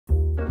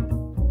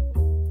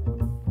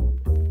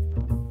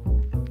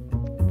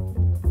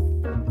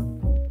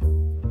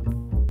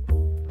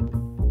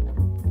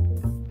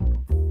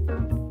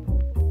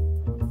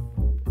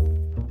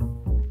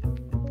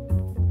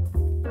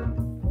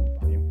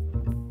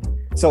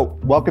So,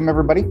 welcome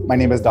everybody. My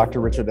name is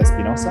Dr. Richard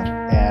Espinosa,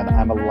 and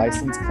I'm a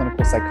licensed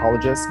clinical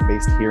psychologist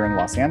based here in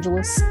Los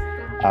Angeles.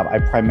 I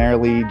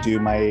primarily do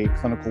my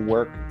clinical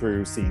work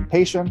through seeing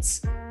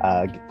patients,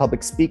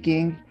 public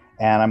speaking,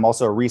 and I'm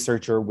also a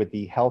researcher with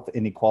the Health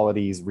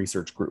Inequalities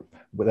Research Group.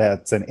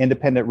 That's an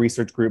independent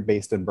research group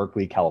based in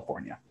Berkeley,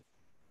 California,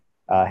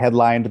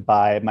 headlined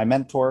by my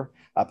mentor,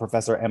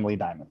 Professor Emily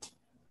Diamond.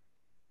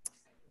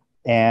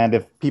 And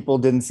if people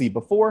didn't see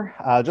before,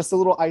 just a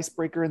little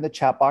icebreaker in the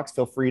chat box.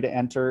 Feel free to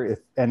enter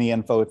any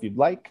info if you'd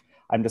like.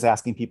 I'm just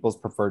asking people's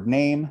preferred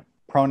name,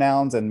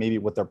 pronouns, and maybe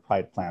what their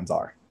pride plans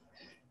are.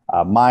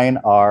 Mine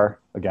are,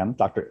 again,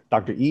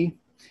 Dr. E,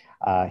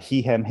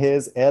 he, him,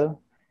 his, él,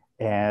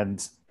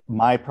 and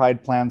my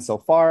pride plans so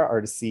far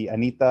are to see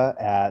Anita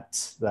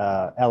at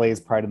the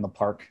LA's Pride in the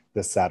Park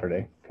this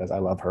Saturday, because I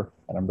love her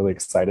and I'm really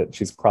excited.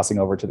 She's crossing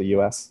over to the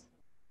US.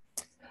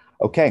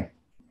 Okay,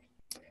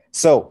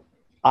 so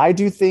I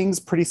do things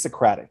pretty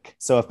Socratic.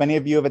 So if any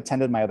of you have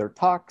attended my other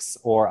talks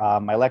or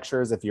my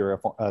lectures, if you're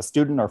a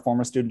student or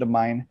former student of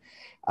mine,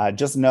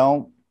 just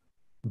know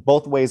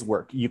both ways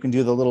work. You can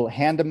do the little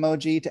hand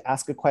emoji to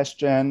ask a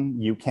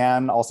question. You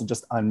can also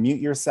just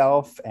unmute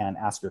yourself and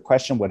ask your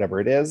question,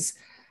 whatever it is.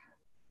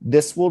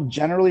 This will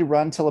generally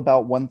run till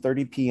about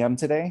 1:30 p.m.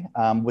 today,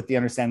 with the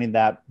understanding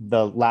that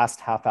the last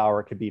half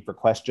hour could be for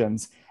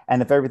questions.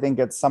 And if everything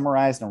gets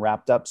summarized and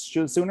wrapped up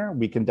sooner,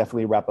 we can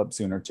definitely wrap up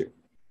sooner too.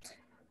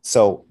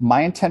 So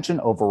my intention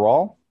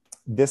overall,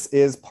 this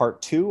is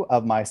part 2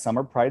 of my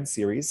Summer Pride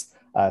series,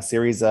 a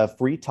series of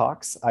free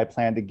talks I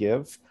plan to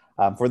give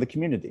for the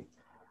community,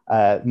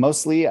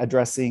 mostly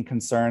addressing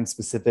concerns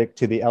specific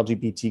to the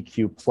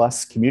LGBTQ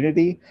plus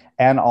community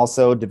and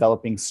also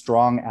developing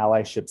strong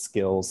allyship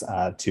skills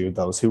to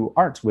those who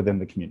aren't within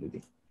the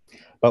community.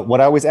 But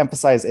what I always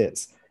emphasize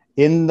is,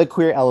 in the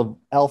queer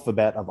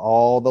alphabet of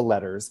all the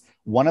letters,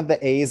 one of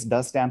the A's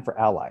does stand for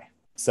ally.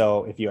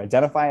 So if you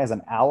identify as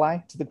an ally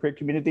to the queer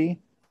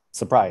community,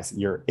 surprise,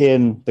 you're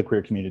in the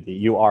queer community.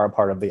 You are a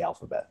part of the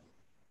alphabet.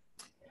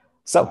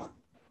 So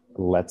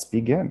let's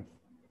begin.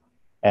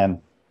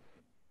 And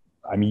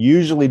I'm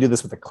usually do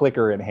this with a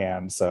clicker in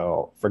hand,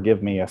 so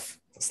forgive me if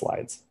the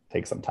slides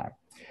take some time.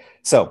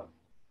 So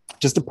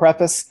just to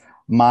preface,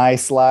 my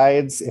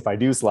slides, if I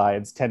do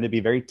slides, tend to be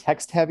very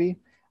text heavy.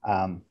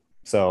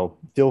 So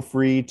feel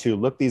free to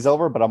look these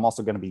over, but I'm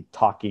also going to be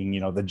talking,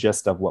 the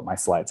gist of what my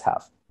slides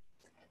have.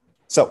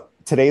 So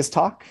today's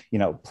talk,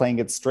 playing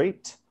it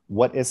straight,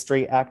 what is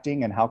straight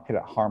acting and how could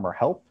it harm or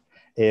help,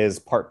 is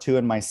part 2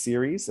 in my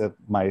series, of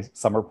my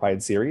Summer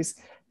Pride series.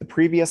 The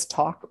previous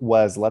talk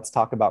was Let's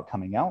Talk About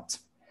Coming Out.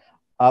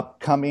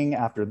 Upcoming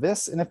after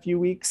this in a few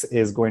weeks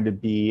is going to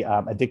be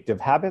addictive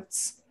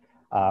habits,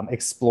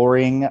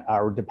 exploring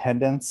our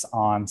dependence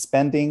on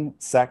spending,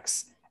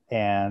 sex,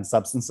 and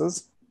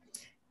substances.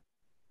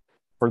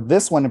 For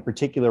this one in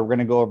particular, we're going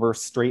to go over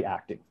straight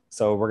acting.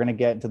 So we're going to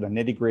get into the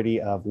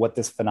nitty-gritty of what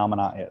this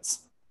phenomena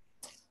is.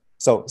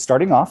 So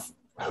starting off,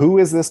 who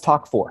is this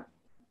talk for?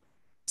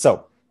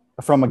 So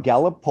from a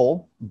Gallup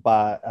poll,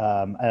 by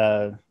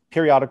a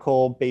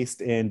periodical based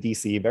in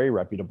DC, very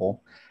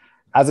reputable,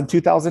 as of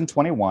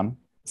 2021,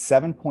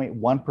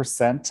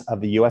 7.1%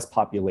 of the US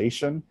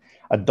population,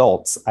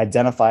 adults,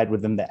 identified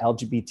within the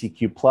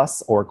LGBTQ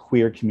plus or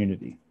queer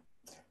community.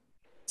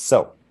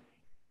 So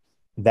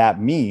that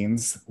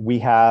means we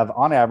have,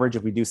 on average,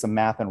 if we do some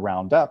math and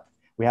round up,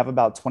 we have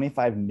about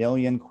 25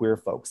 million queer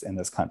folks in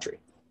this country,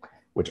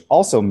 which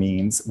also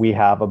means we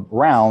have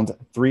around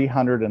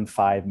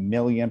 305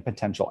 million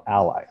potential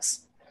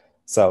allies.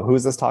 So who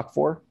is this talk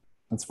for?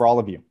 It's for all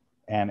of you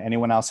and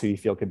anyone else who you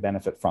feel could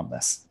benefit from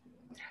this.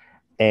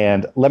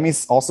 And let me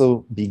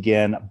also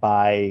begin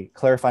by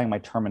clarifying my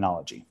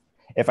terminology.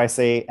 If I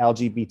say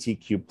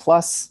LGBTQ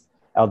plus,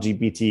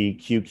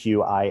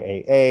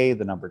 LGBTQIAA,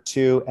 the number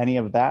 2, any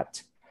of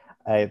that,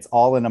 it's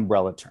all an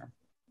umbrella term.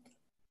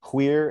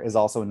 Queer is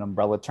also an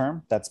umbrella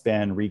term that's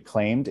been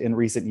reclaimed in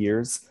recent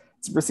years.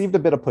 It's received a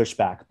bit of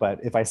pushback, but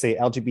if I say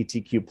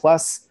LGBTQ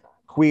plus,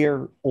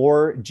 queer,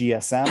 or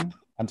GSM,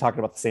 I'm talking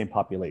about the same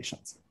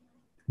populations.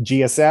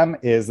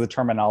 GSM is the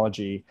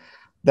terminology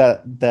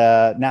that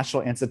the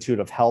National Institute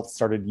of Health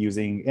started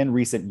using in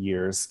recent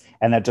years,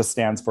 and that just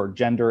stands for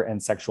gender and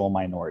sexual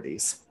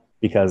minorities,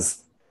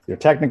 because you're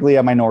technically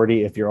a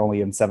minority if you're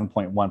only in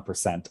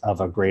 7.1% of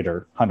a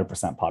greater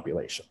 100%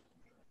 population.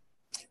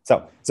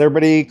 So is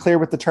everybody clear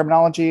with the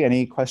terminology?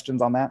 Any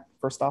questions on that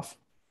first off?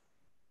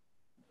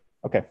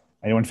 Okay,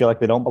 anyone feel like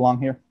they don't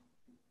belong here?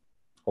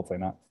 Hopefully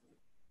not.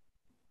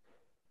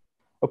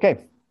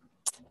 Okay,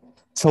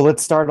 so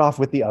let's start off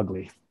with the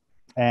ugly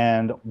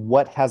and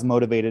what has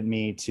motivated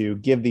me to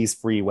give these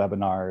free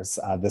webinars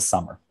this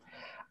summer.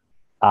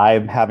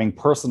 I'm having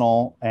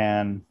personal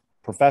and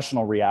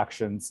professional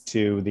reactions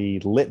to the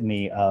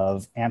litany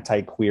of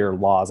anti-queer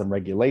laws and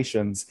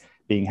regulations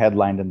being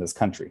headlined in this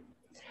country.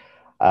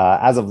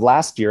 As of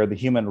last year, the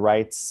Human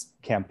Rights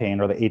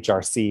Campaign, or the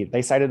HRC,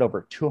 they cited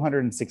over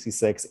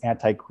 266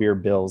 anti-queer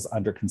bills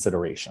under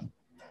consideration.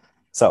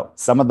 So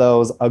some of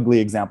those ugly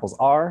examples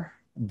are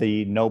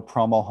the no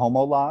promo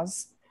homo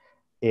laws,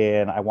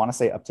 in, I want to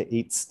say, up to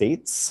 8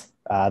 states.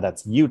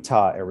 That's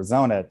Utah,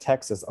 Arizona,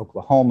 Texas,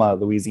 Oklahoma,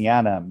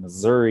 Louisiana,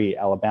 Missouri,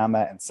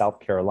 Alabama, and South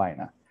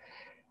Carolina.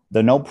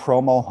 The no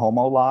promo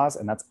homo laws,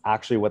 and that's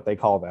actually what they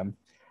call them,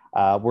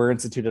 were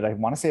instituted, I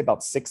want to say,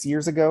 about 6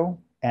 years ago.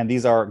 And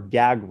these are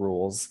gag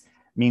rules,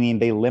 meaning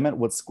they limit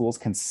what schools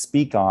can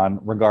speak on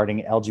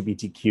regarding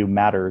LGBTQ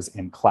matters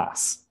in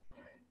class.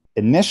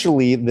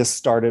 Initially, this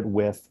started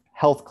with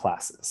health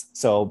classes.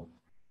 So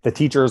the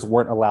teachers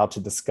weren't allowed to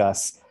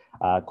discuss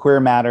queer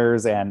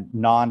matters and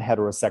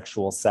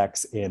non-heterosexual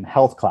sex in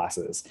health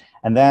classes.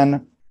 And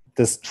then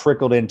this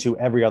trickled into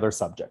every other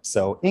subject.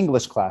 So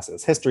English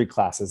classes, history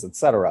classes,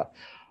 etc.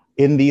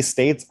 In these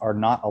states are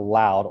not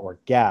allowed, or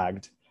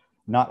gagged,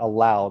 not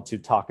allowed to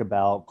talk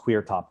about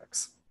queer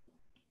topics.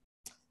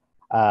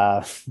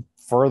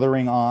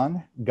 Furthering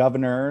on,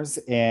 governors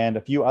and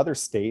a few other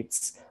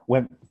states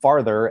went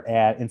farther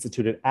and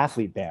instituted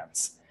athlete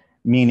bans,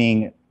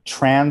 meaning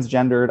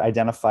transgendered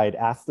identified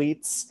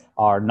athletes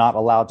are not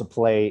allowed to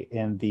play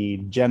in the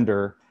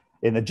gender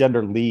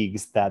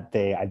leagues that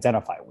they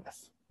identify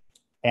with.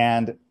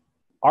 And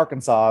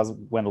Arkansas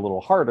went a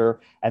little harder,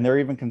 and they're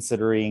even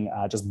considering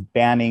just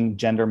banning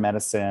gender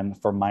medicine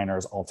for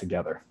minors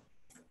altogether.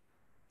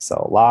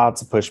 So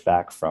lots of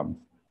pushback from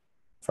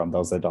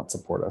those that don't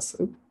support us.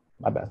 Ooh,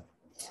 my bad.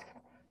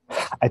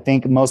 I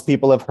think most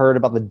people have heard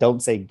about the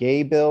Don't Say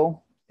Gay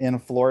bill in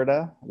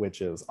Florida,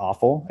 which is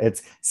awful.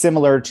 It's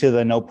similar to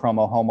the no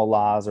promo homo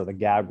laws or the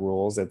gag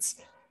rules. It's,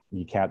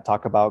 you can't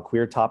talk about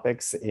queer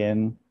topics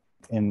in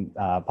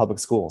public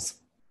schools.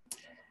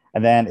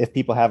 And then if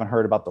people haven't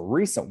heard about the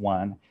recent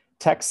one,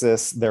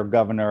 Texas, their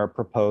governor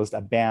proposed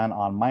a ban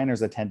on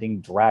minors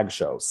attending drag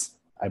shows.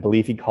 I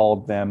believe he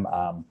called them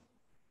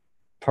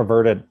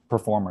perverted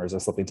performers or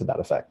something to that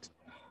effect.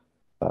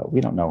 But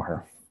we don't know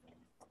her.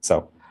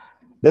 So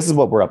this is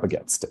what we're up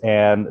against.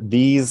 And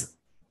these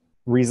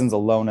reasons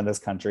alone in this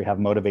country have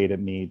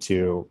motivated me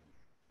to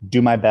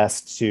do my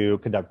best to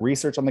conduct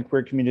research on the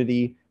queer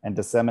community and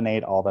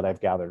disseminate all that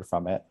I've gathered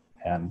from it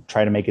and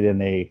try to make it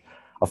in a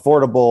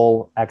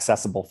affordable,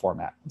 accessible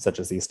format, such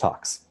as these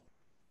talks.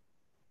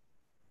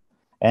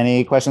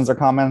 Any questions or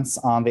comments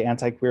on the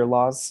anti-queer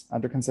laws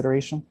under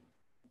consideration?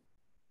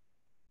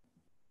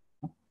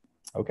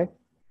 Okay.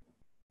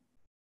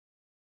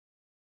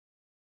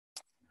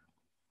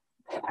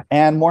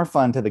 And more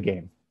fun to the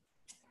game.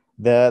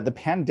 The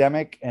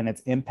pandemic and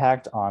its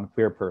impact on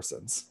queer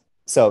persons.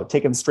 So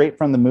taken straight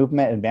from the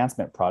Movement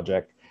Advancement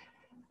Project,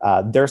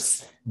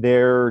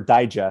 their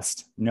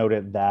digest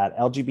noted that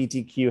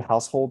LGBTQ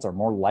households are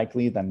more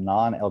likely than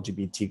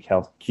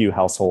non-LGBTQ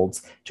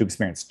households to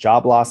experience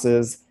job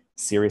losses,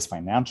 serious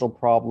financial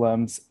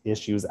problems,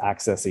 issues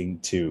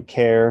accessing to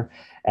care,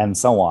 and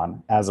so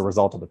on as a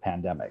result of the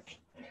pandemic.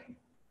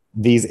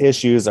 These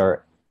issues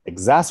are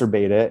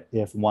exacerbated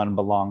if one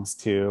belongs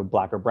to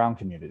Black or Brown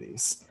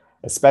communities,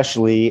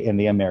 especially in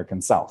the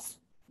American South.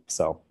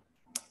 So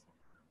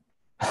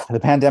the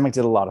pandemic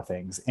did a lot of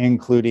things,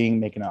 including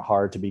making it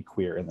hard to be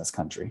queer in this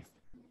country.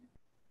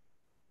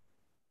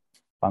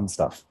 Fun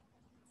stuff.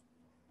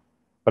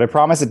 But I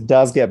promise it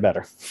does get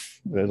better.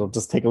 It'll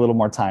just take a little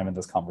more time in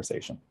this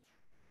conversation.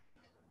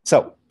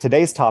 So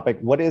today's topic,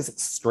 what is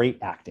straight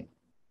acting?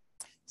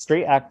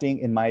 Straight acting,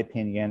 in my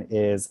opinion,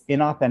 is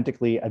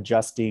inauthentically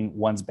adjusting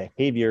one's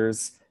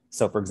behaviors.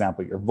 So for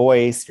example, your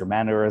voice, your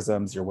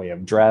mannerisms, your way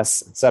of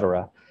dress,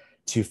 etc.,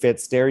 to fit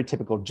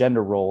stereotypical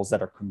gender roles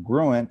that are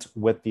congruent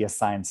with the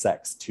assigned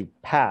sex to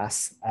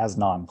pass as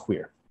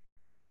non-queer.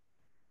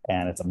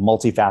 And it's a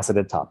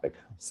multifaceted topic,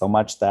 so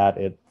much that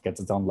it gets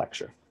its own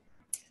lecture.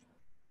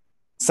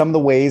 Some of the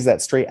ways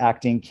that straight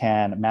acting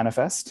can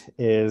manifest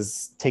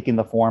is taking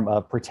the form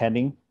of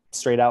pretending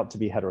straight out to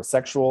be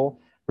heterosexual,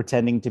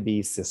 pretending to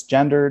be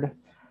cisgendered,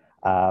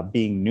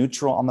 being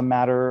neutral on the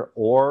matter,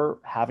 or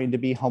having to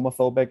be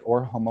homophobic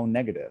or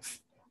homonegative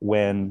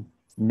when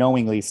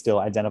knowingly still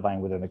identifying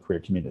within the queer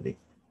community.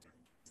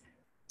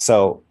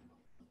 So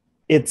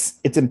it's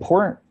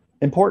important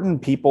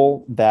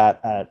people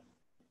that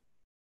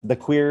the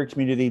queer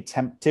community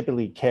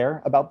typically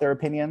care about their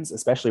opinions,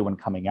 especially when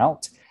coming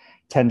out,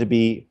 tend to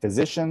be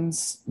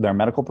physicians, their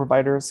medical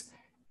providers,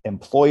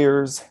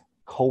 employers,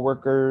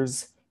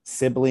 coworkers,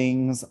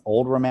 siblings,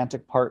 old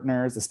romantic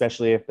partners,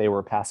 especially if they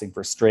were passing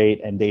for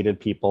straight and dated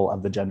people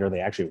of the gender they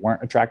actually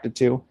weren't attracted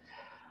to,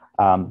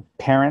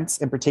 parents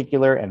in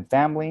particular, and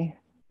family,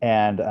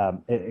 and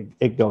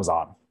it goes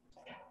on.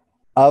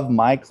 Of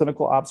my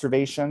clinical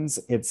observations,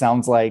 it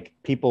sounds like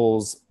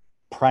people's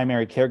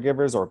primary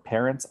caregivers or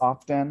parents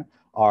often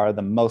are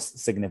the most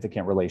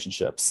significant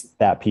relationships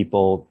that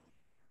people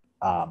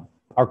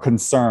are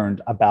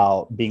concerned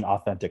about being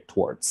authentic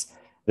towards.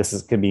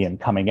 This can be in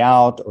coming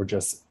out or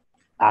just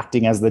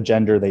acting as the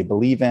gender they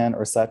believe in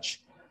or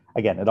such.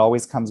 Again, it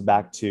always comes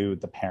back to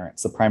the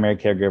parents. The primary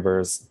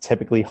caregivers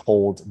typically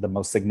hold the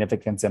most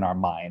significance in our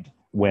mind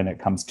when it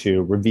comes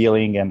to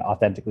revealing and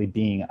authentically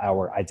being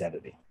our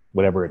identity,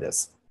 whatever it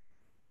is.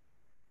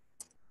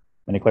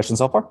 Any questions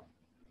so far?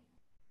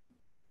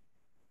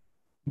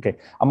 Okay.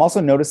 I'm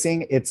also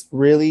noticing it's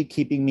really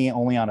keeping me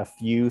only on a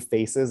few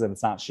faces and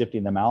it's not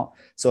shifting them out.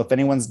 So if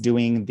anyone's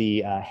doing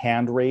the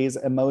hand raise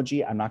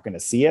emoji, I'm not going to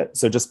see it.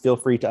 So just feel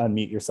free to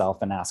unmute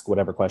yourself and ask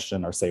whatever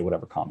question or say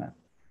whatever comment.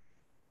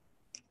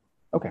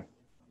 Okay.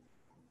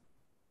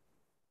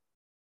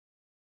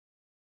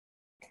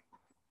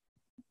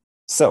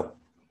 So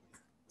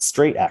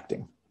straight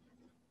acting.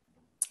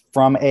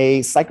 From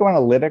a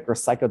psychoanalytic or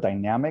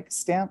psychodynamic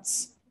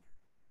stance,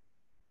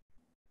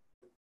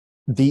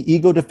 the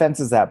ego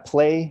defenses at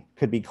play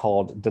could be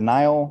called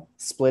denial,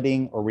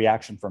 splitting, or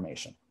reaction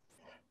formation.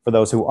 For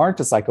those who aren't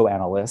a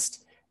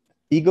psychoanalyst,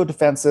 ego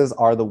defenses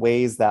are the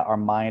ways that our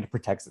mind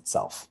protects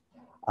itself.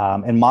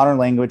 In modern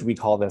language, we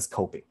call this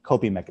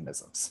coping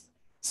mechanisms.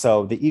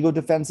 So the ego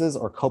defenses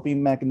or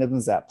coping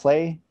mechanisms at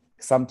play,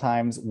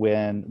 sometimes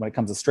when it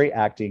comes to straight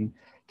acting,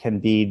 can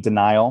be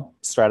denial,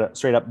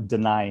 straight up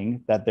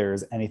denying that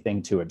there's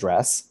anything to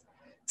address,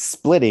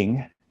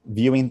 splitting,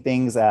 viewing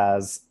things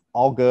as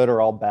all good or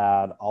all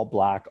bad, all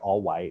black,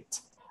 all white,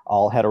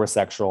 all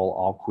heterosexual,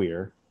 all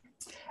queer,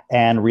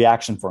 and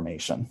reaction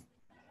formation.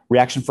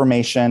 Reaction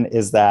formation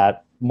is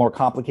that more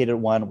complicated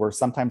one where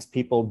sometimes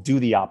people do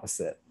the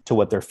opposite to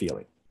what they're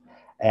feeling.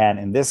 And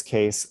in this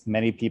case,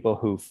 many people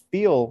who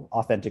feel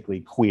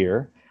authentically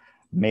queer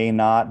may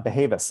not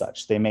behave as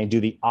such. They may do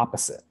the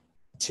opposite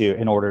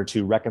in order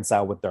to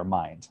reconcile with their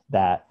mind,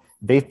 that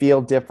they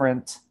feel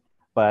different,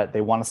 but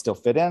they want to still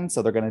fit in.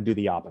 So they're going to do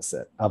the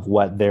opposite of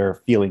what their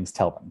feelings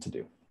tell them to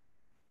do.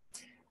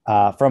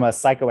 From a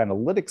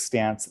psychoanalytic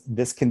stance,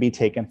 this can be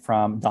taken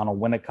from Donald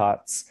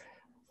Winnicott's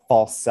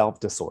false self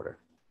disorder.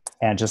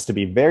 And just to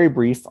be very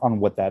brief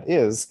on what that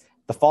is,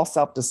 the false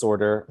self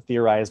disorder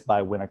theorized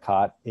by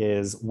Winnicott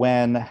is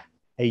when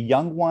a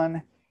young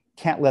one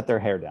can't let their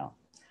hair down,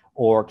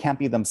 or can't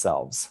be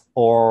themselves,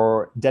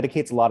 or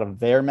dedicates a lot of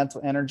their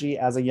mental energy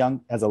as a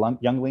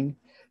youngling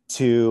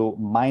to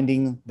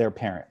minding their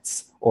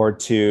parents, or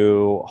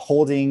to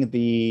holding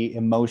the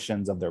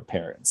emotions of their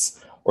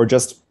parents, or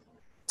just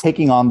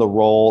taking on the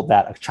role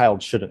that a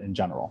child shouldn't in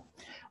general.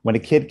 When a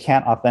kid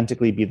can't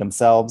authentically be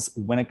themselves,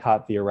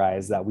 Winnicott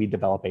theorized that we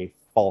develop a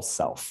false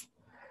self.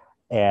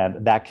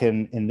 And that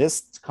can, in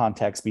this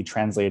context, be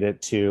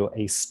translated to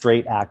a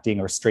straight acting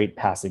or straight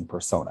passing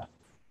persona.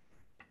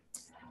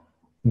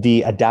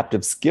 The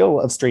adaptive skill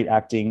of straight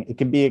acting, it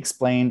can be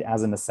explained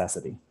as a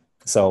necessity.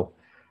 So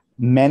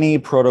many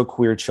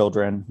proto-queer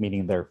children,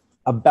 meaning they're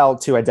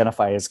about to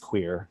identify as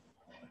queer,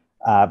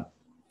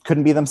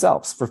 couldn't be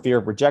themselves for fear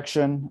of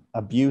rejection,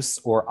 abuse,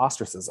 or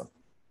ostracism.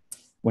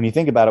 When you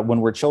think about it,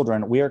 when we're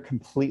children, we are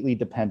completely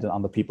dependent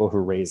on the people who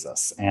raise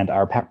us and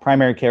our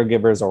primary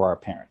caregivers or our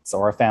parents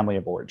or our family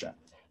of origin.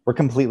 We're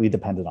completely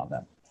dependent on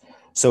them.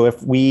 So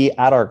if we,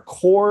 at our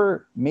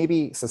core,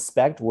 maybe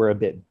suspect we're a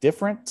bit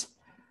different,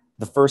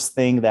 the first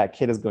thing that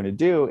kid is going to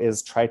do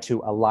is try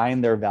to align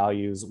their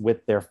values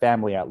with their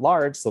family at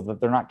large so that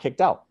they're not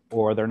kicked out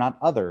or they're not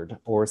othered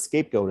or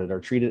scapegoated or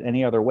treated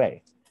any other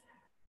way.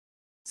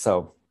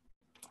 So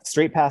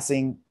straight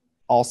passing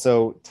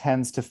also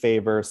tends to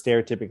favor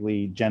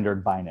stereotypically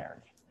gendered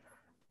binary.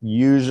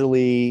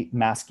 Usually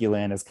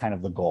masculine is kind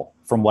of the goal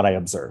from what I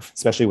observe,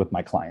 especially with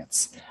my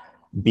clients.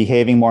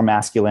 Behaving more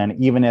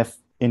masculine, even if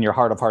in your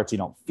heart of hearts you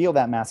don't feel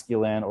that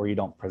masculine or you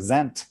don't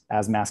present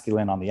as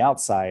masculine on the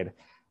outside,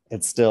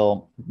 it's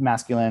still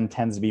masculine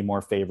tends to be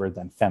more favored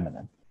than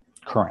feminine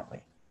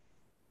currently.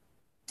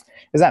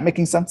 Is that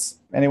making sense?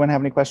 Anyone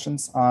have any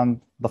questions on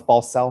the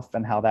false self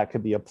and how that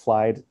could be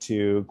applied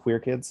to queer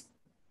kids?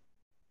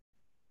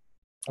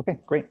 Okay,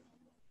 great.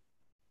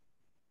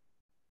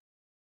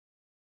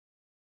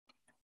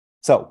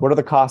 So what are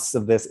the costs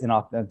of this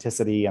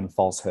inauthenticity and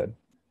falsehood?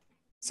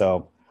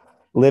 So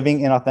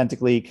living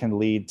inauthentically can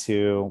lead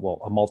to,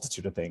 well, a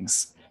multitude of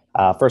things.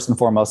 First and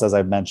foremost, as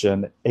I've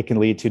mentioned, it can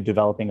lead to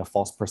developing a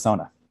false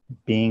persona,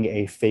 being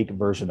a fake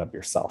version of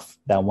yourself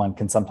that one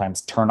can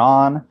sometimes turn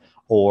on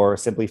or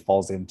simply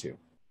falls into.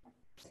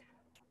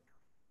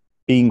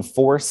 Being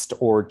forced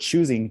or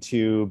choosing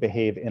to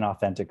behave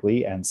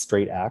inauthentically and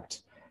straight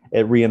act,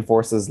 it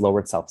reinforces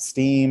lowered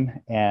self-esteem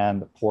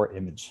and poor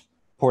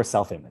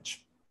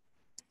self-image.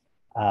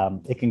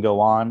 It can go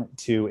on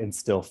to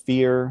instill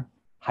fear,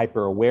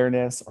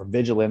 hyper-awareness, or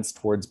vigilance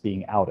towards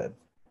being outed.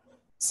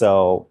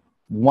 So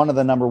one of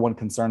the number one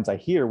concerns I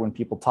hear when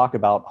people talk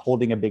about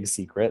holding a big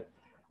secret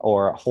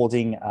or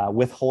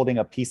withholding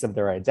a piece of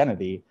their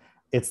identity,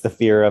 it's the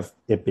fear of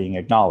it being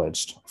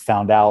acknowledged,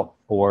 found out,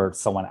 or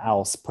someone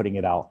else putting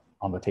it out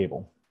on the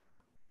table.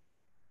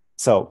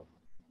 So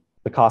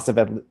the cost of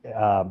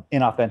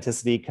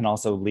inauthenticity can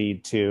also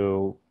lead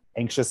to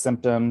anxious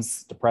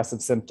symptoms,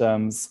 depressive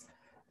symptoms,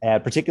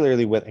 and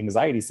particularly with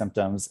anxiety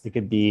symptoms, it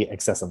could be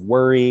excessive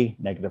worry,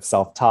 negative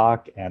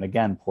self-talk, and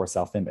again, poor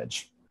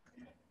self-image.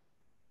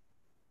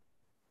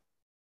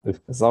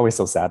 It's always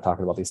so sad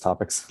talking about these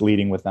topics,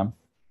 leading with them.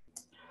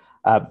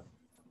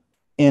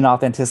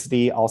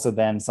 Inauthenticity also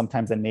then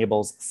sometimes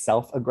enables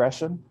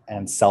self-aggression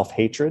and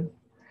self-hatred.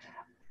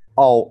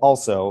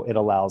 Also, it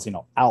allows,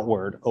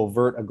 outward,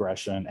 overt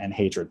aggression and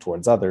hatred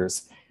towards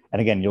others.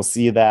 And again, you'll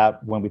see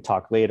that when we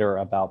talk later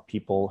about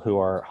people who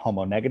are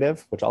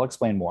homo-negative, which I'll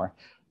explain more,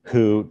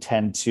 who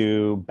tend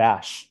to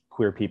bash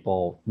queer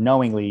people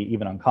knowingly,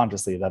 even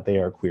unconsciously, that they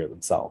are queer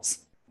themselves.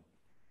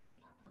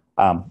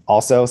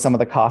 Also, some of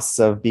the costs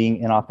of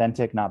being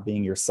inauthentic, not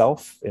being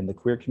yourself in the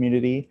queer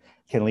community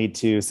can lead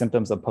to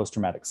symptoms of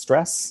post-traumatic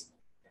stress.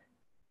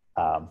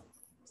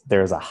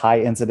 There's a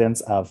high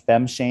incidence of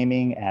femme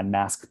shaming and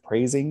mask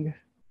praising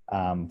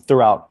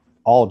throughout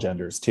all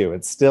genders too.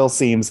 It still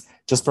seems,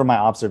 just from my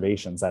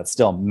observations, that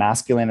still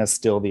masculine is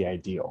still the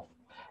ideal.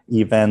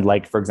 Even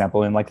like, for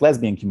example, in like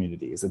lesbian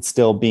communities, it's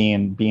still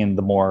being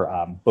the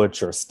more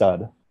butch or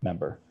stud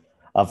member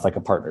of like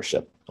a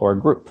partnership or a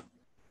group.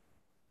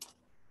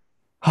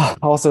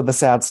 Also the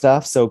sad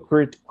stuff. So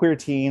queer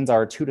teens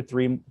are 2 to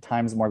 3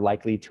 times more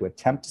likely to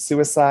attempt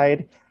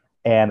suicide.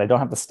 And I don't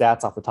have the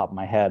stats off the top of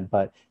my head,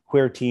 but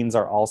queer teens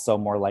are also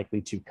more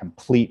likely to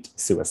complete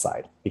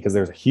suicide, because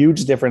there's a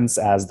huge difference,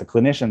 as the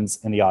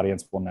clinicians in the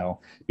audience will know,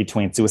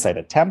 between suicide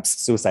attempts,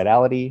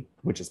 suicidality,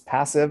 which is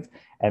passive,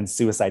 and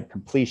suicide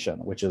completion,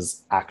 which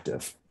is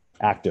active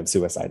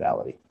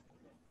suicidality.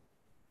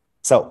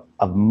 So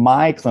of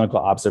my clinical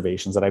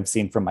observations that I've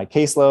seen from my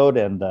caseload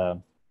and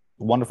the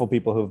wonderful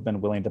people who've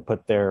been willing to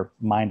put their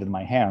mind in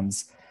my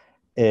hands,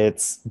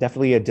 it's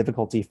definitely a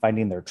difficulty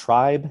finding their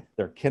tribe,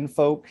 their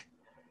kinfolk,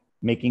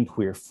 making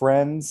queer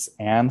friends,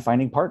 and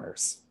finding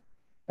partners.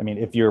 I mean,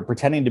 if you're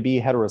pretending to be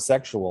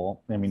heterosexual,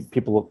 I mean,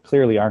 people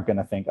clearly aren't going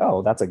to think,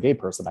 oh, that's a gay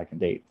person I can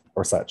date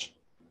or such.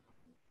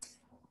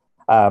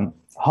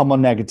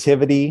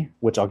 Homonegativity,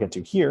 which I'll get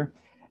to here,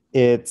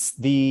 it's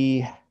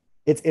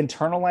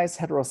internalized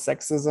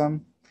heterosexism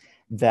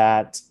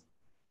that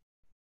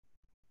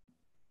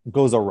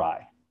goes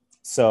awry.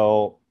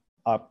 So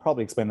I'll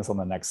probably explain this on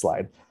the next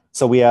slide.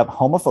 So we have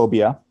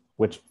homophobia,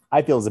 which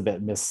I feel is a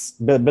bit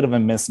of a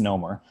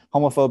misnomer.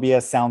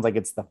 Homophobia sounds like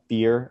it's the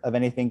fear of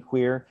anything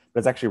queer, but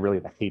it's actually really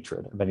the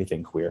hatred of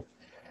anything queer.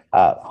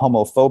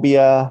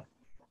 Homophobia,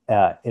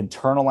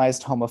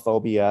 internalized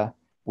homophobia,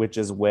 which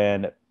is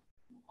when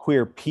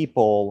queer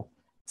people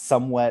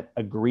somewhat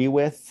agree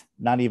with,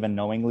 not even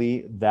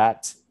knowingly,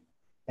 that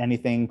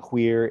anything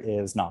queer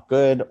is not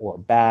good or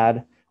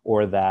bad,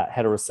 or that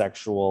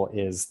heterosexual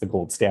is the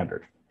gold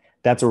standard.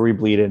 That's where we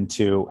bleed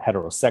into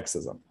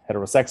heterosexism.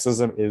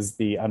 Heterosexism is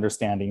the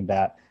understanding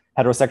that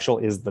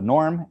heterosexual is the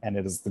norm and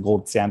it is the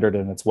gold standard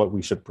and it's what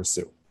we should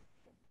pursue.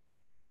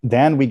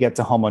 Then we get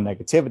to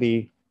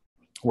homonegativity,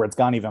 where it's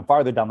gone even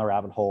farther down the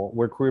rabbit hole,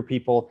 where queer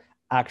people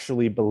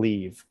actually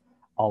believe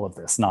all of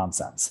this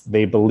nonsense.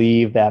 They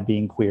believe that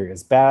being queer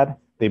is bad.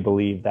 They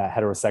believe that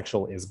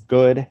heterosexual is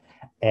good.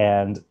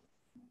 And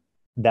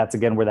that's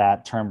again where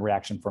that term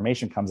reaction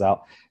formation comes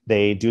out.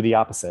 They do the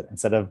opposite.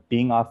 Instead of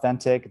being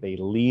authentic, they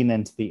lean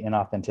into the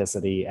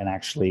inauthenticity and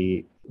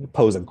actually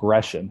pose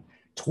aggression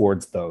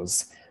towards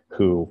those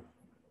who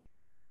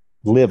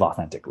live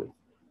authentically.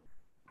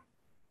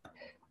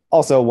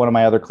 Also, one of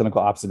my other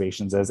clinical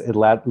observations is it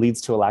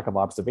leads to a lack of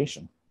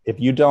observation. If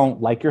you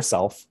don't like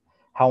yourself,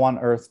 how on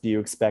earth do you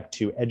expect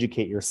to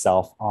educate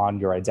yourself on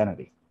your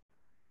identity?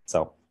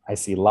 So I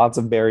see lots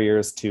of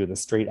barriers to the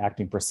straight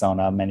acting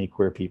persona many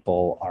queer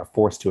people are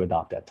forced to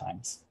adopt at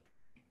times.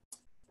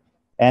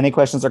 Any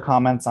questions or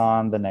comments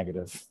on the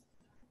negative?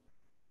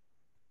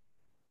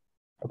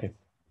 Okay.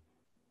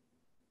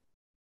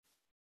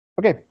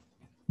 Okay,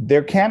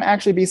 there can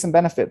actually be some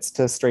benefits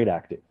to straight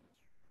acting,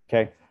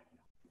 okay?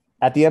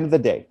 At the end of the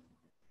day,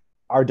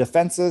 our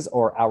defenses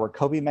or our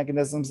coping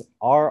mechanisms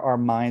are our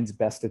mind's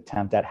best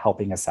attempt at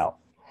helping us out.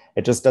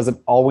 It just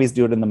doesn't always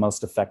do it in the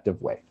most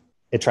effective way.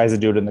 It tries to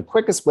do it in the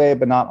quickest way,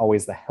 but not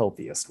always the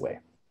healthiest way.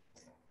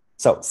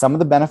 So some of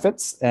the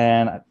benefits,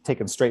 and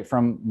taken straight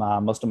from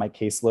most of my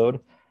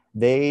caseload,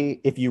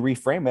 if you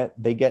reframe it,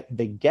 they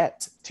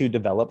get to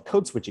develop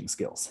code switching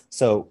skills.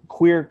 So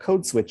queer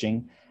code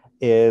switching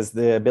is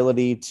the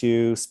ability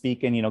to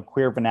speak in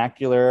queer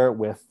vernacular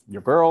with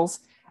your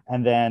girls,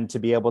 and then to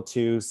be able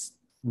to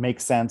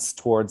make sense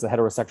towards the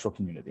heterosexual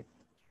community.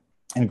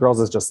 And girls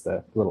is just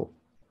the little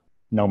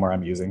nomer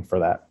I'm using for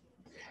that.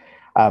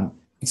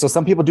 So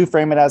some people do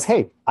frame it as,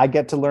 hey, I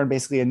get to learn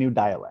basically a new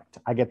dialect.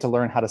 I get to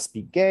learn how to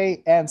speak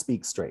gay and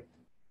speak straight.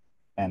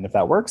 And if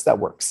that works, that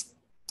works.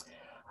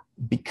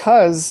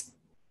 Because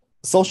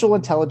social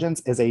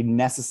intelligence is a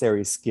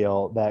necessary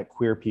skill that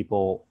queer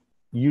people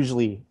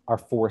usually are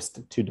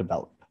forced to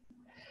develop.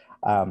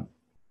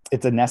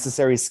 It's a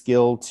necessary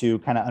skill to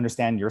kind of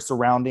understand your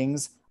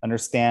surroundings,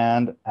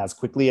 understand as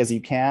quickly as you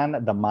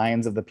can the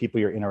minds of the people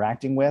you're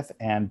interacting with,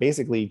 and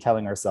basically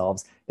telling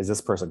ourselves, is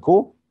this person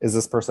cool? Is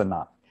this person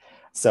not?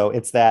 So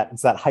it's that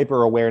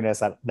hyper awareness,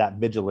 that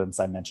vigilance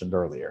I mentioned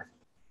earlier.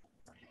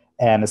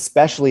 And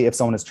especially if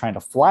someone is trying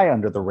to fly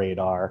under the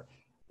radar,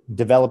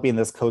 developing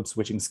this code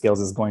switching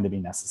skills is going to be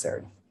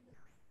necessary.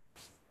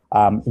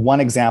 One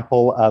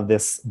example of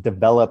this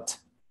developed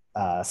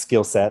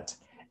skill set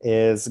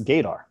is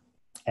gaydar.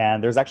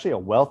 And there's actually a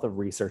wealth of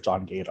research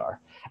on gaydar.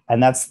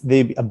 And that's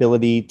the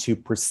ability to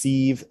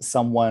perceive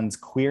someone's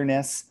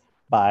queerness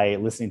by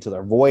listening to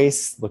their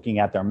voice, looking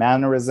at their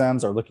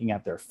mannerisms, or looking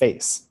at their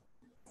face.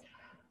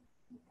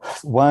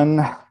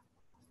 One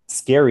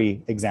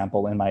scary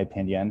example, in my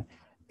opinion,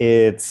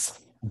 I'm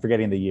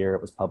forgetting the year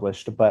it was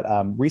published, but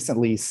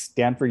recently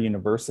Stanford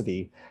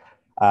University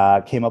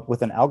came up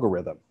with an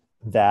algorithm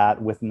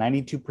that with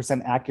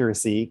 92%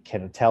 accuracy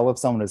can tell if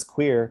someone is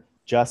queer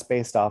just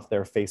based off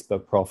their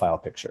Facebook profile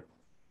picture.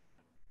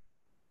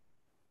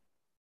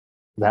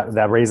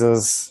 That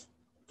raises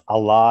a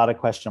lot of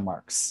question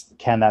marks.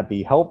 Can that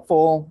be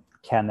helpful?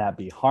 Can that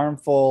be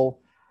harmful?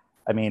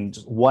 I mean,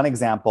 just one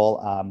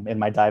example in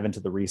my dive into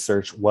the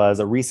research was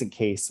a recent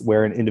case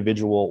where an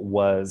individual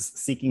was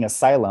seeking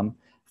asylum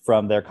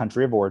from their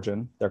country of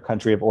origin. Their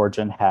country of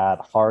origin had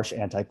harsh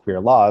anti-queer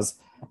laws,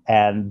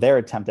 and their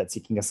attempt at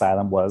seeking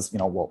asylum was,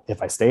 well,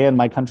 if I stay in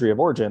my country of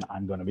origin,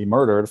 I'm going to be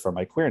murdered for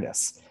my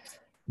queerness.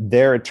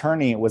 Their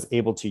attorney was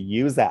able to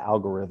use that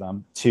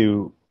algorithm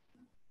to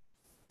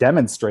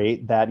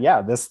demonstrate that,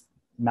 yeah, this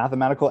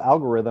mathematical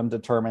algorithm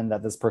determined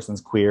that this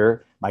person's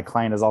queer. My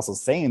client is also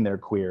saying they're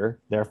queer,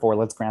 therefore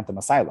let's grant them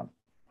asylum.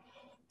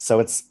 So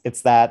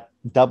it's that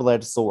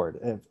double-edged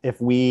sword. If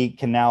we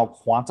can now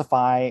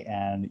quantify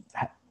and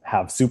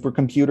have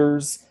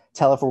supercomputers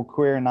tell if we're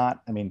queer or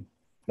not, I mean,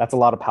 that's a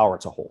lot of power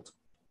to hold.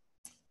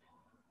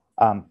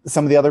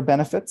 Some of the other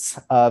benefits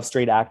of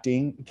straight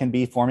acting can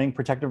be forming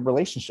protective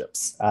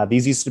relationships.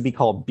 These used to be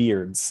called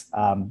beards,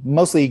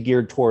 mostly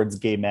geared towards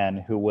gay men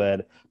who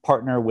would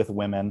partner with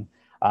women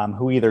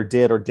who either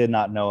did or did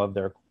not know of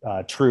their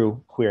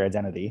true queer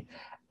identity.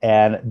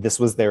 And this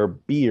was their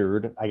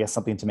beard, I guess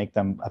something to make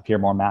them appear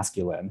more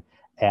masculine,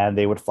 and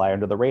they would fly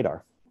under the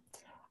radar.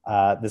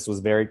 This was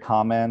very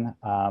common,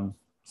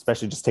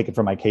 especially just taken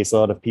from my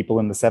caseload of people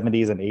in the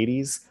 70s and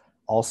 80s.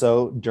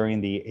 Also, during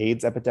the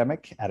AIDS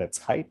epidemic at its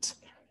height,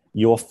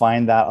 you will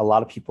find that a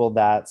lot of people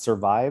that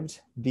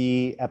survived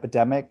the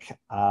epidemic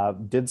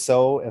did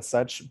so as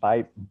such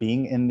by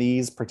being in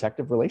these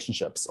protective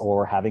relationships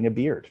or having a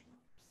beard.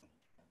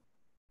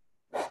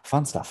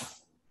 Fun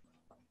stuff.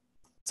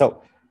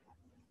 So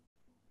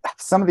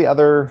some of the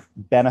other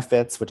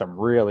benefits, which I'm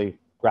really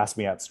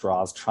grasping at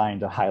straws, trying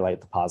to highlight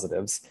the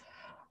positives.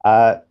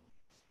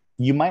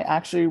 You might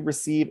actually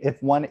receive,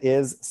 if one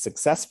is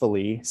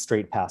successfully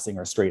straight passing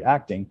or straight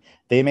acting,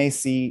 they may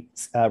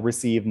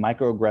receive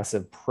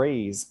microaggressive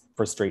praise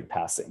for straight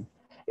passing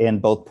in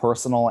both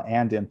personal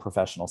and in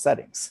professional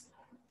settings.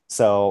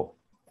 So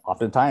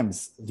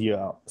oftentimes,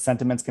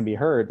 sentiments can be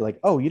heard like,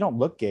 oh, you don't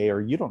look gay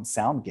or you don't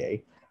sound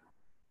gay.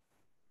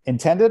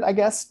 Intended, I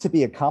guess, to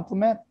be a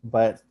compliment,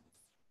 but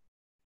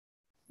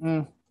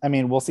I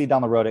mean, we'll see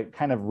down the road, it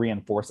kind of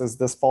reinforces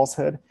this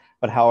falsehood.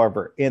 But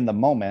however, in the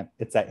moment,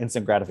 it's that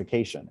instant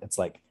gratification. It's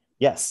like,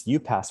 yes, you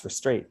passed for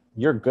straight,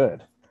 you're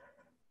good.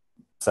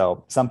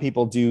 So some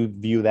people do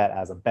view that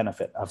as a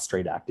benefit of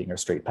straight acting or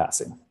straight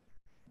passing.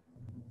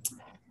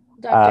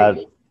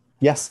 Dr.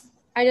 Yes.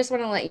 I just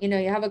want to let you know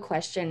you have a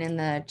question in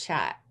the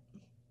chat.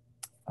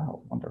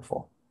 Oh,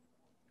 wonderful.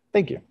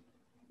 Thank you.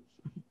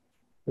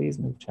 Please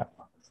move chat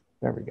box.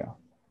 There we go.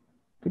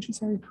 Could you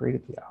say you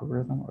created the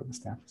algorithm or the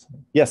Stanford study?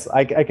 Yes,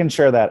 I can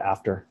share that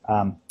after.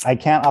 I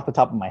can't off the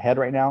top of my head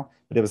right now,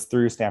 but it was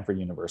through Stanford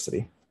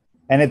University.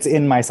 And it's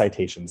in my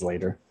citations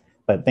later.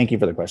 But thank you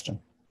for the question.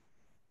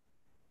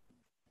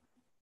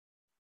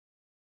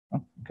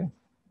 Oh, okay.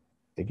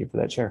 Thank you for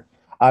that share.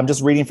 I'm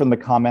just reading from the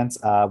comments.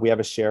 We have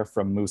a share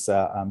from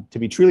Musa. To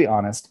be truly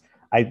honest,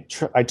 I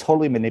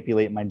totally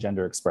manipulate my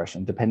gender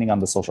expression depending on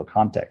the social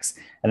context.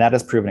 And that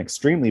has proven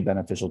extremely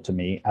beneficial to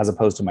me as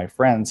opposed to my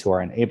friends who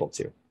are unable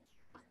to.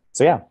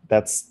 So yeah,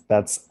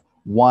 that's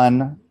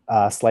one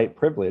slight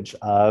privilege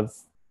of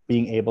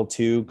being able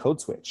to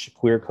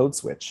queer code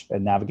switch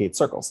and navigate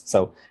circles.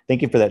 So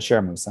thank you for that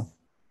share, Musa.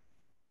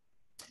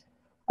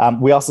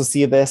 We also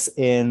see this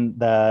in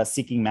the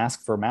seeking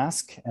mask for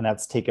mask, and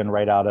that's taken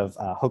right out of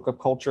hookup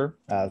culture,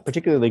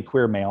 particularly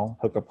queer male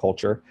hookup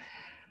culture.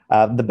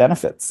 The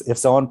benefits, if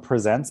someone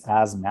presents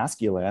as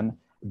masculine,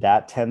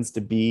 that tends to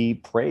be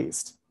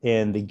praised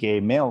in the gay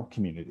male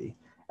community.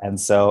 And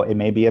so it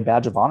may be a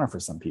badge of honor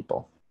for some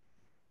people.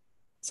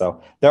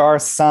 So there are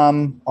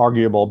some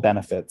arguable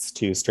benefits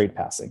to straight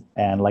passing.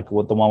 And like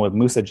what the one with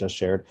Musa just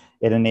shared,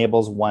 it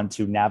enables one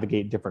to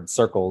navigate different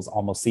circles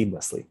almost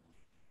seamlessly.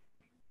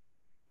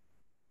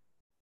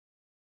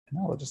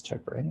 Now we'll just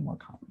check for any more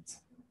comments.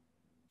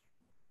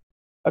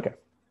 Okay.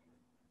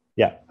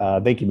 Yeah,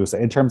 thank you, Musa.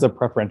 In terms of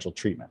preferential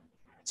treatment.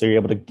 So you're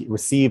able to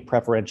receive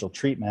preferential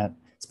treatment,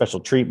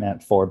 special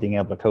treatment for being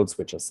able to code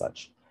switch as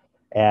such.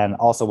 And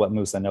also what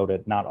Musa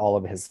noted, not all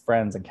of his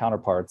friends and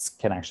counterparts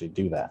can actually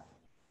do that.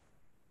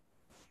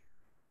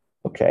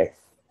 Okay.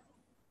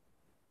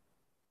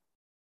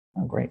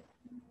 Oh, great.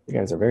 You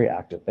guys are very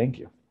active. Thank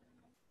you.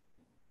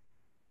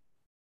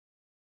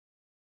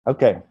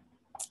 Okay.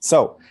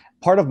 So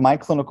part of my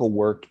clinical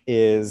work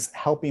is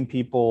helping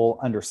people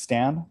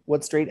understand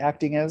what straight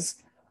acting is,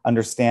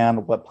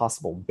 understand what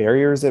possible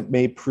barriers it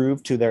may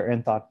prove to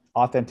their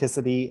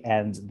authenticity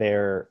and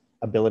their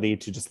ability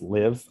to just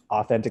live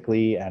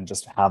authentically and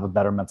just have a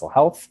better mental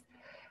health.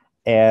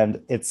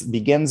 And it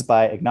begins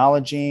by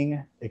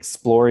acknowledging,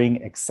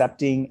 exploring,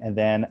 accepting, and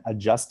then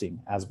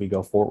adjusting as we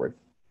go forward.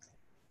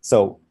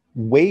 So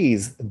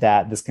ways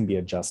that this can be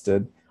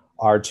adjusted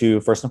are to,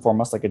 first and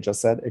foremost, like I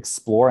just said,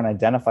 explore and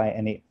identify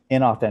any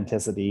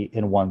inauthenticity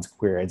in one's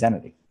queer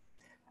identity.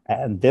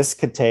 And this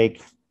could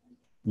take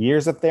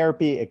years of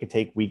therapy. It could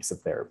take weeks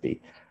of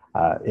therapy.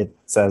 It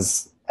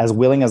says, as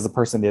willing as the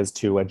person is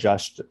to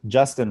adjust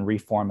and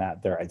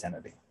reformat their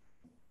identity.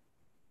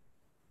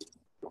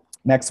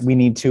 Next, we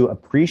need to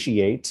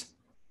appreciate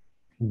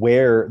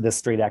where this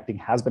straight acting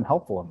has been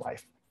helpful in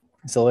life.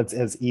 So it's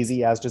as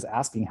easy as just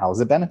asking, how has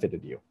it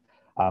benefited you?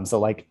 So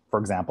like, for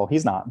example,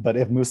 he's not, but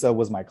if Musa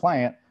was my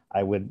client,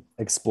 I would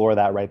explore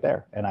that right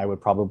there. And I would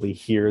probably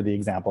hear the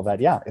example that,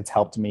 yeah, it's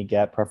helped me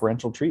get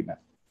preferential treatment,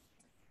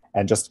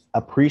 and just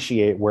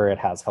appreciate where it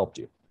has helped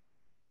you.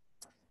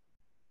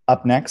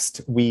 Up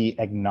next, we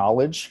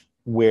acknowledge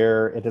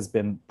where it has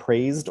been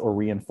praised or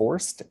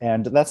reinforced.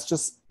 And that's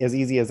just as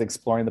easy as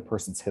exploring the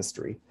person's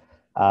history,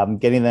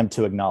 getting them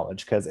to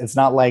acknowledge, because it's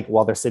not like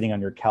while they're sitting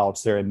on your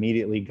couch, they're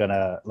immediately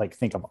gonna like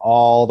think of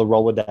all the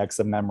Rolodex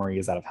of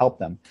memories that have helped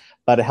them.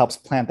 But it helps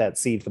plant that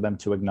seed for them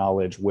to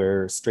acknowledge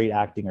where straight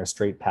acting or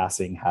straight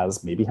passing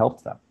has maybe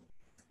helped them.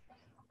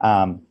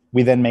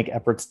 We then make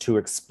efforts to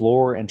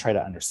explore and try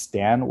to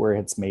understand where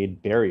it's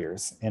made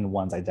barriers in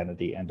one's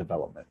identity and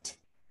development.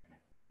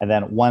 And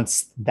then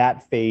once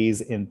that phase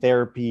in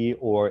therapy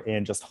or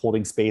in just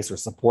holding space or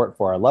support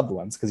for our loved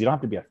ones, because you don't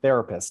have to be a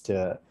therapist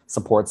to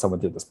support someone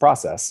through this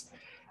process,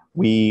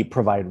 we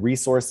provide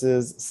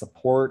resources,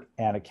 support,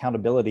 and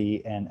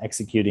accountability in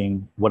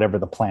executing whatever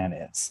the plan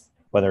is,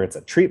 whether it's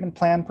a treatment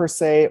plan per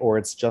se, or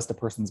it's just a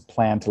person's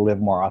plan to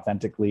live more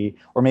authentically,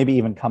 or maybe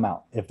even come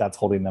out if that's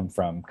holding them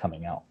from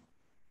coming out.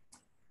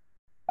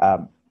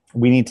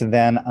 We need to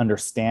then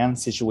understand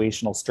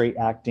situational straight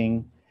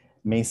acting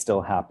may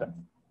still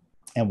happen.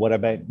 And what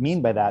I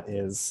mean by that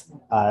is,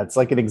 it's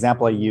like an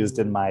example I used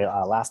in my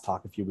last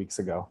talk a few weeks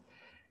ago.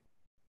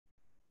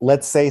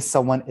 Let's say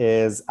someone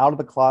is out of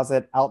the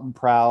closet, out and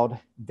proud.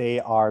 They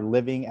are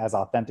living as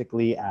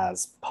authentically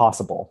as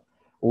possible.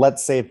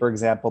 Let's say, for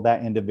example,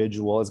 that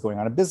individual is going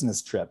on a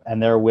business trip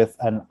and they're with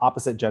an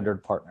opposite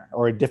gendered partner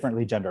or a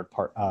differently gendered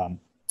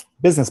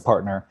business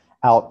partner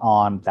out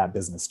on that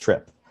business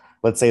trip.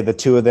 Let's say the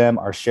two of them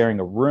are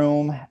sharing a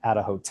room at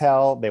a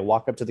hotel. They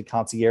walk up to the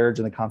concierge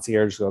and the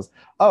concierge goes,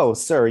 "Oh,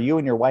 sir, you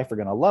and your wife are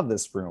going to love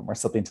this room," or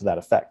something to that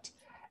effect.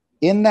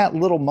 In that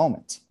little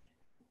moment,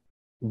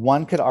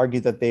 one could argue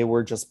that they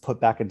were just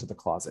put back into the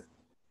closet.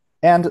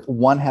 And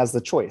one has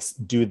the choice.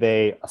 Do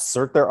they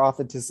assert their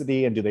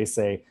authenticity and do they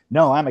say,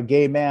 "No, I'm a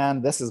gay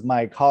man. This is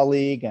my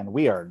colleague and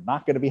we are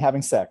not going to be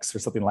having sex," or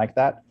something like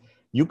that?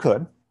 You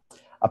could.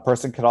 A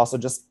person could also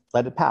just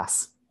let it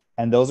pass.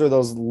 And those are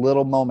those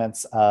little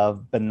moments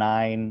of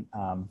benign,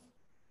 I'm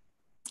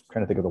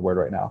trying to think of the word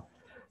right now,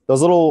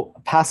 those little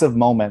passive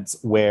moments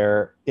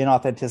where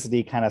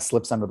inauthenticity kind of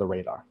slips under the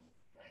radar.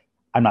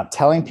 I'm not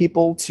telling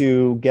people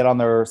to get on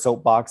their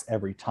soapbox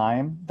every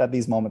time that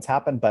these moments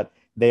happen, but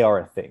they are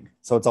a thing.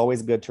 So it's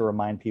always good to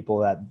remind people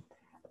that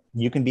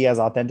you can be as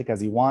authentic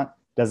as you want.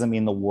 Doesn't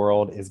mean the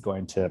world is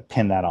going to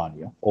pin that on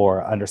you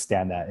or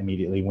understand that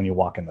immediately when you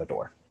walk in the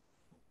door.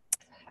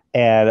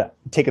 And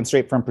taken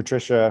straight from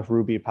Patricia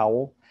Ruby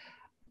Powell,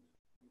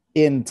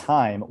 in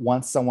time,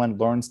 once someone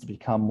learns to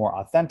become more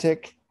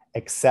authentic,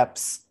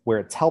 accepts where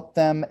it's helped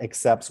them,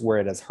 accepts where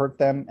it has hurt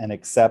them, and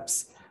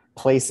accepts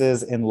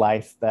places in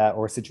life that,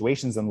 or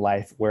situations in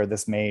life where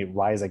this may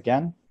rise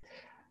again,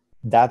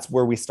 that's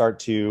where we start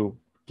to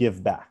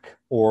give back,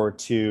 or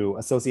to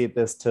associate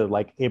this to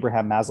like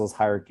Abraham Maslow's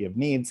hierarchy of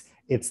needs.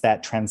 It's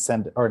that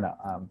transcendent, or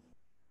no,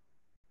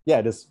 yeah,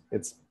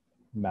 it's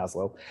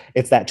Maslow.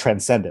 It's that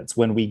transcendence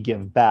when we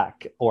give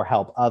back or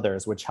help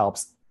others, which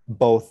helps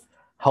both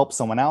help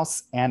someone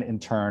else and in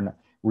turn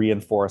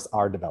reinforce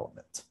our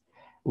development.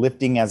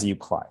 Lifting as you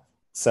climb.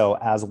 So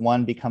as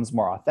one becomes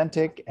more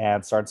authentic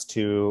and starts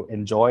to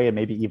enjoy and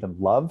maybe even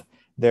love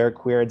their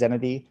queer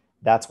identity,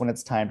 that's when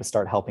it's time to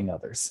start helping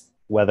others,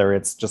 whether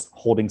it's just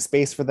holding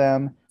space for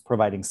them,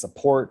 providing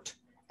support,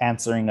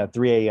 answering a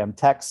 3 a.m.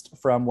 text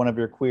from one of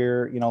your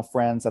queer,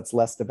 friends that's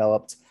less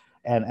developed,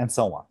 and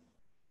so on.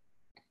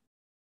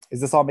 Is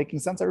this all making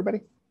sense,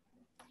 everybody?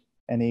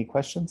 Any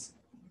questions,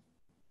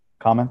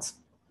 comments,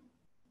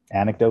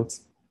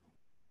 anecdotes?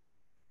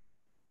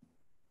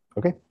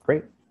 Okay,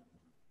 great.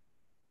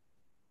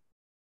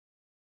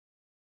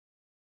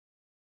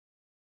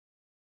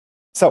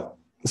 So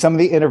some of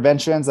the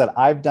interventions that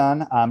I've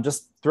done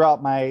just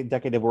throughout my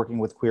decade of working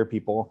with queer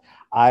people,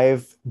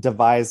 I've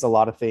devised a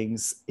lot of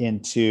things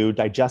into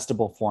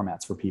digestible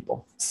formats for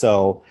people.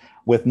 So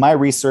with my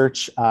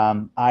research,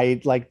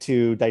 I like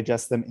to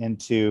digest them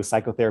into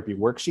psychotherapy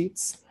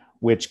worksheets,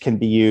 which can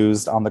be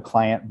used on the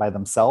client by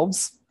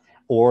themselves,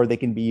 or they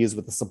can be used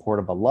with the support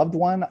of a loved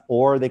one,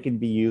 or they can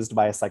be used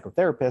by a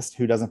psychotherapist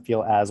who doesn't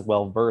feel as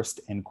well versed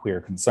in queer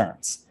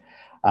concerns.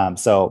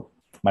 So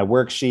my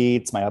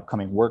worksheets, my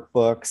upcoming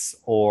workbooks,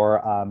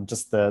 or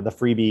just the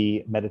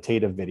freebie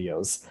meditative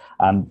videos.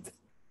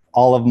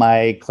 All of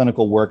my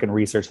clinical work and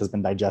research has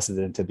been digested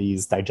into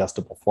these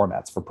digestible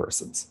formats for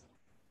persons.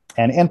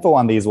 And info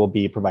on these will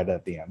be provided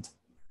at the end.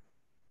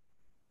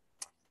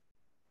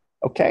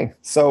 Okay,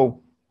 so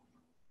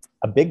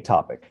a big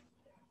topic,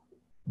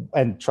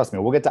 and trust me,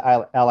 we'll get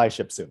to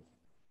allyship soon.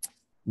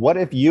 What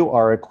if you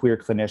are a queer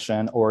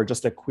clinician or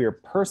just a queer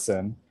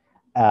person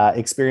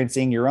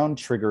experiencing your own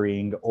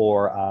triggering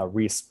or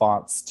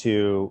response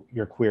to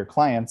your queer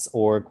clients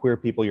or queer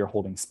people you're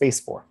holding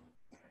space for?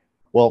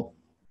 Well,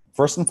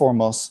 first and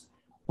foremost,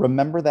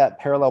 remember that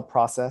parallel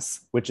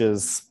process, which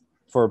is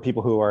for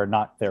people who are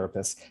not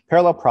therapists.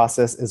 Parallel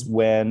process is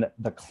when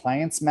the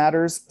client's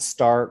matters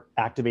start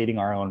activating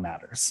our own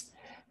matters.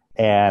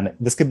 And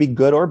this could be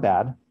good or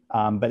bad,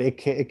 but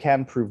it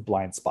can prove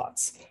blind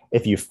spots.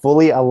 If you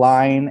fully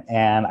align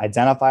and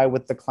identify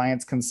with the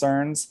client's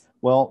concerns,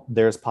 well,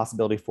 there's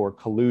possibility for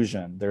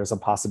collusion. There's a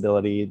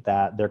possibility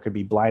that there could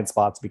be blind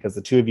spots because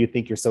the two of you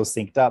think you're so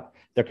synced up.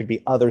 There could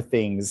be other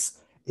things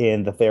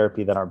in the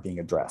therapy that aren't being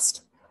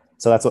addressed.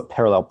 So that's what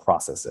parallel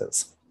process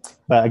is.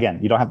 But again,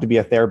 you don't have to be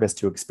a therapist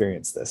to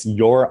experience this.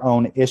 Your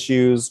own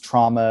issues,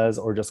 traumas,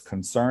 or just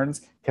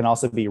concerns can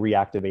also be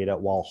reactivated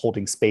while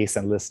holding space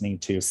and listening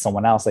to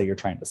someone else that you're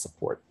trying to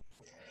support.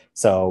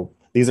 So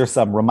these are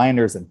some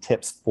reminders and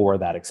tips for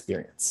that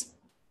experience.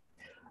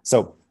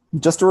 So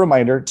just a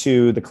reminder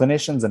to the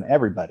clinicians and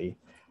everybody,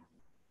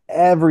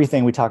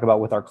 everything we talk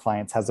about with our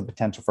clients has a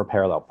potential for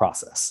parallel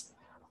process.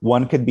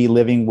 One could be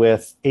living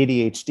with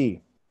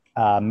ADHD,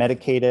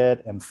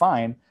 medicated and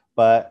fine,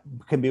 but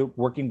can be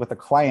working with a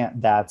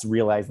client that's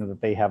realizing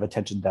that they have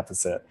attention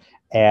deficit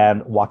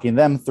and walking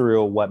them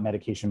through what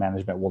medication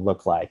management will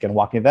look like and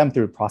walking them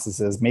through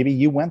processes maybe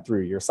you went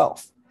through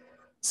yourself.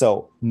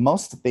 So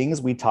most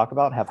things we talk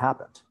about have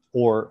happened.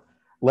 Or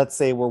let's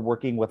say we're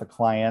working with a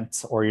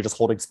client or you're just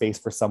holding space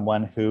for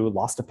someone who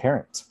lost a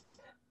parent.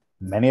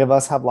 Many of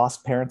us have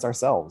lost parents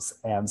ourselves.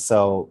 And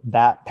so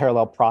that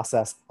parallel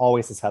process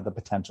always has had the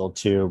potential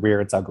to rear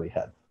its ugly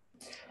head.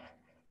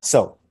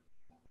 So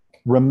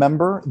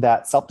remember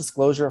that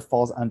self-disclosure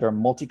falls under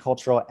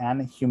multicultural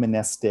and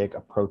humanistic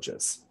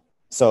approaches.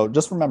 So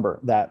just remember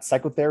that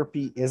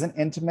psychotherapy is an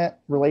intimate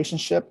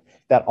relationship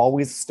that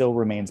always still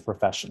remains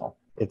professional.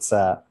 It's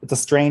a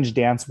strange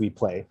dance we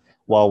play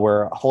while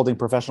we're holding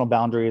professional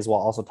boundaries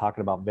while also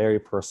talking about very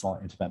personal,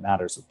 intimate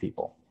matters with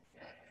people.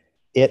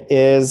 It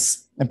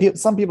is, and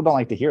some people don't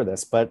like to hear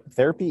this, but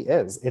therapy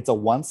it's a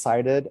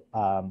one-sided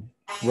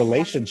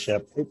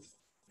relationship.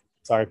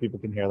 Sorry if people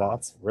can hear that,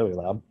 it's really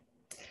loud.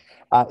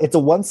 It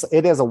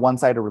is a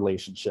one-sided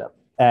relationship,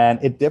 and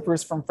it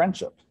differs from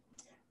friendship.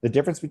 The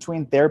difference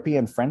between therapy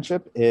and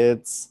friendship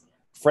involves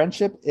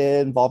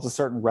a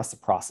certain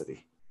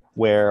reciprocity,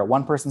 where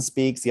one person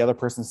speaks, the other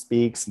person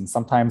speaks, and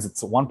sometimes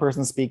it's one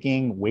person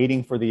speaking,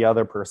 waiting for the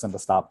other person to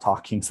stop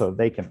talking so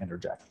they can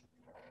interject.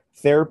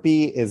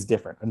 Therapy is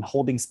different, and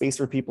holding space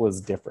for people is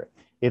different.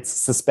 It's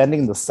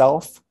suspending the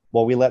self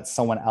while we let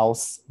someone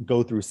else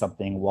go through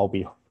something while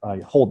we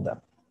hold them,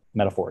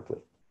 metaphorically.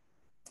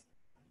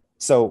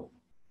 So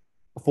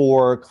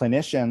for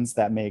clinicians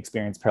that may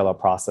experience parallel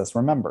process,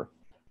 remember,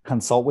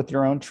 consult with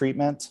your own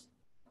treatment.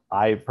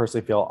 I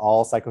personally feel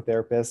all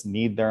psychotherapists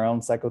need their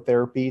own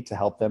psychotherapy to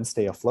help them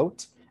stay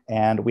afloat,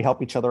 and we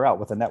help each other out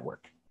with a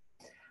network.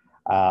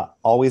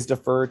 Always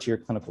defer to your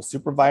clinical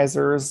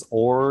supervisors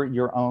or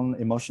your own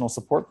emotional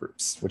support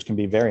groups, which can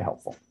be very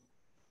helpful.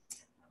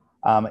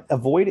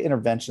 Avoid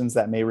interventions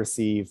that may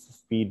receive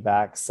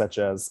feedback such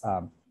as,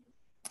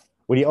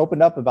 when you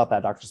opened up about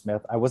that, Dr.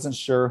 Smith, I wasn't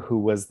sure who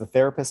was the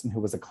therapist and who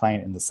was a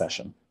client in the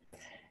session.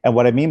 And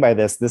what I mean by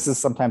this is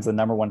sometimes the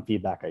number one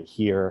feedback I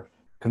hear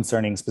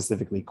concerning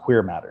specifically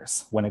queer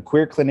matters. When a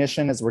queer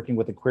clinician is working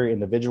with a queer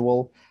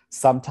individual,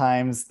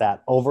 sometimes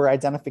that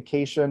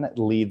over-identification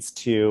leads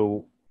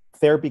to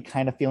therapy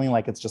kind of feeling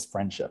like it's just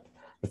friendship.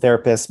 The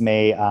therapist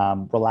may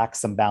relax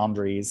some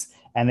boundaries,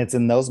 and it's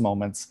in those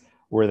moments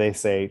where they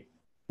say,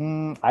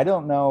 I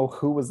don't know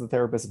who was the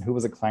therapist and who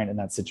was a client in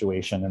that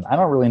situation, and I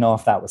don't really know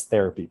if that was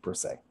therapy per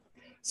se.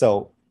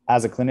 So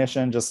as a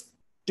clinician, just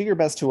do your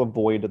best to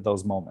avoid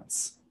those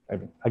moments.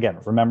 Again,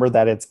 remember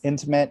that it's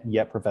intimate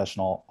yet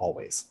professional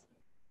always.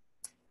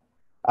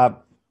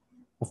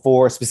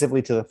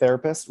 Specifically to the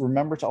therapist,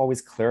 remember to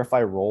always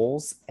clarify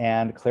roles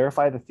and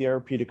clarify the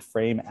therapeutic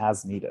frame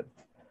as needed.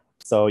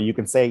 So you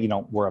can say,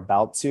 we're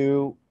about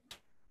to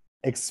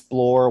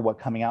explore what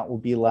coming out will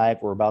be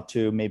like. We're about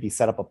to maybe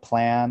set up a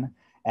plan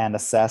and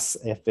assess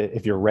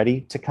if you're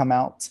ready to come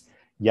out.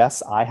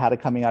 Yes, I had a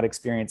coming out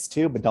experience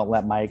too, but don't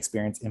let my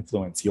experience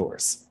influence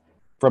yours.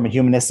 From a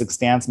humanistic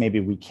stance, maybe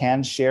we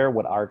can share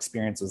what our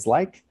experience was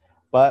like,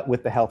 but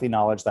with the healthy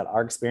knowledge that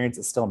our experience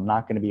is still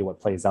not going to be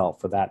what plays out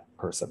for that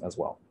person as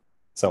well.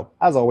 So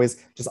as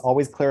always, just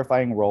always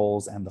clarifying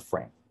roles and the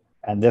frame.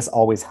 And this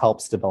always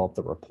helps develop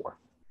the rapport.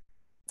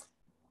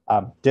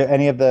 Do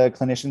any of the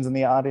clinicians in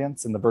the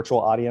audience, in the virtual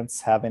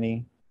audience, have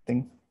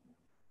anything?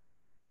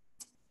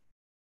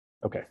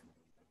 Okay.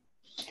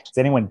 Does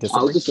anyone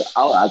disagree?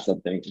 I'll add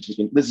something.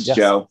 This is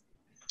Joe.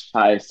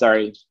 Hi,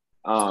 sorry.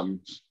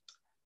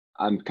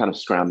 I'm kind of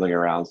scrambling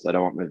around, so I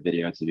don't want my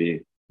video to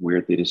be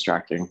weirdly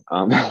distracting.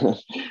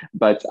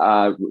 But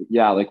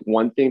like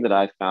one thing that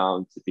I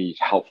found to be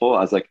helpful, I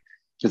was like,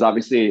 because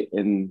obviously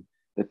in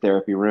the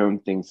therapy room,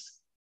 things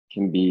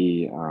can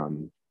be,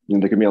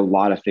 there can be a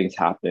lot of things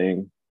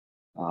happening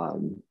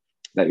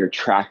that you're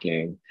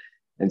tracking.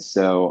 And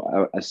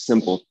so a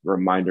simple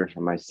reminder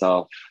for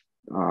myself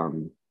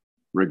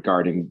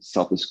regarding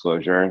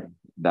self-disclosure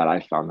that I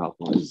found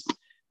helpful is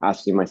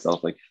asking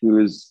myself, like,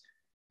 whose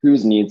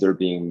needs are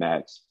being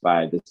met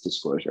by this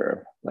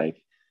disclosure?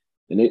 Like,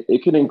 and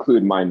it could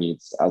include my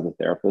needs as a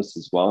therapist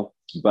as well,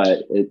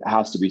 but it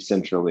has to be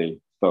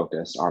centrally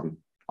focused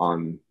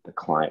on the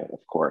client, of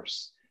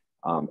course.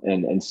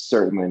 And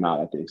certainly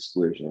not at the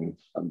exclusion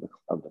of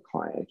the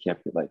client. It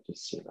can't be like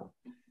just,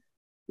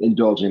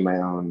 indulging my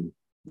own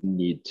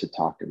need to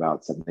talk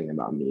about something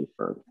about me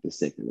for the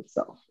sake of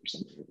itself or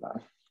something like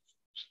that.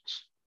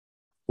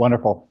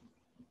 Wonderful.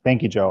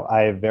 Thank you, Joe.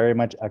 I very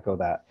much echo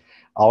that.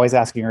 Always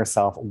asking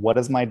yourself, what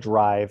is my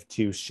drive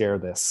to share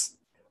this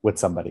with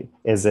somebody?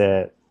 Is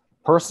it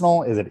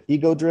personal? Is it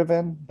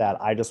ego-driven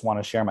that I just want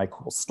to share my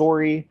cool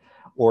story?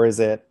 Or is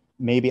it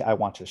maybe I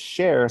want to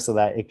share so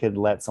that it could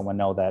let someone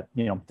know that,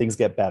 things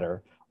get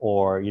better,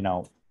 or,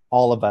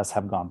 all of us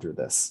have gone through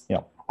this.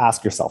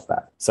 Ask yourself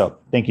that. So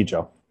thank you,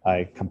 Joe.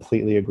 I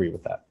completely agree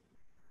with that.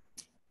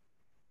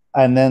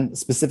 And then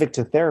specific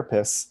to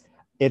therapists,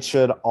 it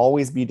should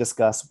always be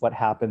discussed what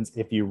happens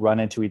if you run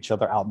into each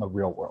other out in the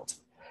real world.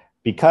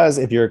 Because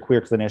if you're a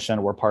queer clinician,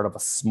 we're part of a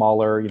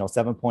smaller,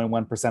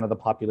 7.1% of the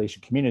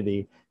population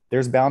community,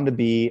 there's bound to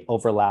be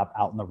overlap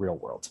out in the real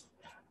world.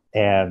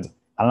 And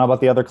I don't know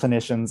about the other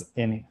clinicians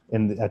in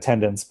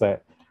attendance,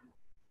 but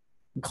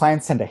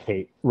clients tend to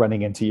hate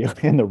running into you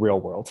in the real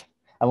world,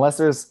 unless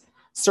there's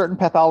certain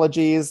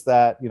pathologies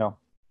that,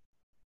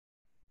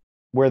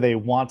 where they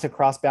want to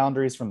cross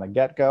boundaries from the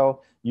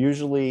get-go.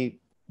 Usually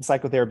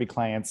psychotherapy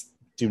clients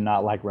do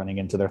not like running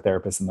into their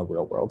therapist in the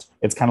real world.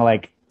 It's kind of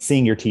like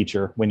seeing your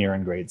teacher when you're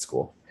in grade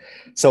school.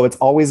 So it's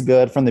always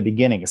good from the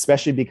beginning,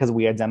 especially because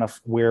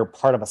we're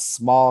part of a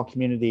small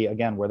community,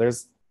 again, where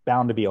there's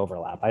bound to be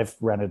overlap. I've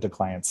run into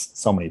clients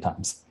so many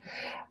times.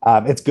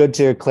 It's good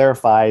to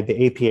clarify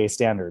the APA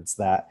standards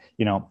that,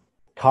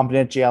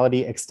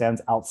 confidentiality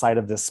extends outside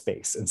of this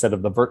space instead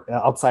of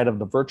outside of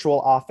the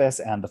virtual office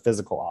and the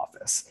physical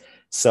office.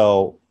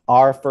 So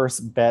our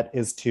first bet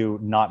is to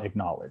not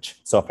acknowledge.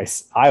 So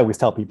I always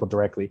tell people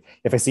directly,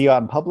 if I see you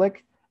out in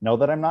public, know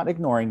that I'm not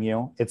ignoring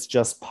you. It's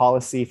just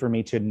policy for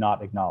me to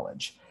not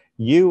acknowledge.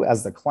 You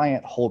as the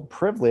client hold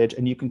privilege,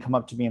 and you can come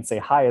up to me and say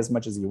hi as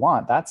much as you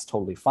want. That's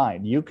totally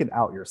fine. You can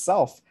out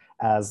yourself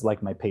as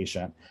like my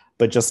patient,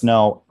 but just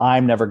know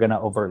I'm never going to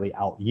overtly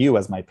out you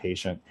as my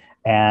patient.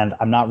 And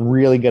I'm not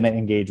really going to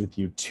engage with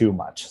you too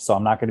much. So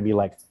I'm not going to be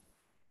like,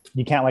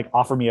 you can't like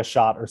offer me a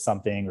shot or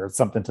something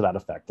to that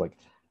effect. Like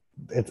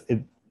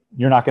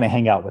you're not going to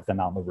hang out with them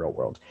out in the real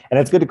world. And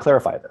it's good to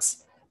clarify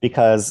this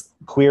because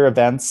queer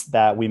events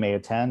that we may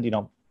attend,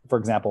 for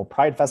example,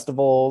 Pride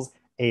festivals,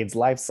 AIDS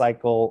Life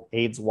Cycle,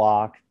 AIDS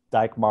Walk,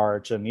 Dyke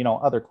March, and,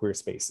 other queer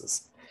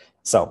spaces.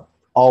 So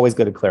always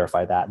good to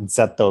clarify that and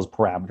set those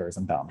parameters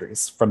and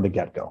boundaries from the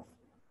get-go.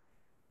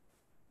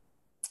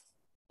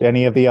 Do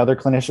any of the other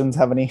clinicians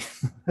have any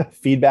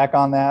feedback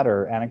on that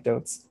or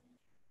anecdotes?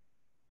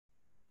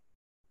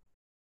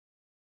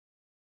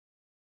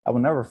 I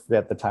will never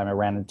forget the time I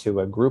ran into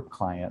a group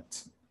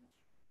client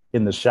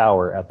in the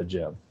shower at the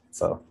gym.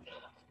 So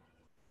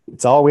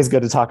it's always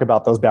good to talk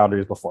about those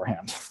boundaries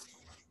beforehand.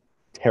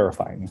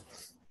 Terrifying.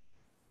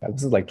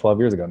 This is like 12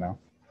 years ago now.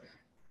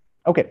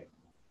 Okay,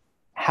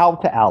 how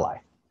to ally.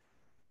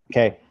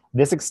 Okay,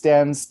 this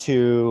extends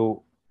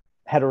to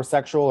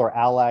heterosexual or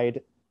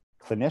allied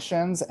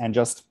clinicians and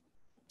just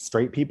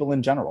straight people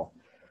in general.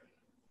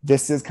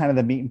 This is kind of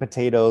the meat and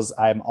potatoes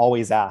I'm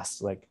always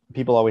asked. Like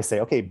people always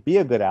say, okay, be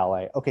a good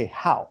ally. Okay,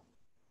 how?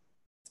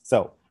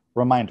 So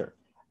reminder,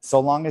 so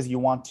long as you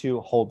want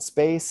to hold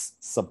space,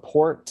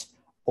 support,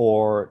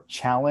 or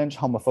challenge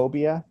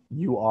homophobia,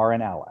 you are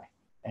an ally.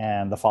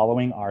 And the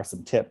following are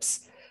some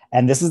tips.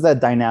 And this is the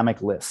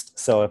dynamic list.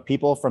 So if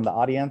people from the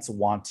audience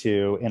want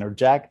to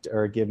interject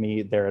or give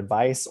me their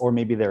advice or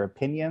maybe their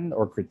opinion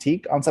or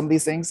critique on some of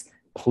these things,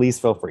 please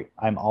feel free.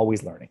 I'm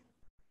always learning.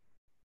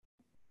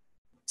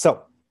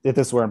 So if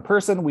this were in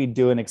person, we'd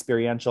do an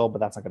experiential, but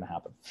that's not going to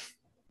happen.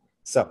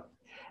 So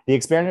the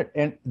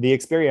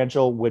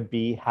experiential would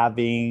be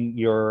having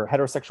your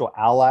heterosexual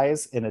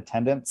allies in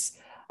attendance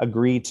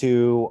agree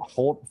to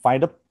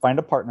find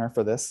a partner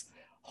for this,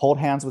 hold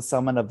hands with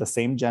someone of the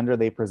same gender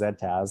they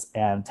present as,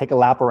 and take a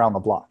lap around the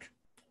block.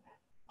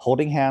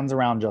 Holding hands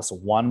around just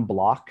one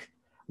block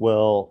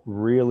will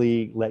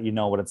really let you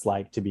know what it's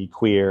like to be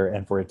queer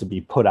and for it to be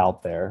put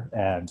out there.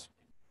 And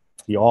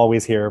you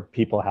always hear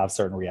people have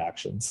certain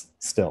reactions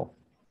still,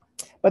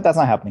 but that's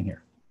not happening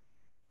here.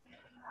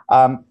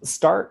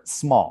 Start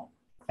small.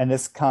 And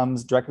this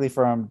comes directly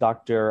from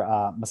Dr.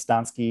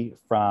 Mustansky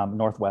from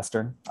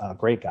Northwestern, a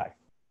great guy.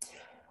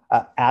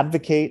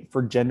 Advocate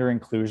for gender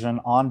inclusion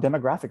on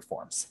demographic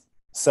forms.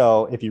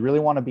 So if you really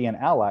want to be an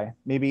ally,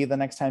 maybe the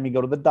next time you go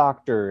to the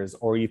doctors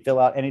or you fill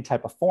out any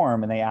type of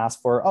form and they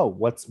ask for, oh,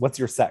 what's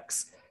your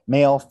sex?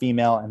 Male,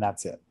 female, and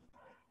that's it.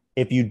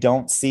 If you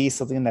don't see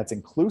something that's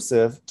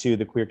inclusive to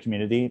the queer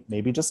community,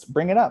 maybe just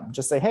bring it up.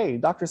 Just say, hey,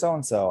 Dr.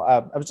 So-and-so,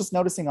 I was just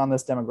noticing on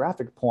this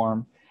demographic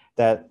form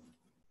that,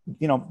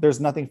 there's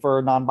nothing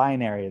for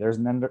non-binary, there's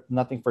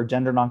nothing for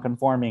gender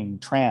non-conforming,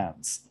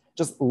 trans.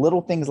 Just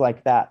little things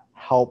like that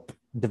help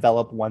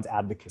develop one's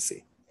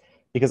advocacy.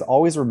 Because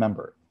always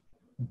remember,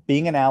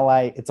 being an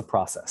ally, it's a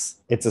process.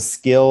 It's a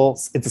skill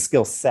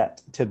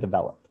set to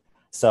develop.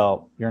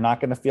 So you're not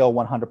going to feel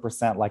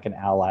 100% like an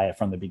ally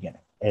from the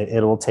beginning.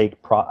 It'll take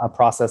a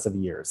process of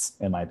years,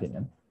 in my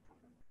opinion.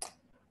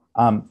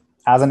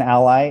 As an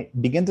ally,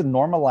 begin to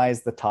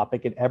normalize the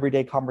topic in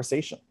everyday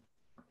conversation.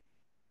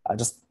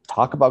 Just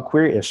talk about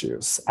queer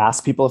issues.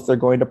 Ask people if they're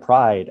going to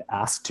Pride.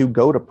 Ask to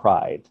go to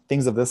Pride.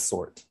 Things of this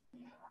sort.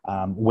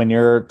 When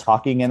you're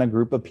talking in a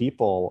group of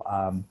people,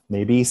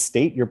 maybe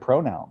state your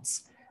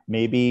pronouns.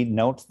 Maybe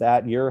note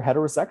that you're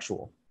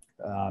heterosexual.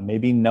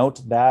 Maybe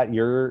note that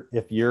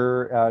if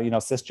you're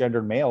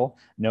cisgendered male,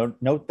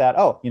 note that,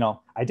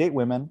 I date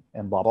women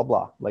and blah, blah,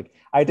 blah. Like,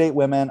 I date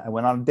women, I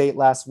went on a date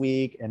last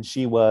week and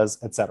she was,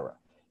 etc.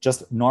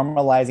 Just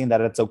normalizing that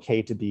it's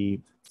okay to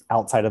be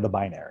outside of the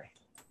binary.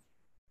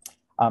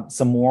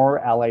 Some more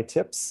ally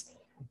tips,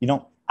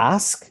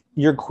 ask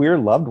your queer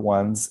loved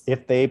ones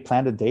if they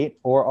plan to date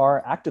or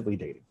are actively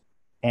dating,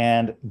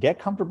 and get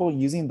comfortable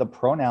using the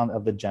pronoun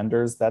of the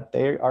genders that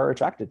they are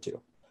attracted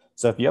to.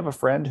 So if you have a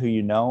friend who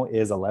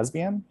is a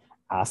lesbian,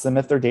 ask them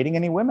if they're dating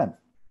any women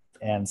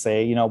and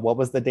say, what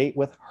was the date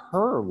with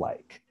her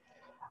like?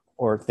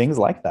 Or things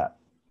like that.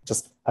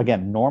 Just,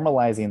 again,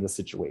 normalizing the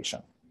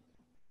situation.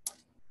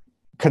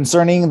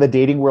 Concerning the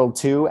dating world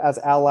too, as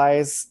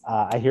allies,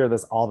 I hear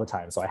this all the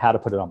time, so I had to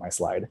put it on my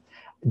slide.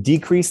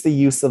 Decrease the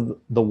use of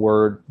the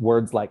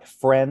words like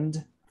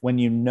friend when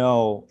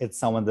it's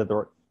someone that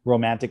they're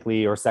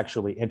romantically or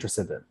sexually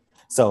interested in.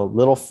 So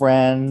little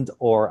friend,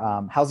 or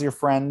how's your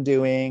friend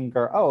doing?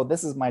 Or, oh,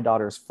 this is my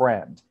daughter's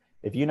friend.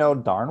 If you know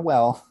darn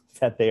well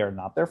that they are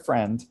not their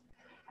friend,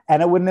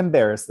 and it wouldn't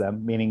embarrass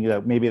them, meaning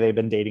that maybe they've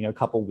been dating a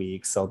couple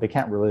weeks, so they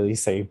can't really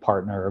say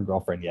partner or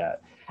girlfriend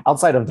yet.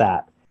 Outside of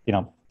that,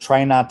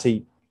 try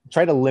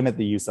to limit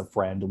the use of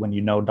friend when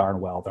you know darn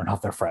well they're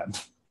not their friend.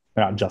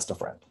 They're not just a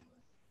friend.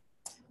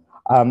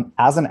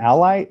 As an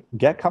ally,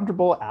 get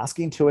comfortable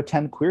asking to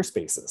attend queer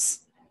spaces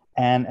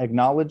and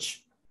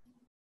acknowledge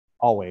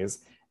always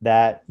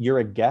that you're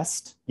a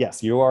guest.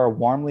 Yes, you are a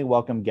warmly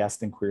welcome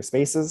guest in queer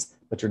spaces,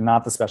 but you're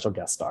not the special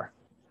guest star.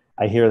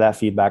 I hear that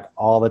feedback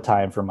all the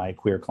time from my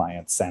queer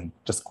clients and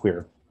just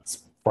queer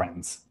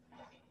friends.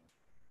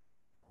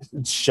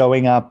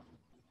 Showing up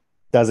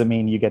doesn't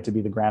mean you get to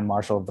be the grand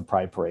marshal of the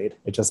Pride Parade.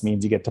 It just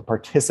means you get to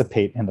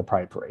participate in the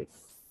Pride Parade.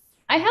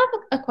 I have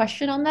a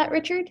question on that,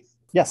 Richard.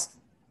 Yes.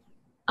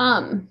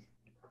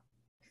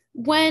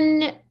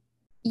 When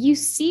you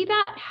see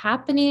that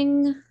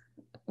happening,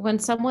 when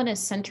someone is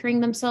centering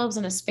themselves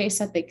in a space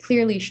that they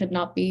clearly should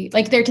not be,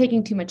 like they're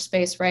taking too much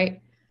space,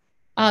 right?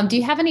 Do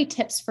you have any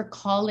tips for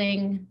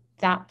calling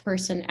that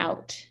person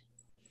out?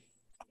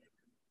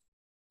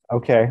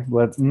 Okay,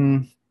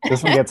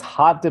 this one gets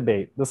hot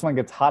debate.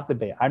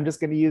 I'm just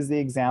going to use the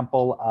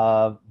example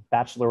of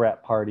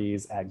bachelorette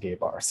parties at gay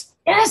bars.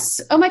 Yes.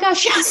 Oh my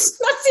gosh. Yes.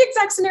 That's the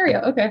exact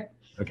scenario. Okay.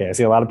 Okay. I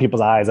see a lot of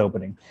people's eyes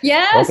opening.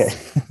 Yes.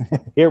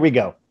 Okay. Here we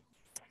go.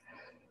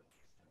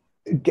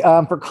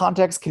 For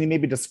context, can you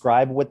maybe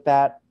describe what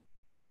that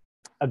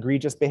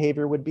egregious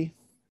behavior would be?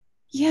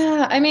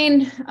 Yeah. I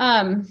mean,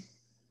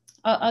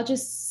 I'll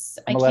just,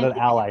 I'm gonna let an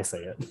ally say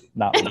it.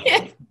 Not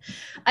me.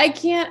 I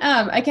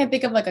can't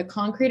think of like a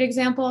concrete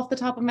example off the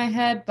top of my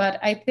head, but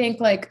I think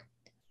like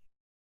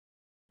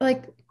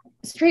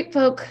straight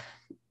folk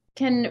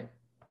can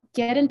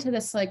get into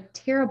this like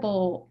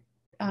terrible,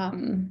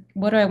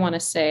 what do I want to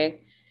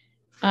say?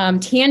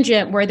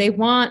 Tangent where they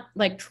want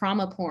like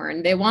trauma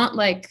porn. They want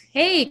like,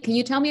 hey, can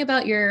you tell me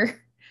about your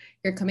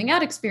coming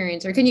out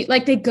experience? Or can you,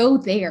 like, they go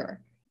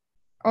there,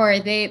 or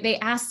they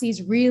ask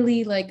these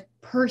really like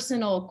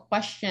personal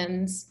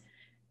questions.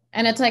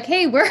 And it's like,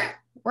 hey,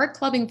 we're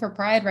clubbing for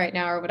Pride right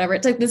now or whatever.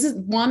 It's like, this is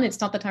one, it's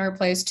not the time or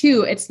place.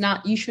 Two, it's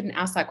not, you shouldn't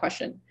ask that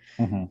question,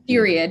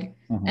 period.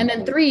 And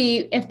then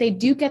three, if they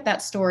do get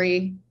that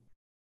story,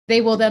 they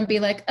will then be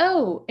like,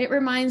 oh, it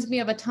reminds me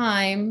of a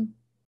time.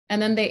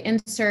 And then they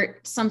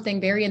insert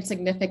something very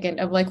insignificant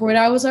of like, when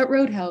I was at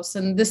Roadhouse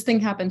and this thing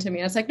happened to me.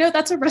 And it's like, no,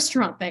 that's a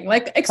restaurant thing.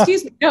 Like,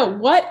 excuse me, no,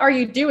 what are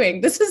you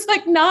doing? This is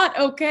like not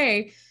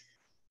okay.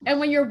 And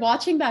when you're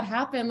watching that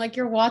happen, like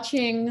you're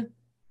watching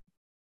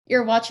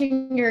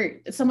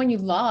someone you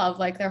love,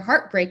 like their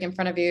heartbreak in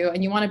front of you,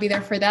 and you want to be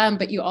there for them,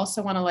 but you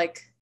also want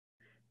to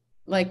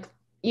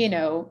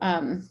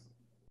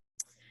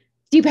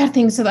do bad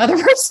things to the other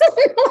person.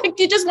 Like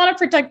you just want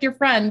to protect your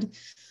friend.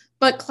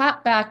 But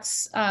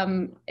clapbacks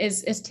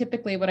is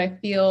typically what I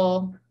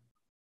feel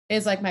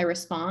is like my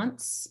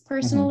response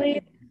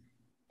personally.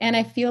 And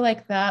I feel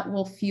like that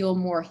will fuel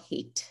more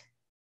hate,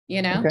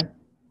 Okay.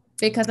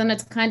 Because then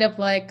it's kind of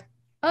like,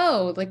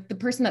 oh, like the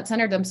person that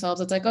centered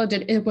themselves, it's like, oh,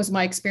 it was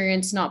my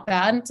experience not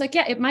bad? And it's like,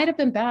 yeah, it might have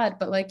been bad,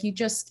 but like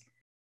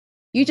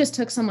you just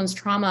took someone's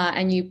trauma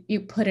and you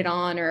put it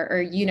on,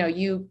 or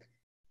you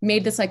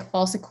made this like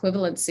false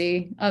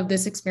equivalency of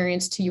this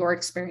experience to your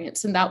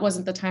experience. And that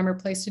wasn't the time or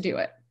place to do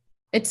it.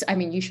 I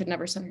mean, you should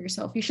never center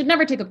yourself. You should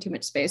never take up too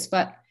much space,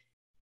 but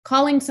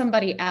calling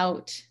somebody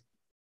out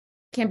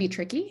can be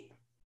tricky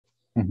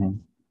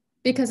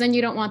because then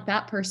you don't want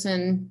that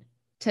person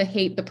to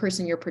hate the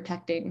person you're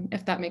protecting,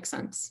 if that makes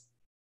sense.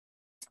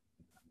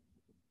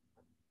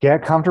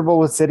 Get comfortable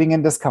with sitting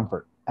in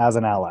discomfort as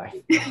an ally.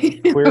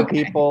 Queer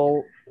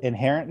people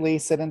inherently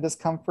sit in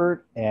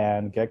discomfort,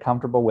 and get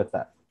comfortable with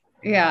that.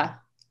 Yeah.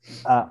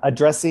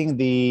 Addressing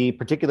the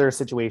particular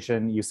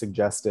situation you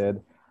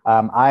suggested,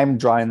 I'm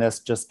drawing this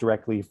just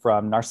directly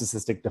from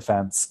narcissistic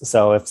defense.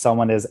 So if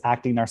someone is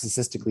acting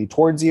narcissistically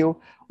towards you,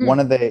 one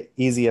of the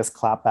easiest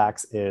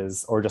clapbacks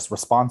is, or just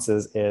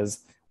responses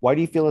is, why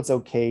do you feel it's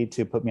okay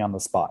to put me on the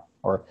spot?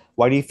 Or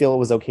why do you feel it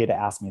was okay to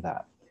ask me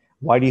that?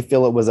 Why do you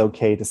feel it was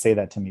okay to say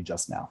that to me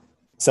just now?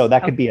 So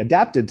that could be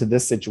adapted to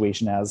this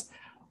situation as,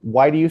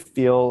 why do you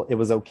feel it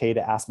was okay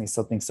to ask me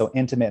something so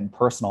intimate and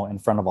personal in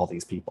front of all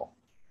these people?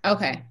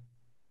 Okay.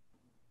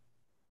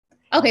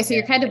 Okay, so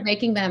you're kind of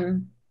making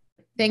them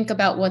think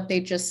about what they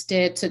just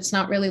did. So it's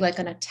not really like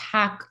an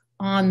attack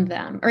on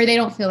them, or they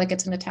don't feel like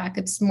it's an attack.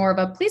 It's more of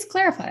a, please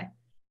clarify.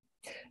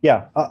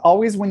 Yeah,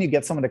 always when you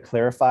get someone to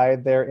clarify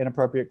their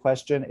inappropriate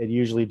question, it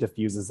usually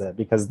diffuses it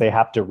because they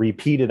have to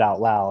repeat it out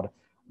loud,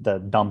 the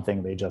dumb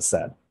thing they just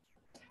said.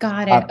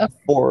 Got it.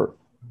 Okay.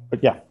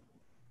 But yeah.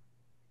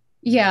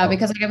 Yeah,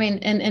 because I mean,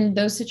 in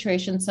those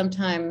situations,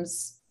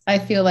 sometimes I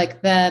feel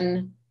like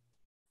then,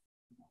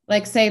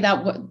 like say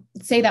that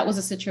was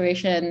a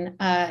situation,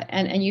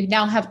 and you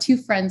now have two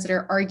friends that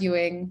are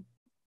arguing,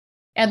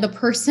 and the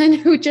person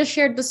who just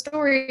shared the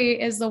story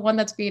is the one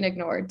that's being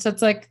ignored. So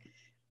it's like,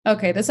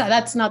 okay, that's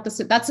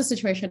the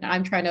situation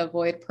I'm trying to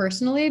avoid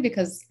personally,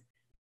 because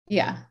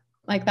yeah,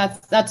 like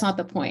that's not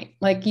the point.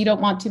 Like you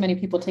don't want too many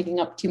people taking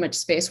up too much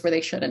space where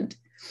they shouldn't.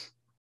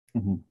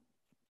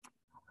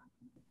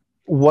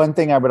 One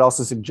thing I would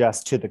also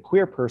suggest to the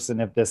queer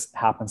person, if this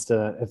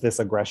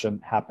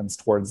aggression happens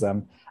towards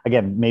them,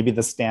 again, maybe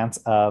the stance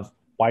of,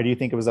 why do you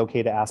think it was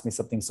okay to ask me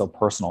something so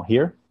personal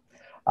here?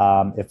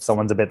 If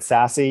someone's a bit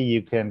sassy,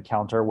 you can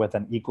counter with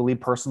an equally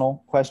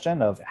personal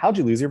question of, how'd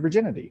you lose your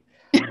virginity?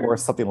 Or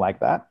something like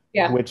that,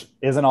 which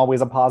isn't always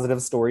a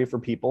positive story for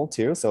people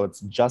too. So it's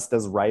just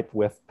as ripe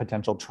with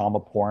potential trauma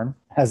porn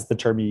as the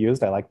term you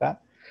used. I like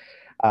that.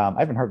 I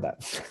haven't heard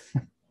that.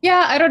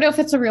 Yeah, I don't know if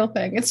it's a real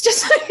thing. It's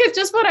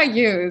just what I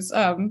use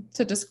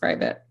to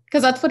describe it,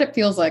 because that's what it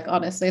feels like,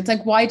 honestly. It's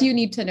like, why do you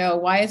need to know?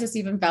 Why is this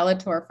even valid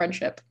to our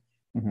friendship?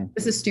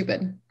 This is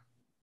stupid.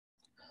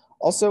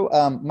 Also,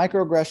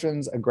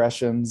 microaggressions,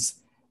 aggressions,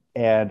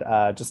 and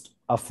just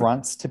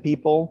affronts to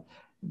people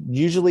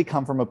usually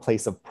come from a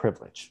place of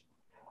privilege.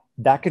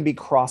 That can be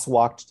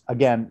crosswalked,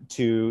 again,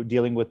 to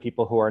dealing with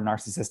people who are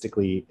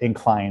narcissistically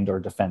inclined or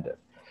defended.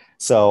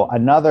 So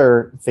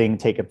another thing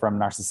taken from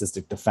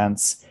narcissistic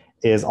defense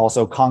is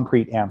also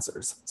concrete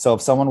answers. So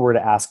if someone were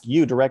to ask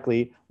you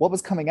directly, what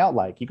was coming out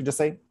like? You could just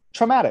say,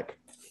 traumatic,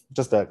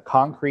 just a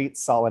concrete,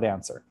 solid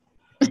answer.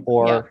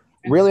 Or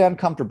really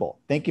uncomfortable.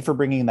 Thank you for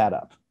bringing that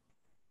up.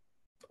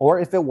 Or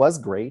if it was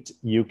great,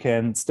 you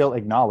can still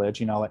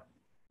acknowledge,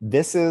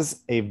 this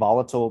is a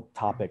volatile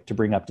topic to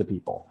bring up to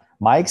people.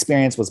 My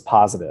experience was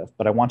positive,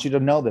 but I want you to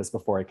know this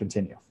before I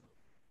continue.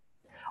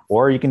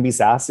 Or you can be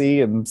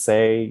sassy and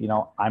say,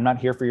 I'm not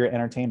here for your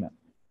entertainment,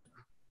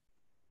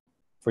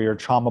 for your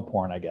trauma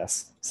porn, I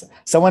guess.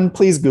 Someone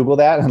please Google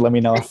that and let me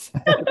know if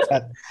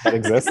that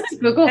exists.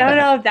 I don't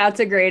know if that's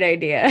a great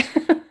idea.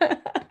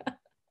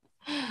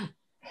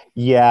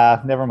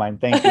 Yeah, never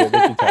mind. Thank you,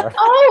 Tara.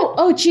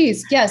 Oh,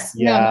 geez. Yes.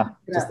 Yeah,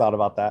 just thought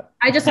about that.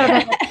 I just thought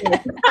about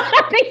that too.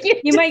 Thank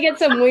you. You might get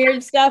some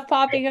weird stuff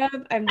popping up.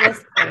 I'm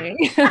just kidding.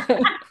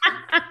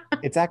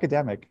 It's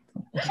academic,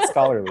 it's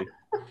scholarly.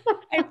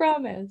 I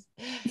promise.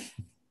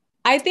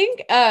 I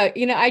think,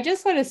 I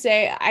just want to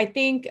say, I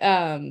think,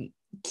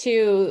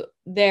 too,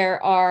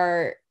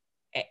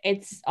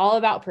 it's all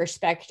about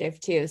perspective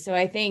too. So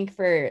I think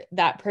for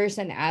that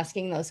person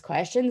asking those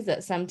questions,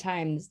 that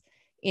sometimes,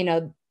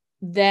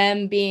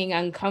 them being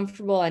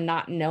uncomfortable and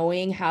not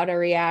knowing how to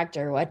react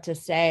or what to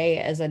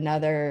say is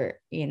another,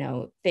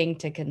 thing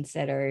to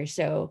consider.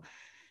 So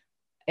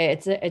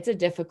it's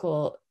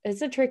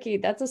a tricky,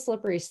 that's a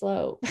slippery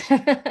slope.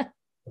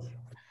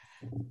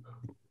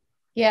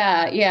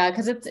 Yeah.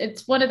 Cause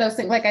it's one of those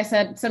things, like I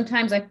said,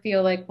 sometimes I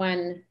feel like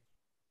and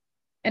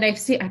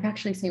I've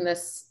actually seen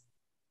this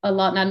a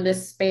lot, not in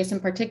this space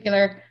in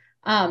particular,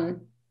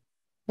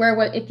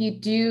 where if you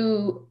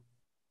do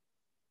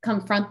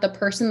confront the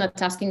person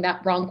that's asking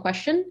that wrong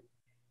question,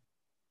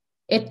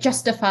 it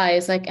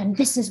justifies and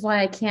this is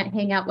why I can't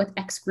hang out with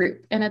X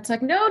group. And it's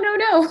like, no,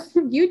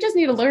 you just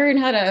need to learn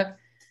how to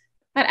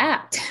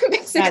act,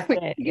 basically.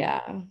 That's it,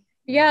 yeah.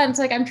 Yeah. And it's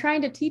like, I'm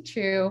trying to teach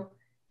you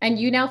and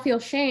you now feel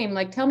shame.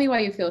 Like, tell me why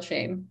you feel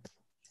shame.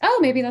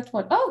 Maybe that's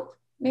one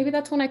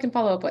I can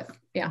follow up with.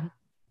 Yeah.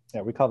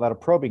 Yeah, we call that a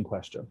probing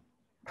question.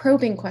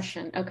 Probing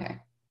question. Okay.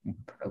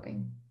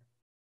 Probing.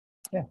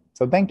 Yeah,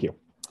 so thank you.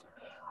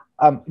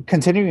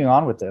 Continuing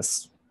on with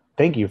this,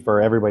 thank you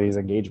for everybody's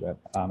engagement.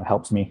 It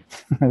helps me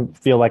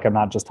feel like I'm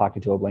not just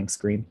talking to a blank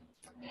screen.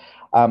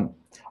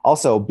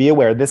 Also, be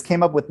aware, this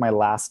came up with my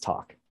last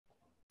talk.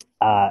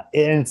 And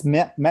it's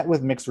met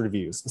with mixed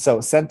reviews. So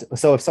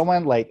if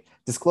someone like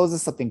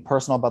discloses something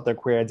personal about their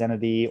queer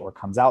identity or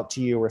comes out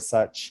to you or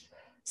such,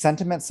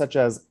 sentiments such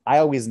as "I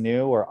always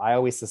knew" or "I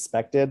always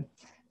suspected,"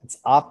 it's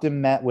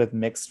often met with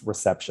mixed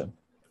reception.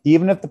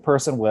 Even if the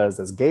person was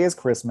as gay as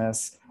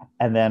Christmas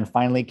and then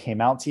finally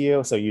came out to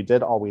you, so you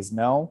did always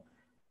know,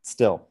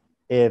 still,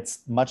 it's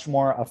much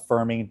more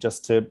affirming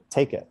just to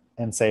take it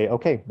and say,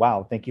 okay,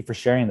 wow, thank you for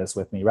sharing this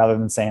with me, rather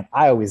than saying,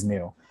 "I always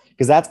knew."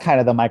 Because that's kind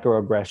of the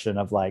microaggression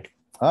of like,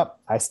 oh,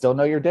 I still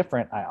know you're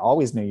different. I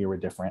always knew you were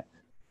different.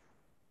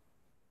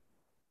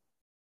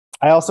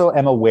 I also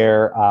am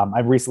aware,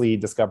 I've recently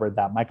discovered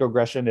that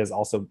microaggression is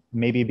also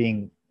maybe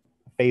being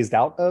phased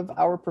out of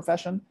our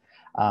profession.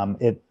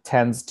 It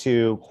tends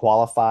to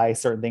qualify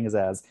certain things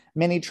as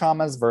mini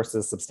traumas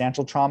versus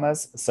substantial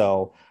traumas.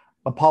 So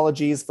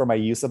apologies for my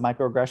use of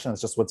microaggression.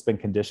 It's just what's been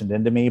conditioned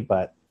into me,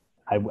 but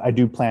I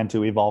do plan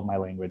to evolve my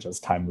language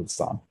as time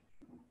moves on.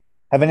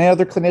 Have any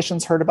other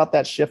clinicians heard about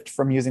that shift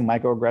from using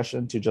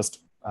microaggression to just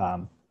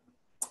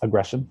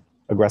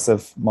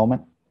aggressive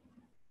moment?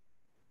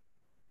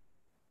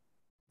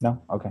 No?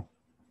 Okay.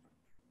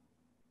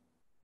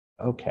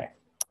 Okay.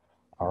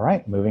 All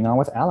right, moving on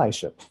with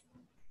allyship.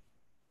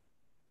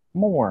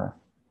 More.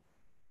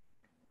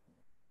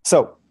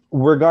 So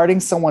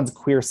regarding someone's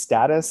queer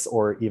status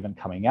or even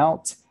coming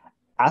out,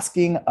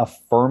 asking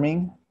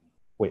affirming,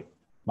 wait,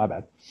 my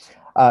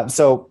bad.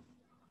 So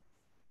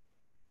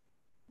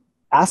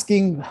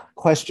asking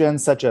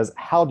questions such as,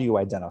 how do you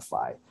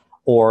identify?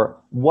 Or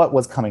what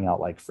was coming out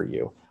like for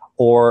you?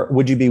 Or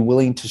would you be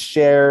willing to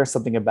share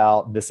something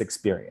about this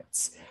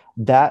experience?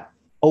 That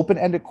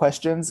open-ended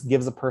questions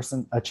gives a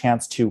person a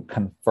chance to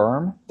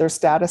confirm their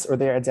status or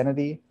their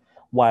identity,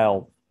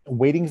 while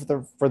waiting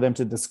for them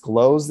to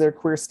disclose their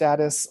queer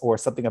status or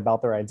something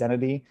about their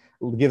identity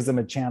gives them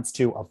a chance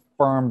to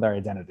affirm their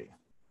identity.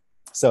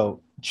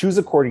 So choose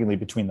accordingly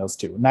between those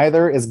two.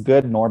 Neither is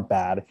good nor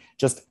bad.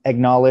 Just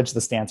acknowledge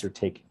the stance you're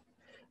taking.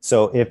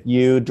 So if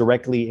you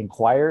directly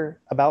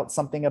inquire about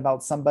something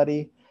about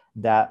somebody,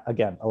 that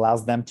again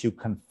allows them to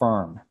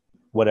confirm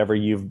whatever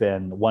you've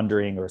been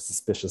wondering or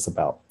suspicious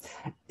about.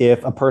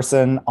 If a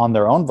person on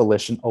their own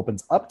volition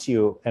opens up to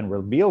you and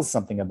reveals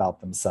something about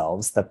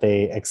themselves that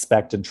they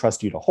expect and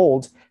trust you to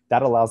hold,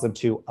 that allows them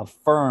to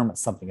affirm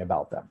something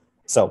about them.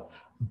 So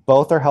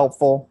both are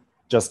helpful.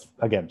 Just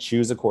again,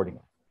 choose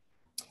accordingly.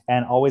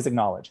 And always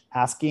acknowledge,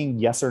 asking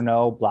yes or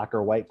no, black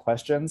or white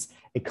questions,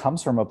 it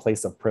comes from a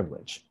place of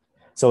privilege.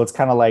 So it's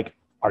kind of like,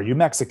 are you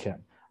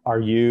Mexican? Are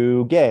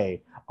you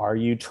gay? Are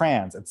you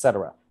trans,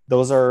 etc.?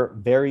 Those are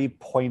very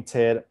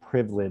pointed,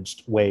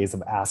 privileged ways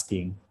of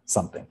asking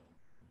something.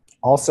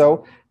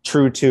 Also,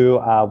 true to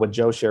what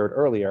Joe shared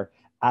earlier,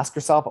 ask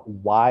yourself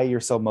why you're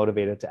so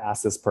motivated to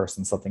ask this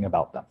person something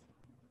about them.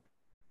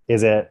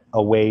 Is it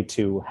a way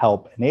to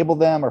help enable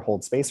them or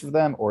hold space for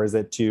them? Or is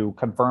it to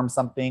confirm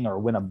something or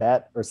win a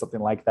bet or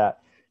something like that?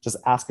 Just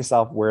ask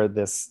yourself where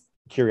this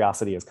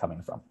curiosity is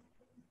coming from.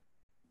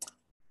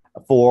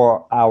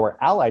 For our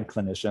allied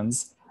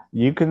clinicians,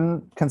 you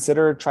can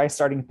try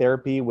starting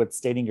therapy with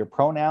stating your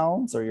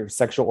pronouns or your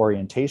sexual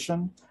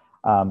orientation.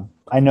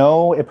 I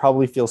know it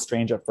probably feels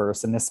strange at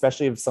first, and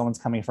especially if someone's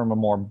coming from a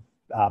more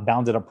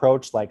bounded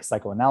approach like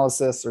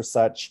psychoanalysis or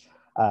such,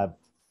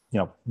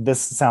 this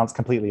sounds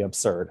completely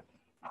absurd.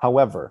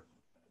 However,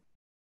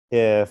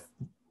 if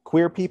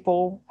queer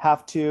people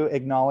have to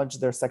acknowledge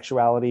their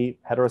sexuality,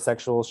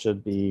 heterosexuals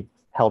should be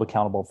held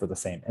accountable for the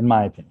same, in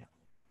my opinion.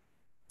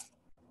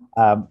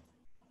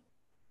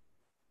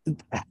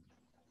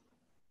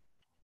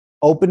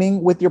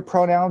 Opening with your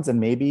pronouns and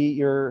maybe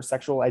your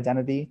sexual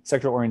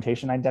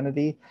orientation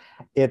identity,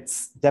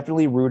 it's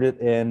definitely rooted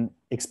in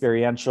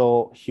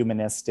experiential,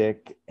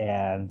 humanistic,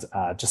 and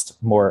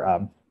just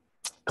more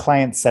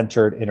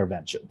client-centered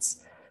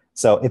interventions.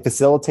 So it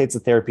facilitates a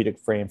therapeutic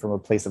frame from a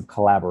place of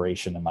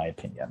collaboration, in my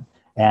opinion.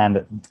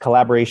 And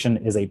collaboration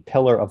is a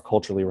pillar of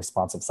culturally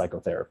responsive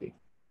psychotherapy.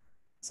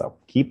 So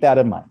keep that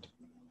in mind.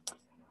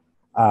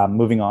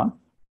 Moving on,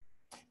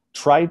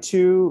 try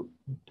to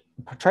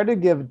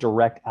give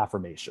direct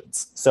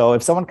affirmations. So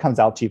if someone comes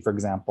out to you, for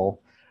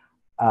example,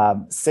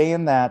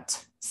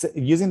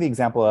 using the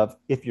example of,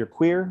 if you're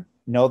queer,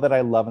 know that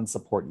I love and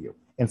support you,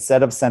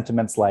 instead of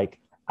sentiments like,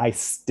 I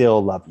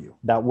still love you.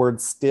 That word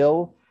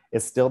still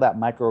is still that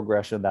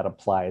microaggression that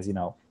applies.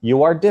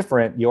 You are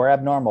different, you are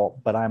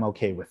abnormal, but I'm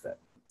okay with it.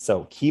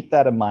 So keep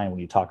that in mind when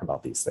you talk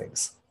about these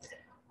things.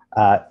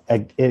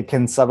 It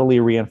can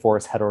subtly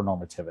reinforce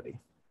heteronormativity.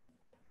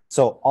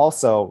 So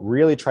also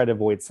really try to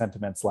avoid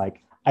sentiments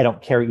like, I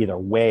don't care either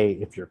way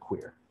if you're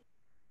queer.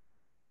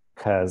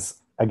 Because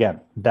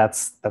again,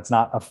 that's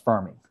not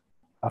affirming.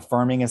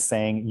 Affirming is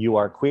saying you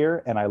are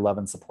queer and I love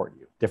and support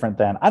you. Different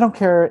than, I don't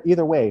care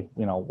either way,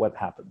 what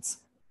happens.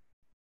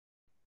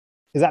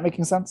 Is that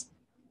making sense?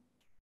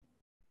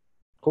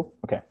 Cool,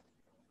 okay.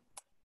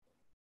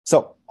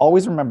 So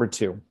always remember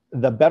too,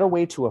 the better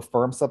way to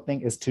affirm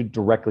something is to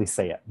directly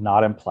say it,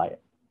 not imply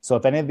it. So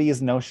if any of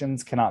these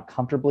notions cannot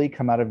comfortably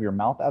come out of your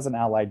mouth as an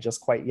ally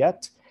just quite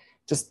yet,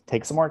 just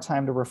take some more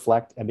time to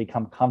reflect and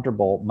become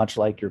comfortable, much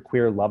like your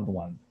queer loved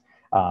one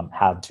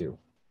had to.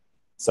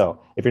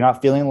 So if you're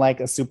not feeling like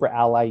a super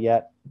ally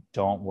yet,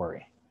 don't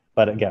worry.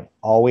 But again,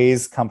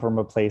 always come from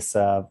a place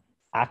of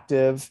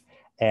active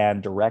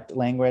and direct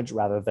language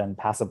rather than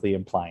passively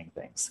implying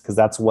things, because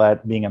that's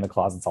what being in the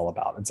closet's all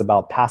about. It's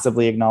about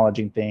passively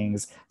acknowledging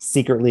things,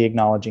 secretly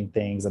acknowledging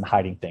things, and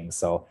hiding things.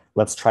 So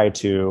let's try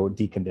to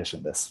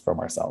decondition this from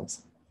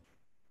ourselves.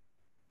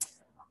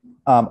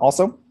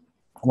 Also,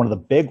 one of the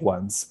big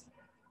ones,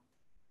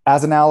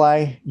 as an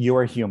ally, you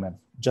are human.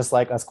 Just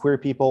like us queer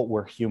people,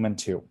 we're human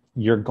too.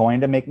 You're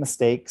going to make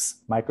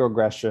mistakes,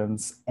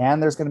 microaggressions,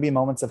 and there's going to be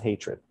moments of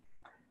hatred.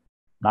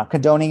 Not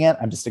condoning it,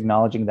 I'm just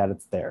acknowledging that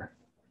it's there.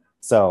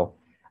 So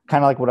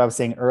kind of like what I was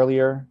saying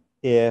earlier,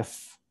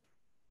 if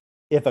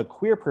a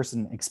queer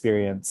person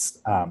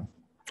experienced,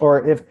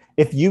 or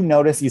if you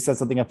notice you said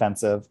something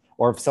offensive,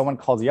 or if someone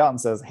calls you out and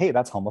says, hey,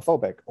 that's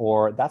homophobic,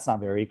 or that's not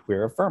very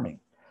queer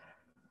affirming,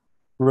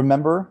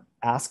 remember,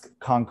 ask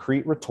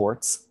concrete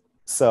retorts.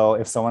 So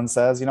if someone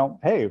says,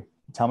 hey,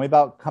 tell me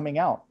about coming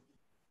out,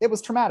 it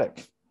was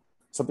traumatic,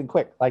 something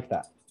quick like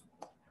that.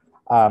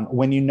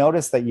 When you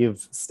notice that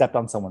you've stepped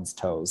on someone's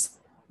toes,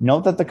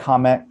 note that the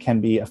comment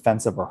can be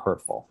offensive or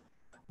hurtful.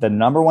 The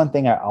number one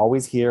thing I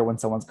always hear when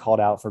someone's called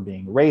out for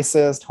being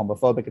racist,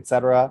 homophobic,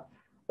 etc.,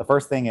 the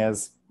first thing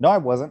is, no, I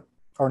wasn't,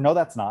 or no,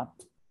 that's not,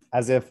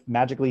 as if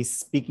magically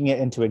speaking it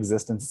into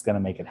existence is going to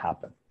make it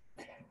happen.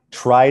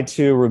 Try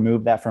to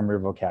remove that from your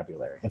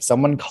vocabulary. If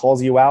someone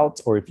calls you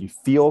out, or if you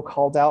feel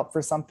called out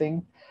for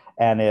something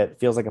and it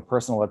feels like a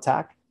personal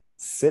attack,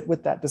 sit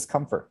with that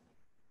discomfort.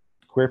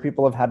 Queer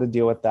people have had to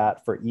deal with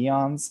that for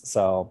eons,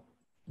 so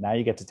now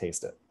you get to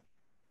taste it.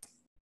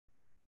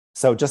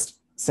 So just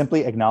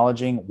simply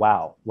acknowledging,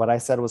 wow, what I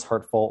said was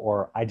hurtful,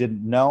 or I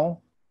didn't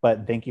know,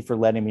 but thank you for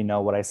letting me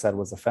know what I said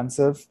was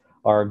offensive,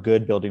 are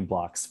good building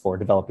blocks for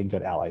developing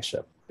good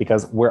allyship,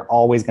 because we're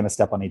always going to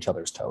step on each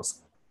other's toes.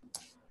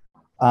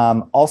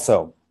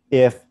 Also,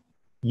 if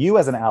you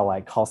as an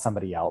ally call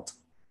somebody out,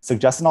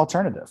 suggest an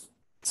alternative.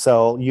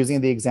 So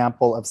using the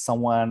example of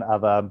someone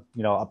of a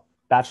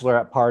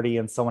bachelorette party,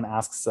 and someone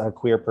asks a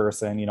queer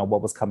person,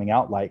 what was coming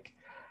out like,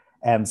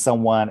 and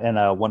someone and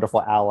a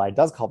wonderful ally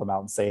does call them out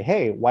and say,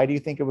 hey, why do you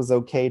think it was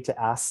okay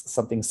to ask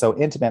something so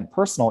intimate and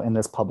personal in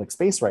this public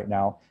space right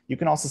now? You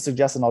can also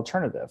suggest an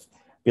alternative.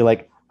 Be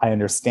like, I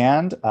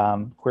understand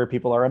queer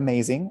people are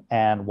amazing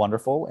and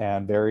wonderful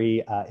and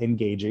very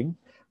engaging.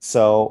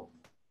 So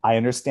I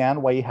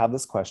understand why you have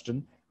this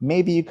question.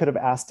 Maybe you could have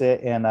asked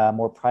it in a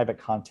more private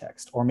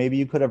context, or maybe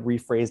you could have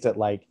rephrased it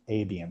like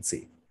A, B, and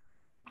C.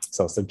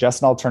 So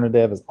suggest an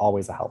alternative is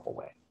always a helpful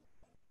way.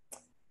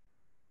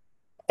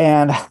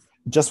 And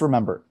just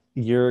remember,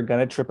 you're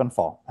going to trip and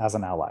fall as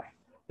an ally.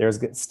 There's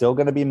still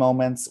going to be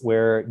moments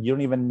where you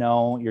don't even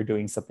know you're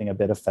doing something a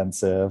bit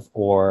offensive,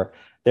 or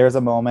there's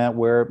a moment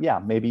where,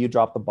 maybe you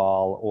drop the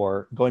ball,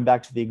 or going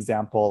back to the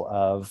example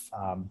of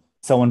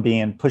someone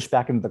being pushed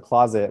back into the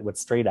closet with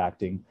straight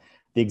acting,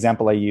 the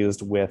example I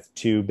used with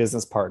two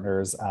business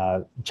partners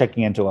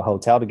checking into a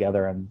hotel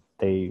together, and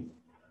they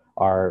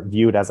are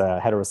viewed as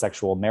a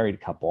heterosexual married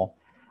couple.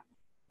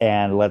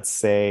 And let's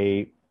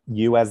say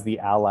you as the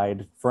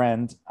allied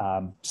friend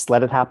just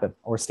let it happen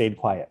or stayed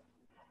quiet.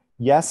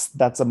 Yes,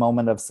 that's a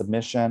moment of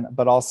submission,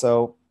 but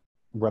also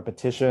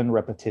repetition,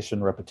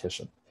 repetition,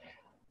 repetition.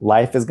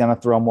 Life is going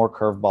to throw more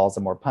curveballs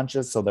and more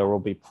punches, so there will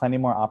be plenty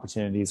more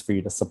opportunities for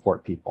you to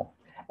support people.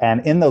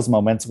 And in those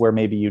moments where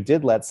maybe you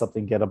did let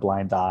something get a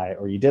blind eye,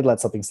 or you did let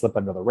something slip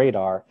under the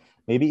radar,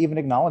 maybe even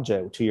acknowledge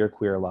it to your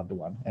queer loved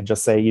one and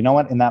just say, you know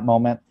what, in that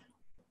moment,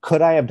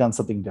 could I have done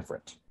something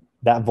different?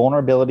 That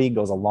vulnerability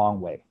goes a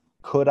long way.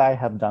 Could I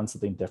have done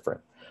something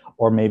different?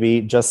 Or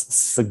maybe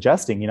just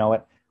suggesting,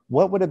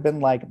 what would have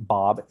been like,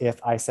 Bob,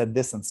 if I said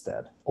this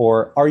instead?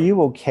 Or are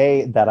you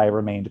okay that I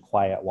remained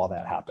quiet while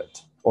that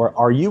happened? Or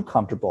are you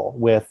comfortable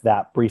with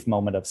that brief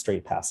moment of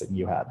straight passing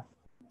you had?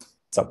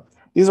 So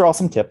these are all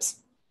some tips.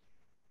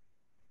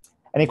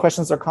 Any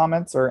questions or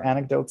comments or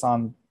anecdotes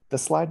on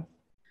this slide?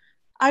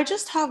 I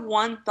just have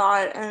one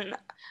thought, and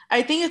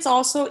I think it's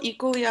also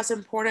equally as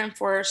important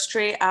for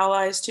straight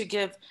allies to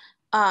give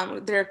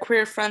their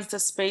queer friends the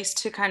space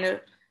to kind of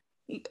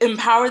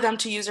empower them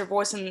to use their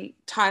voice in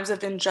times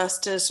of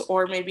injustice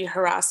or maybe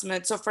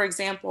harassment. So for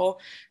example,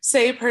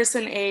 say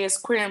person A is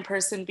queer and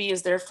person B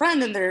is their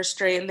friend and they're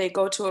straight, and they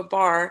go to a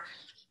bar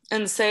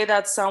and say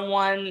that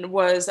someone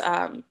was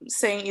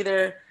saying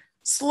either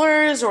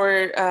slurs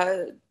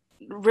or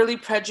really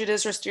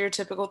prejudiced or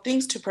stereotypical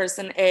things to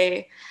person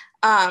A.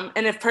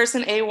 And if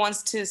person A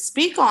wants to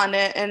speak on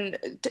it and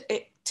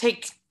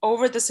take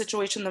over the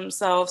situation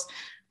themselves,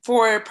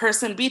 for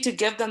person B to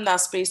give them that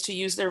space to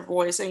use their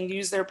voice and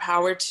use their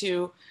power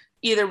to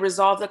either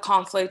resolve the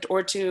conflict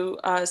or to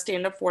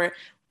stand up for it,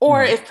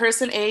 Or if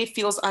person A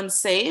feels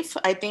unsafe,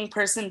 I think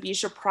person B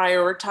should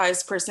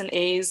prioritize person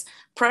A's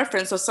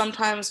preference. So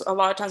sometimes, a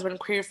lot of times when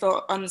queer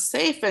feel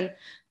unsafe and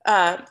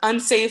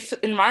unsafe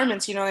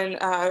environments, in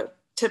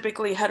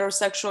typically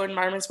heterosexual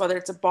environments, whether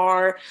it's a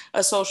bar,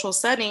 a social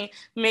setting,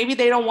 maybe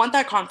they don't want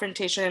that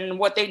confrontation. And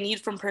what they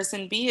need from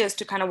person B is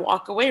to kind of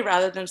walk away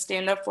rather than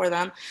stand up for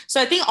them. So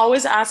I think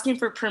always asking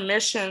for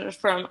permission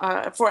from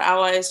for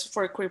allies,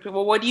 for queer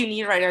people. What do you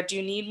need right now? Do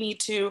you need me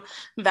to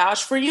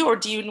vouch for you, or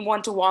do you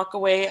want to walk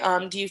away?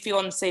 Do you feel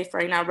unsafe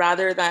right now?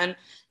 Rather than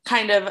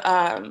kind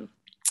of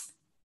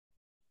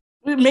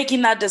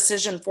making that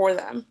decision for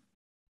them.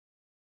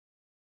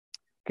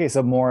 Okay,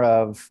 so more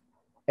of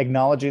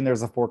acknowledging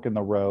there's a fork in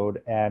the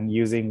road and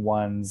using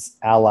one's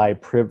ally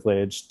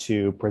privilege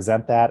to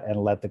present that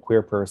and let the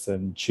queer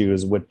person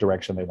choose what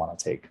direction they want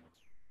to take.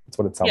 That's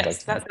what it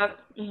sounds like.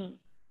 Mm-hmm.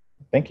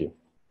 Thank you.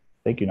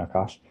 Thank you,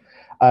 Nakash.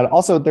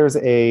 Also, there's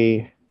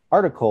a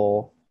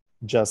article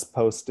just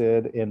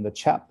posted in the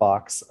chat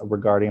box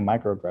regarding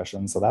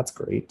microaggressions, so that's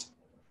great.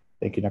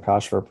 Thank you,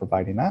 Nakash, for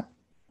providing that.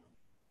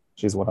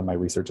 She's one of my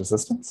research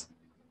assistants.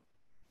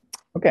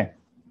 Okay,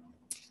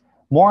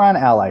 more on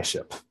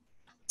allyship.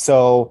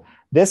 So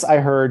this I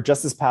heard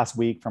just this past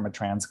week from a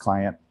trans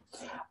client.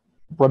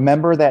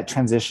 Remember that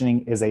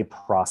transitioning is a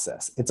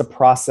process. It's a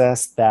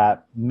process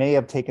that may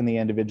have taken the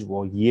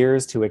individual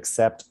years to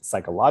accept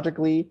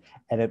psychologically,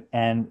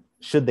 and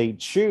should they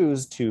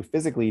choose to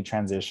physically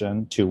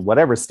transition to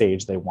whatever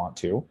stage they want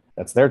to,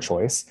 that's their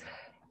choice,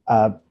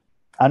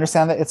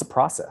 understand that it's a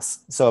process.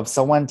 So if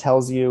someone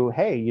tells you,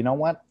 hey, you know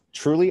what,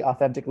 truly,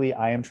 authentically,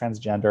 I am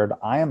transgendered,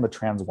 I am a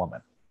trans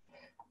woman,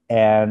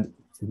 and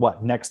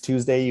what, next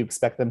Tuesday you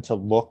expect them to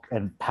look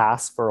and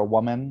pass for a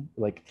woman?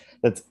 Like,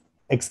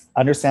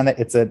 understand that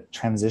it's a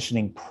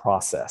transitioning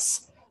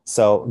process.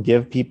 So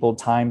give people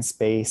time,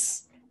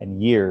 space,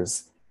 and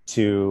years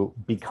to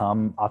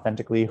become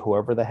authentically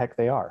whoever the heck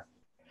they are.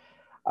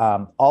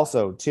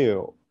 Also,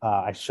 too,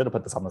 I should have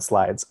put this on the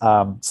slides.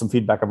 Some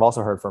feedback I've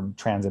also heard from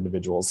trans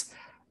individuals.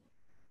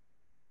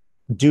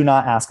 Do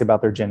not ask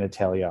about their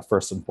genitalia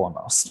first and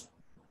foremost.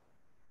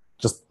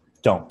 Just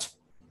don't.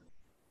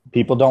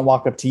 People don't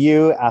walk up to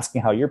you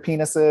asking how your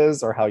penis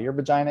is or how your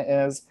vagina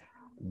is.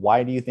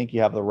 Why do you think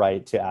you have the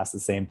right to ask the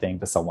same thing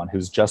to someone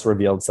who's just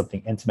revealed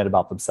something intimate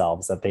about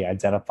themselves that they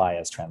identify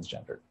as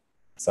transgendered?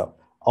 So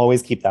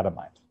always keep that in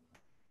mind.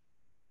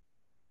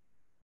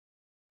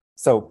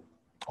 So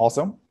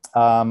also,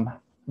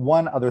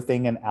 one other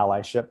thing in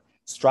allyship,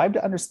 strive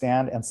to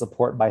understand and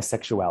support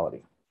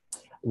bisexuality.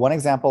 One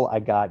example I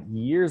got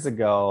years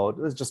ago, it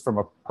was just from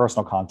a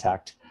personal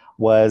contact,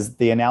 was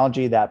the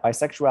analogy that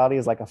bisexuality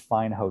is like a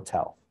fine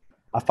hotel.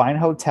 A fine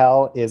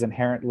hotel is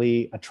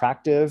inherently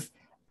attractive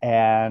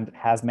and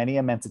has many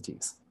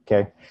amenities,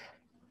 okay?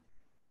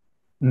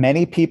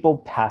 Many people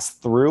pass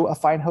through a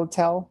fine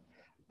hotel,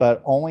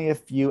 but only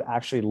if you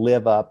actually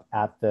live up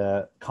at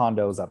the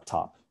condos up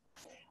top.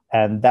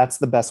 And that's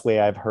the best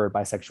way I've heard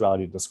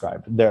bisexuality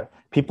described. There,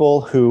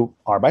 people who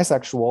are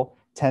bisexual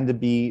tend to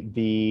be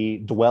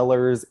the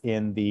dwellers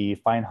in the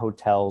fine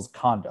hotels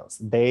condos.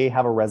 They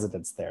have a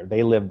residence there.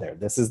 They live there.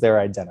 This is their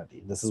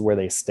identity. This is where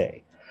they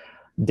stay.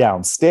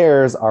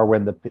 Downstairs are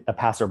when the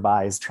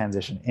passerbys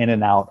transition in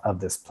and out of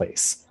this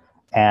place.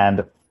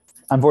 And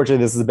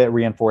unfortunately, this is a bit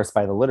reinforced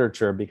by the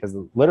literature, because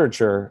the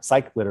literature,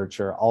 psych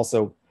literature,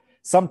 also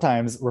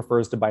sometimes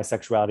refers to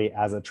bisexuality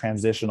as a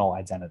transitional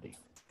identity.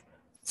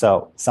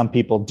 So some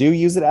people do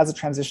use it as a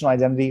transitional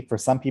identity. For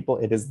some people,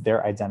 it is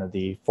their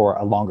identity for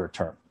a longer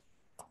term.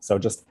 So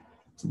just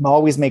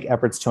always make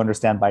efforts to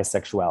understand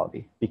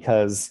bisexuality,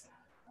 because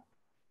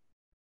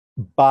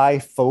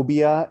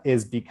biphobia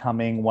is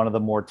becoming one of the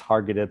more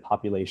targeted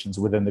populations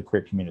within the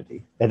queer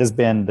community. It has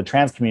been the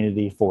trans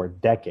community for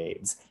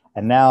decades.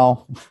 And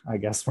now I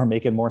guess we're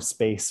making more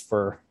space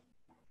for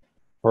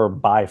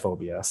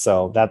biphobia.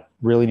 So that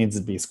really needs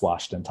to be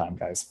squashed in time,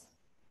 guys.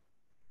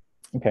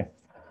 Okay.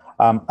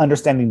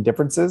 Understanding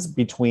differences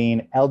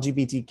between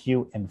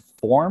LGBTQ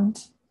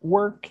informed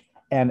work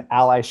and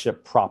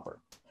allyship proper.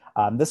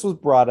 This was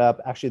brought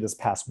up actually this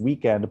past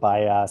weekend by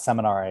a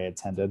seminar I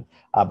attended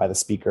by the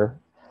speaker,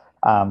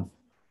 well,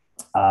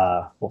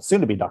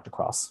 soon to be Dr.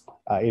 Cross,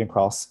 Aidan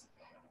Cross.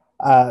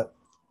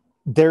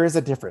 There is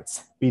a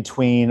difference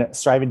between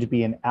striving to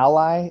be an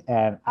ally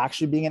and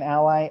actually being an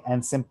ally,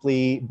 and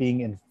simply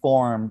being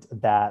informed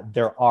that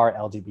there are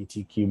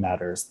LGBTQ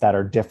matters that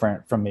are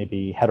different from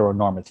maybe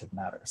heteronormative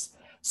matters.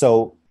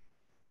 So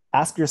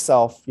ask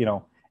yourself,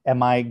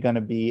 am I going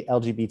to be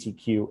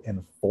LGBTQ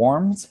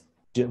informed?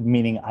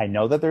 Meaning I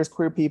know that there's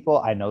queer people.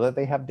 I know that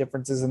they have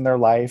differences in their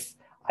life.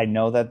 I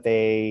know that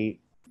they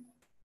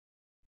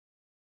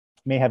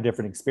may have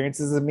different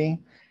experiences than me.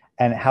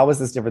 And how is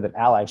this different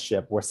than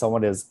allyship, where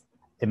someone is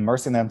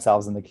immersing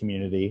themselves in the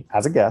community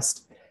as a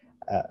guest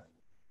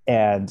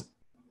and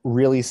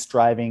really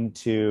striving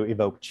to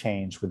evoke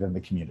change within the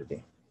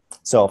community?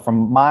 So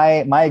from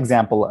my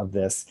example of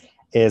this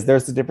is,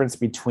 there's a difference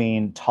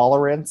between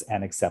tolerance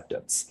and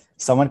acceptance.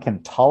 Someone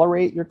can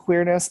tolerate your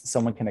queerness,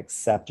 someone can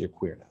accept your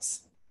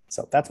queerness.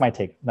 So that's my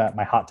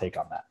hot take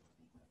on that.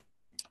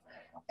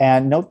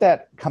 And note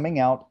that coming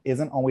out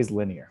isn't always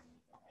linear.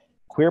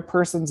 Queer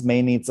persons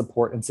may need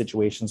support in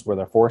situations where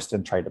they're forced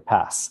and try to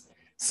pass.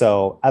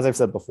 So as I've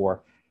said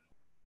before,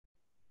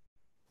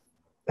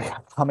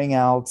 coming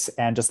out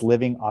and just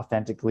living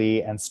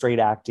authentically and straight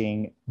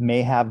acting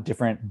may have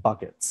different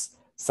buckets.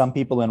 Some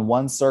people in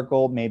one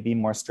circle may be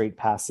more straight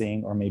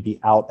passing or may be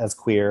out as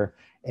queer.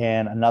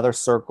 In another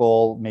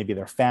circle, maybe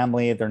their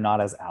family, they're not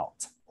as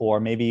out. Or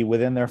maybe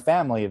within their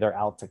family, they're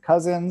out to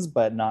cousins,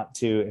 but not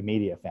to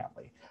immediate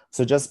family.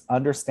 So just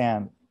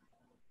understand,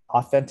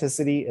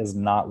 authenticity is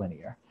not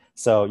linear.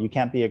 So you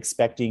can't be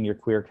expecting your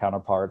queer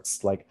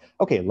counterparts like,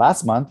 okay,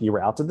 last month you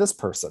were out to this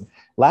person.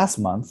 Last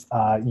month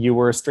you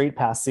were straight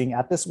passing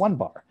at this one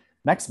bar.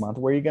 Next month,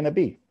 where are you going to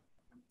be?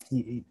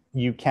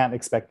 You can't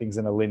expect things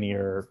in a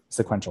linear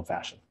sequential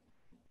fashion.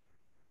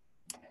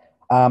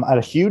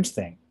 A huge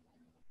thing,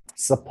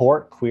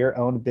 support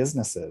queer-owned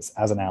businesses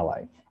as an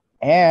ally,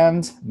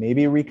 and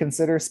maybe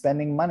reconsider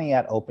spending money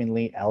at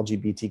openly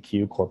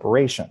LGBTQ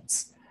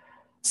corporations.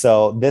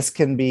 So this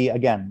can be,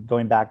 again,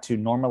 going back to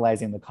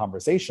normalizing the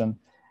conversation.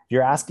 If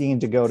you're asking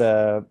to go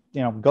to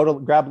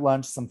grab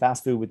lunch, some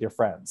fast food with your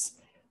friends.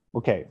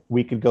 Okay,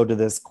 we could go to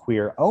this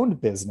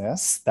queer-owned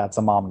business that's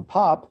a mom and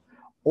pop,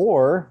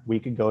 or we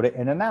could go to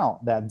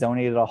In-N-Out that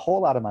donated a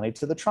whole lot of money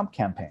to the Trump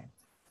campaign.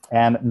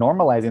 And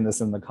normalizing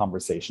this in the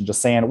conversation,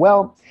 just saying,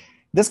 well,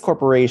 this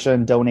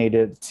corporation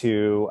donated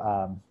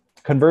to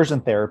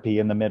conversion therapy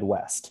in the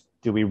Midwest.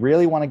 Do we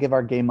really want to give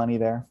our gay money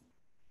there?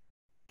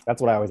 That's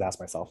what I always ask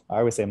myself. I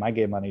always say my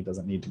gay money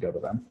doesn't need to go to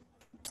them.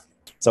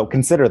 So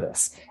consider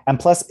this. And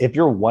plus, if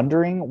you're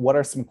wondering what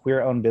are some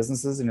queer-owned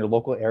businesses in your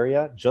local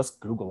area, just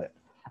Google it.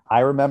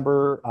 I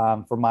remember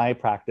for my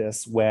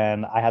practice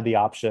when I had the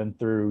option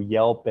through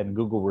Yelp and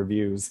Google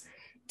reviews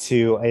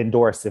to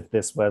endorse if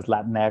this was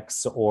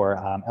Latinx or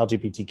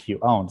LGBTQ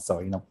owned. So,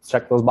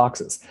 check those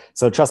boxes.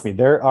 So trust me,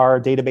 there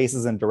are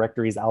databases and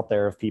directories out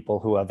there of people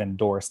who have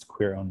endorsed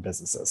queer-owned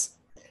businesses.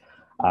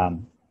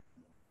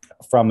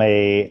 From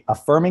a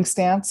affirming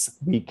stance,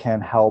 we can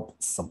help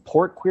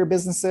support queer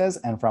businesses,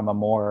 and from a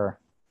more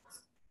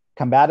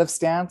combative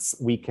stance,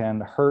 we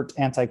can hurt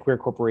anti-queer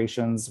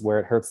corporations where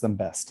it hurts them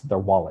best, their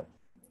wallet.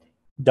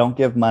 Don't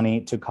give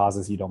money to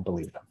causes you don't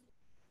believe in.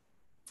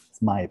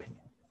 It's my opinion.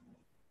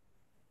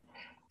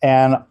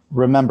 And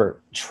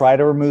remember, try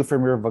to remove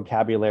from your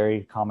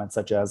vocabulary comments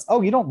such as,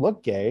 oh, you don't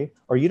look gay,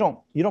 or you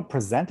don't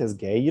present as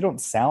gay, you don't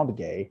sound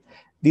gay.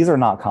 These are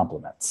not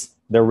compliments.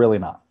 They're really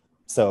not.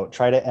 So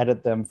try to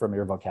edit them from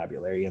your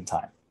vocabulary in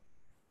time.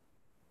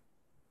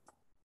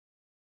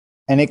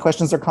 Any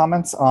questions or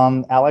comments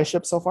on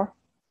allyship so far?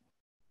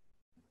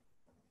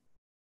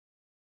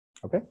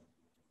 Okay.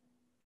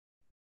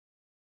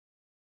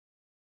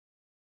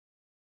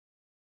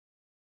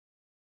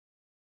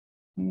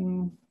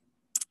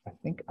 I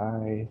think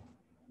I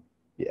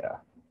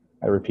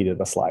repeated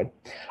the slide.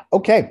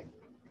 Okay,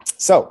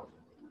 so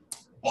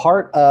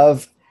part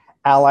of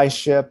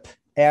allyship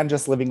and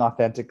just living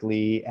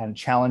authentically and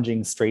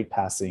challenging straight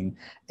passing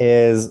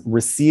is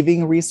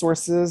receiving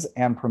resources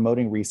and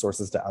promoting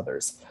resources to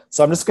others.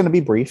 So I'm just going to be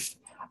brief.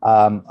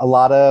 A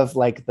lot of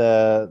like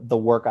the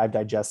work I've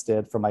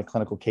digested from my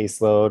clinical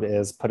caseload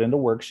is put into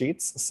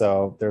worksheets.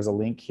 So there's a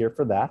link here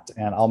for that,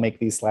 and I'll make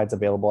these slides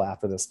available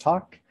after this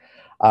talk.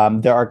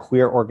 There are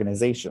queer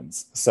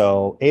organizations.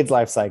 So AIDS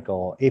Life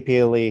Cycle,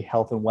 APLE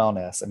Health and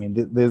Wellness. I mean,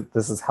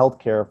 this is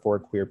healthcare for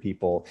queer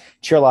people.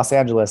 Cheer Los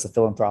Angeles, a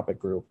philanthropic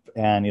group,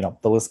 and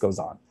the list goes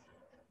on.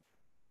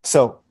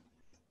 So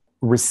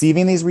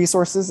receiving these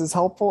resources is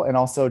helpful, and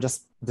also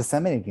just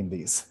disseminating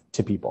these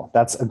to people.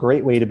 That's a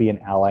great way to be an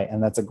ally,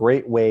 and that's a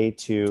great way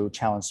to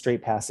challenge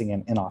straight passing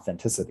and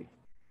inauthenticity,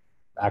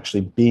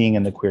 actually being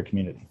in the queer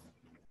community.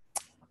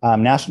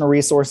 National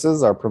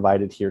resources are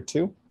provided here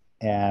too.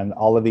 And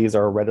all of these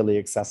are readily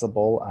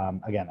accessible,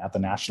 again, at the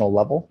national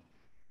level.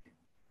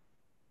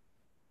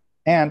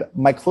 And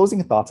my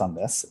closing thoughts on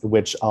this,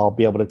 which I'll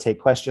be able to take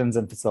questions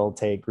and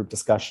facilitate group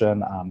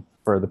discussion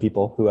for the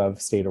people who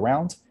have stayed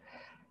around.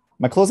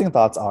 My closing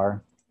thoughts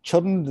are,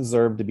 children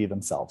deserve to be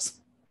themselves.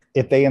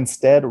 If they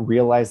instead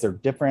realize they're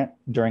different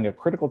during a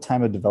critical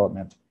time of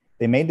development,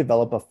 they may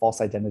develop a false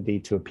identity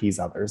to appease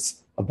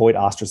others, avoid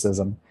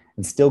ostracism,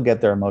 and still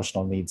get their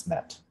emotional needs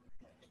met.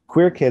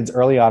 Queer kids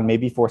early on may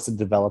be forced to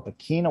develop a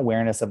keen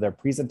awareness of their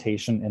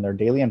presentation in their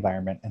daily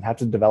environment and have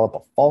to develop a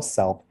false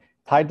self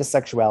tied to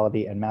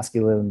sexuality and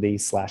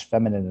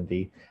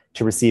masculinity/femininity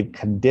to receive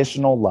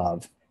conditional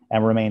love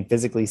and remain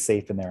physically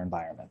safe in their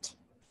environment.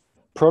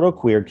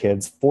 Proto-queer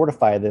kids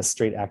fortify this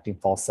straight acting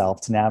false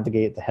self to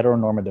navigate the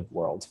heteronormative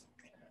world.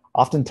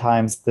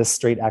 Oftentimes, this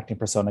straight acting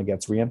persona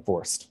gets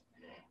reinforced,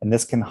 and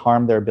this can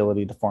harm their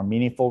ability to form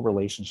meaningful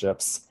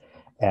relationships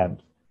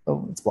and,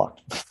 oh, it's blocked.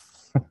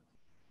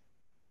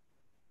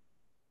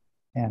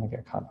 And I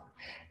get caught up.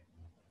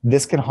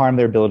 This can harm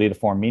their ability to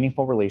form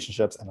meaningful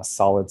relationships and a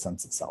solid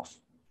sense of self.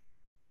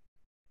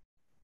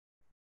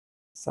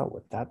 So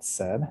with that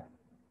said,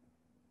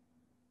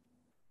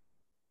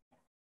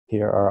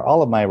 here are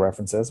all of my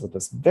references with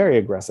this very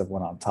aggressive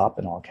one on top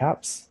in all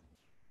caps.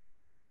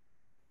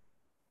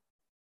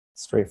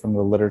 straight from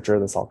the literature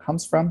this all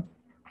comes from.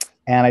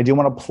 And I do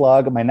want to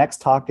plug my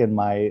next talk in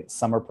my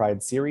Summer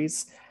Pride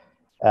series.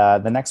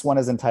 The next one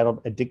is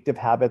entitled Addictive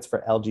Habits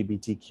for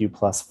LGBTQ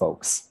plus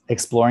folks,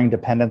 exploring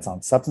dependence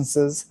on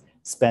substances,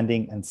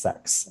 spending, and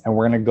sex. And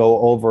we're going to go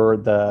over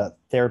the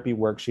therapy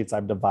worksheets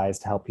I've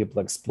devised to help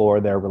people explore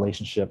their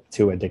relationship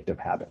to addictive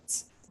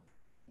habits.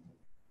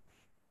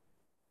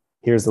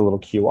 Here's a little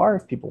QR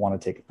if people want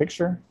to take a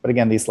picture. But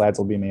again, these slides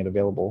will be made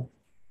available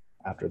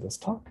after this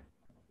talk.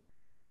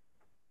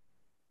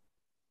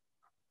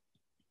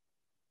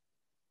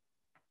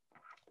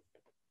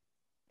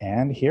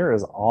 And here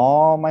is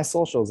all my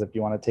socials if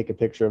you want to take a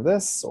picture of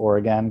this, or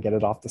again, get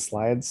it off the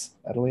slides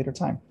at a later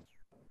time.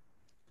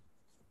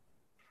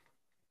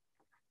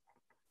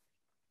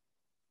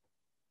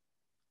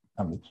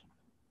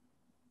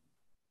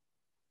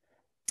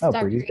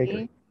 Brady's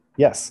Bakery.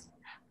 Yes.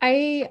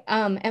 I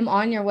am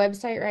on your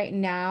website right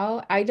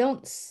now. I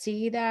don't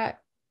see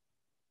that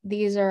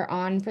these are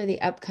on for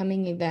the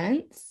upcoming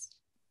events.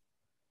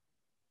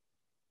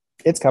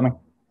 It's coming.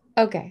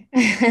 Okay.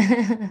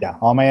 Yeah,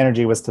 all my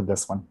energy was to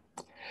this one.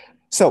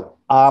 So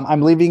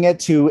I'm leaving it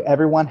to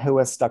everyone who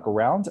has stuck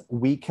around.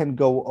 We can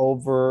go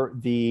over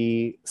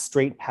the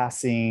straight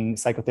passing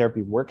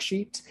psychotherapy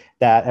worksheet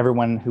that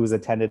everyone who's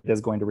attended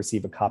is going to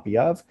receive a copy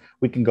of.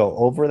 We can go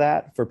over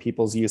that for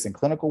people's use in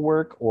clinical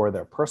work or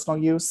their personal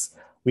use.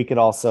 We could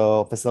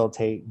also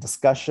facilitate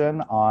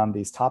discussion on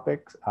these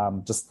topics.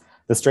 Just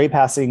the straight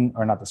passing,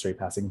 or not the straight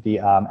passing, the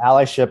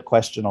allyship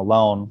question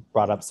alone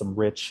brought up some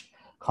rich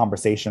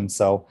conversation.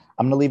 So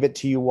I'm going to leave it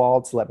to you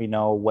all to let me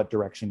know what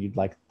direction you'd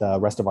like the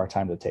rest of our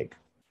time to take.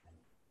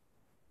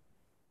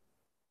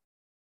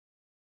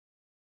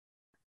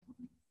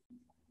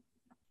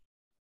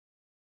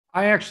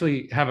 I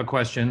actually have a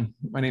question.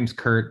 My name's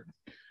Kurt.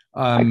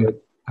 Hi,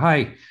 Kurt.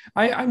 Hi.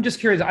 I'm just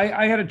curious.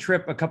 I had a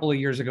trip a couple of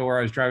years ago where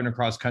I was driving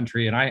across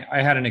country, and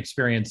I had an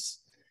experience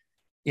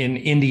in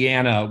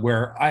Indiana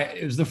where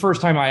it was the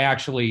first time I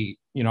actually,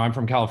 I'm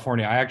from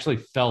California. I actually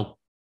felt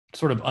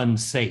sort of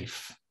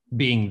unsafe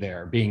being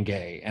there, being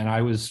gay. And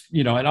I was,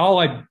 and all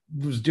I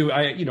was doing,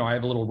 I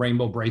have a little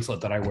rainbow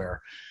bracelet that I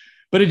wear,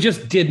 but it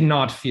just did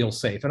not feel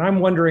safe. And I'm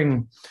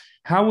wondering,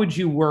 how would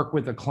you work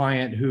with a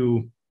client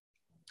who,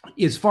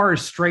 as far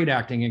as straight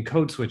acting and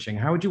code switching,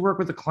 how would you work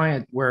with a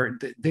client where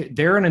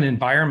they're in an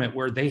environment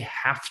where they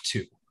have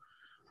to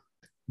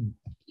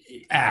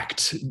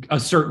act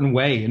a certain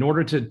way in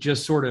order to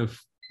just sort of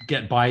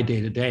get by day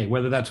to day,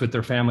 whether that's with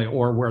their family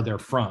or where they're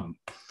from?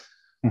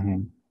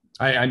 Mm-hmm.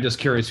 I'm just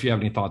curious if you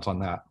have any thoughts on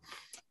that.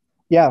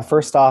 Yeah,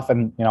 first off,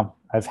 and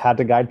I've had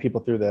to guide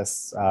people through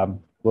this a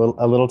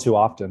little too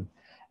often,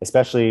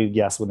 especially,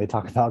 yes, when they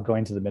talk about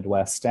going to the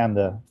Midwest and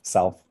the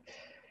South.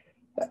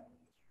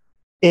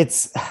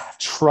 It's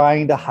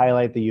trying to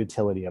highlight the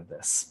utility of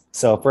this.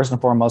 So first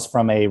and foremost,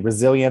 from a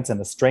resilience and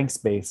a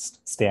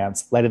strengths-based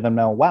stance, letting them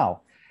know,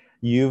 wow,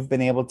 you've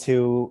been able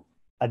to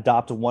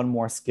adopt one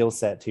more skill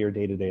set to your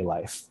day-to-day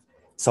life.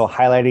 So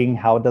highlighting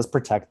how it does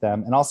protect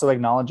them, and also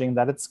acknowledging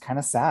that it's kind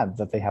of sad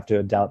that they have to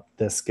adopt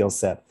this skill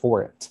set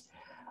for it.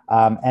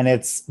 And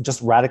it's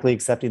just radically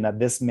accepting that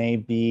this may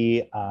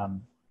be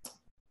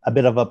a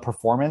bit of a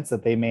performance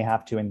that they may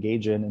have to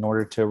engage in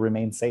order to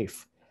remain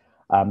safe.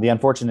 The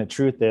unfortunate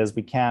truth is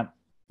we can't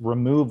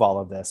remove all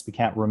of this. We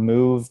can't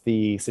remove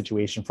the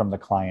situation from the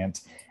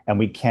client, and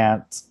we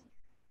can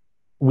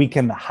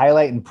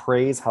highlight and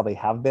praise how they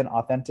have been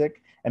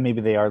authentic, and maybe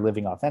they are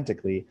living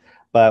authentically,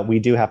 but we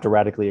do have to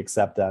radically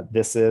accept that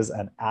this is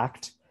an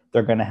act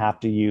they're going to have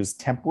to use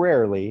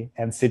temporarily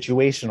and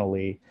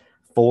situationally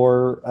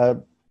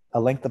for a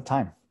length of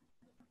time.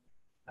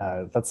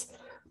 That's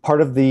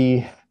part of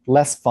the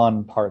less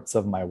fun parts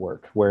of my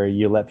work, where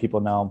you let people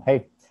know,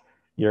 hey,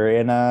 you're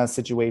in a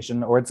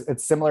situation, or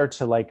it's similar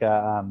to like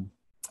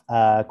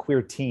a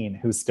queer teen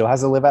who still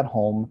has to live at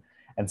home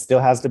and still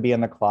has to be in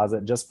the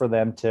closet just for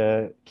them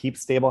to keep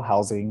stable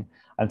housing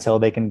until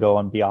they can go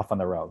and be off on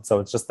their own. So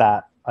it's just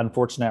that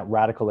unfortunate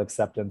radical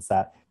acceptance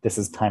that this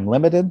is time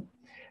limited.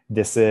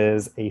 This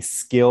is a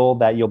skill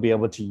that you'll be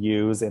able to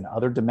use in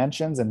other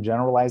dimensions and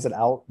generalize it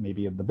out,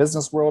 maybe in the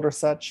business world or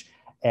such.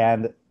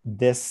 And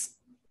this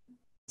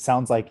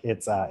sounds like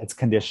it's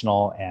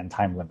conditional and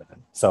time limited.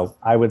 So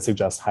I would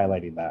suggest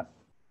highlighting that.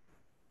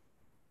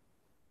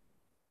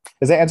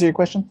 Does that answer your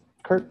question,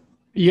 Kurt?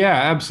 Yeah,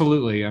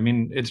 absolutely. I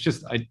mean, it's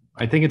just,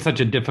 I think it's such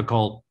a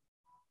difficult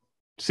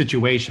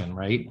situation,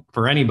 right?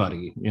 For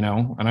anybody,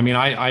 And I mean,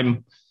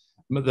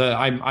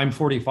 I'm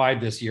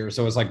 45 this year.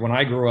 So it's like when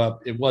I grew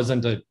up, it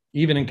wasn't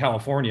even in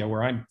California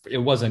where it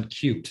wasn't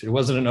cute. It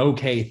wasn't an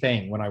okay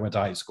thing when I went to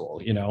high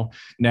school,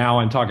 Now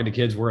I'm talking to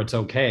kids where it's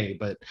okay,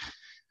 but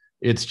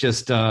it's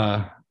just,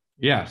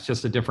 it's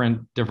just a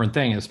different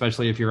thing,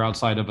 especially if you're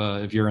outside of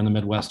if you're in the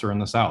Midwest or in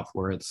the South,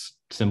 where it's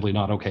simply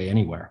not okay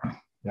anywhere.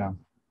 Yeah.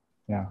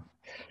 Yeah.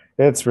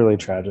 It's really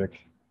tragic.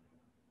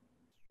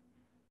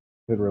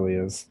 It really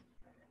is.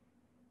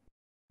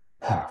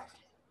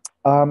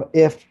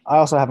 If I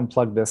also haven't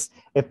plugged this,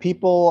 if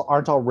people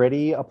aren't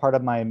already a part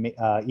of my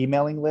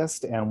emailing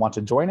list and want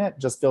to join it,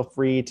 just feel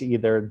free to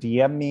either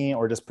DM me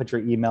or just put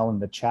your email in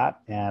the chat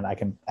and I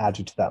can add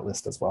you to that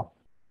list as well.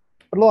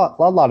 But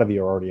a lot of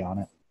you are already on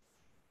it.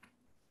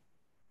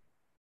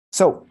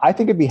 So I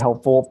think it'd be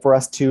helpful for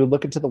us to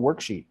look into the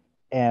worksheet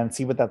and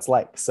see what that's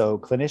like. So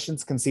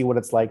clinicians can see what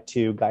it's like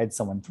to guide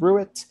someone through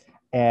it,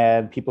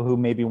 and people who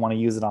maybe want to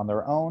use it on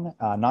their own,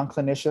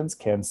 non-clinicians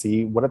can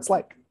see what it's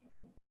like.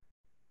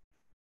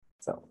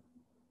 So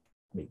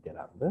let me get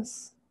out of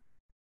this.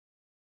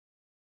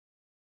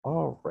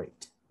 All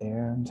right,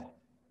 and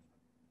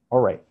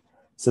all right.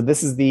 So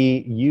this is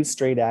the Use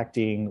Straight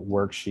Acting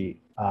worksheet.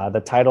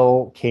 The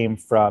title came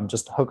from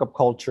just hookup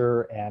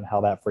culture and how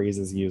that phrase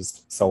is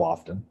used so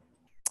often.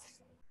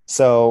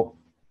 So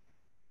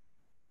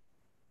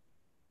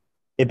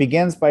it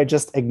begins by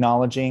just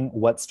acknowledging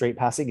what straight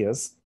passing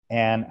is.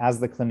 And as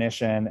the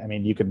clinician, I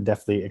mean, you could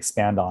definitely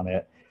expand on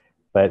it,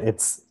 but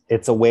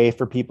it's a way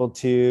for people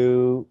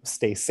to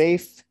stay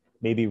safe,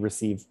 maybe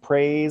receive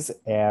praise,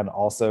 and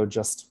also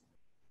just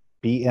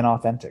be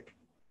inauthentic.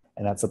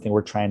 And that's something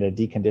we're trying to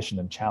decondition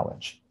and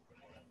challenge.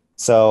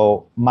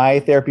 So my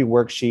therapy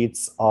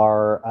worksheets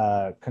are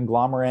a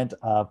conglomerate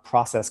of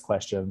process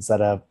questions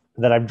that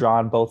I've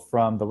drawn both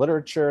from the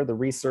literature, the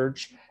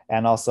research,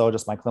 and also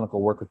just my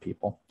clinical work with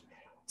people.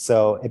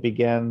 So it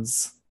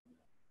begins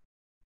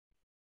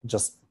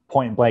just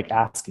point blank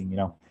asking,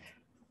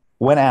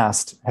 when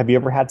asked, have you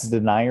ever had to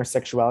deny your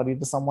sexuality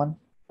to someone?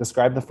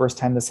 Describe the first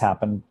time this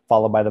happened,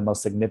 followed by the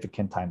most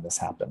significant time this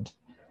happened.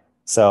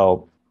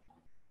 So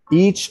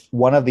each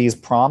one of these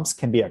prompts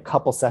can be a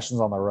couple sessions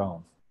on their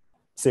own,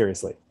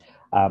 seriously.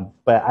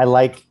 But I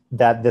like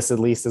that this at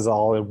least is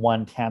all in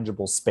one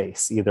tangible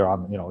space, either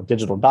on a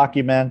digital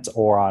document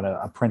or on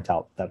a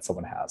printout that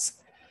someone has.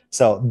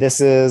 So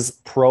this is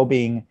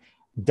probing,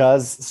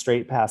 does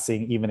straight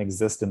passing even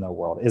exist in their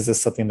world? Is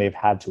this something they've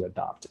had to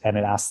adopt? And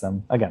it asks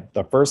them, again,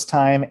 the first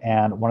time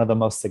and one of the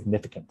most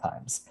significant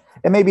times.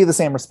 It may be the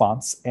same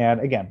response.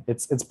 And again,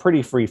 it's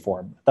pretty free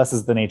form. This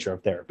is the nature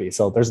of therapy.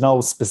 So there's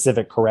no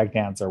specific correct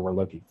answer we're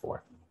looking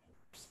for.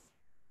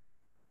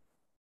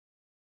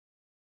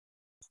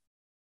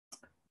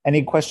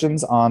 Any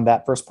questions on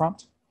that first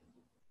prompt?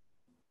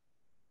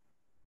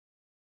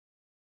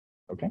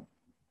 Okay.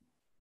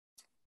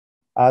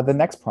 The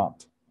next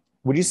prompt.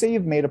 Would you say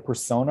you've made a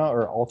persona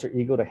or alter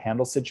ego to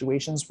handle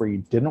situations where you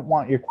didn't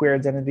want your queer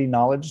identity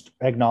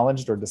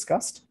acknowledged or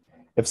discussed?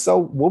 If so,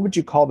 what would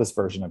you call this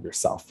version of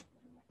yourself?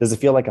 Does it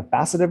feel like a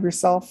facet of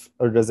yourself,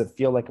 or does it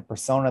feel like a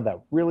persona that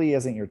really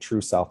isn't your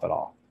true self at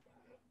all?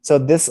 So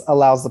this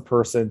allows the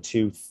person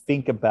to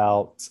think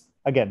about,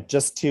 again,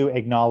 just to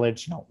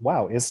acknowledge,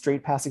 wow, is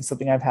straight passing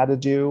something I've had to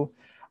do?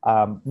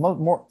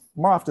 More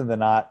often than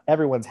not,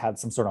 everyone's had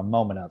some sort of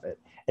moment of it.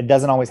 It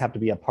doesn't always have to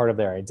be a part of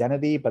their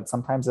identity, but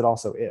sometimes it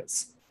also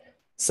is.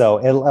 So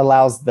it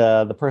allows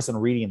the person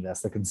reading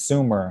this, the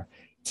consumer,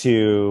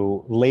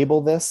 to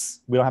label this.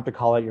 We don't have to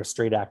call it your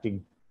straight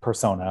acting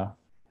persona,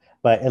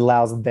 but it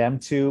allows them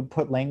to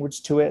put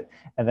language to it.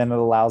 And then it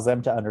allows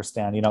them to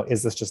understand,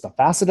 is this just a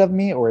facet of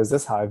me, or is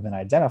this how I've been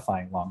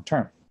identifying long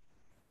term?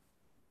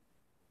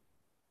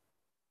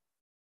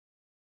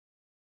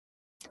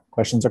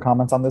 Questions or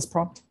comments on this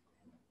prompt?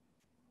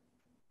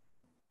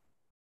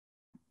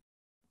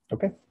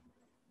 Okay.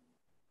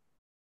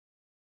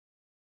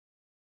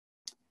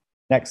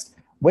 Next,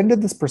 when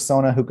did this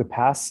persona who could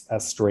pass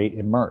as straight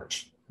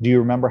emerge? Do you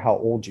remember how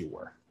old you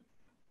were?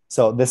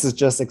 So this is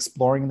just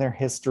exploring their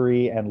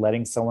history and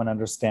letting someone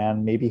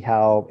understand maybe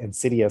how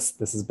insidious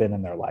this has been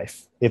in their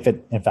life, if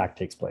it in fact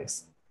takes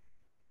place.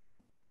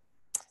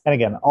 And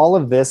again, all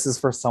of this is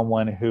for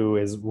someone who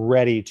is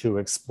ready to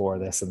explore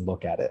this and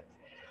look at it.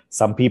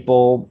 Some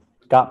people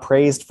got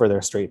praised for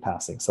their straight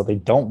passing, so they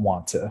don't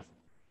want to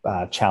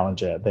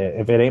challenge it.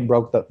 If it ain't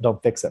broke,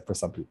 don't fix it for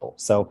some people.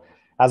 So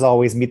as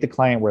always, meet the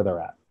client where they're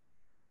at.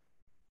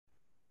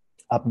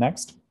 Up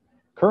next,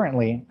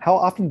 currently, how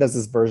often does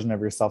this version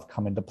of yourself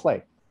come into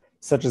play,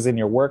 such as in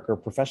your work or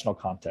professional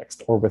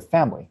context or with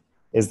family?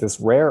 Is this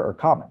rare or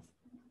common?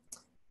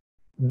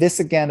 This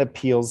again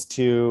appeals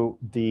to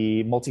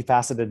the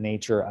multifaceted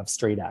nature of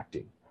straight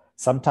acting.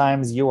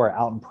 Sometimes you are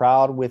out and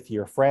proud with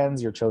your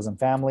friends, your chosen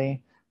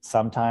family.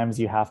 Sometimes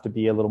you have to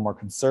be a little more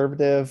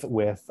conservative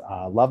with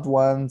loved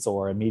ones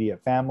or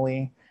immediate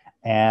family.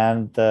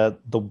 And the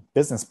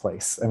business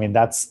place. I mean,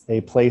 that's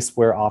a place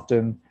where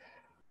often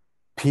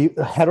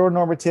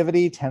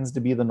heteronormativity tends to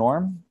be the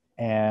norm.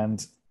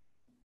 And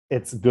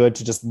it's good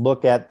to just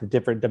look at the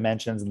different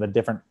dimensions and the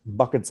different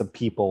buckets of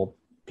people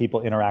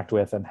interact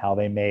with and how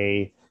they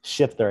may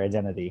shift their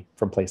identity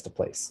from place to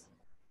place,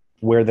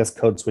 where this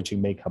code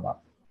switching may come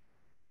up.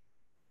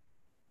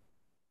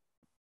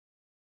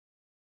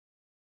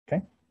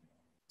 Okay.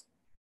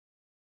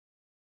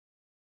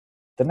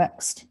 The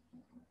next.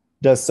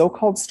 Does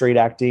so-called straight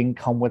acting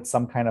come with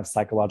some kind of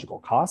psychological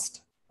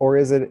cost, or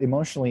is it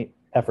emotionally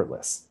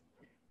effortless?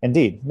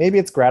 Indeed, maybe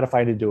it's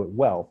gratifying to do it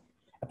well.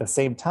 At the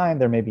same time,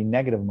 there may be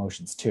negative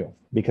emotions too,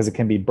 because it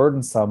can be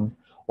burdensome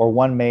or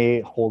one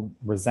may hold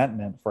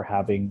resentment for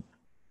having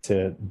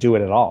to do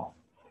it at all.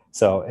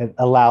 So it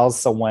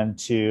allows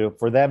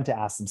for them to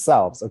ask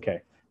themselves,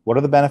 okay, what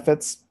are the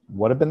benefits?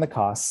 What have been the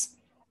costs?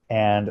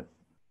 And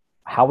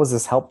how has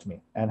this helped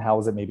me? And how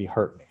has it maybe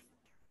hurt me?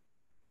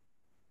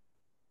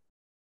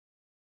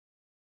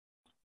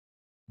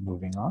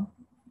 Moving on.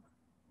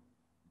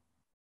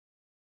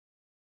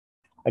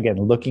 Again,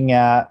 looking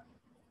at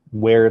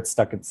where it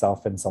stuck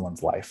itself in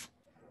someone's life.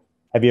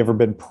 Have you ever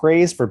been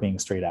praised for being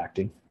straight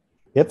acting?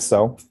 If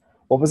so,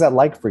 what was that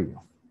like for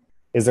you?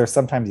 Is there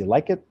sometimes you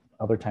like it,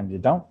 other times you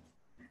don't?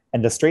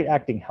 And does straight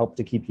acting help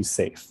to keep you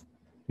safe?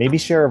 Maybe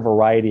share a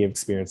variety of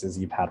experiences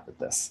you've had with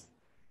this.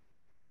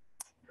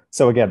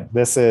 So again,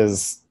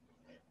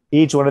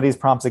 each one of these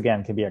prompts,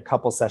 again, can be a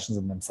couple sessions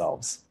in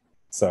themselves.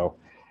 So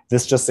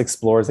this just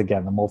explores,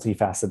 again, the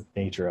multifaceted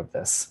nature of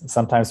this.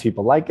 Sometimes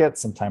people like it,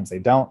 sometimes they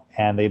don't,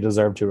 and they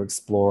deserve to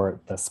explore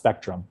the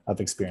spectrum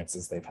of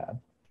experiences they've had.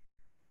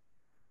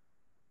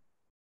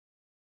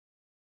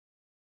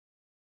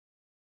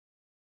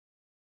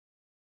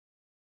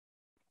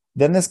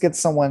 Then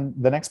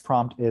the next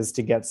prompt is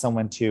to get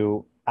someone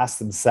to ask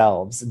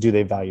themselves, do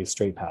they value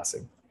straight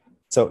passing?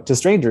 So to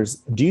strangers,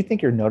 do you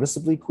think you're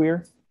noticeably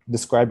queer?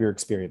 Describe your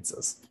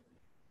experiences.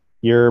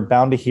 You're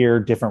bound to hear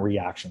different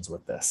reactions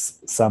with this.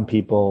 Some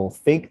people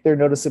think they're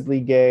noticeably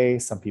gay,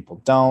 some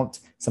people don't,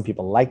 some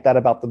people like that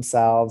about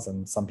themselves,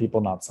 and some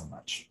people not so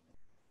much.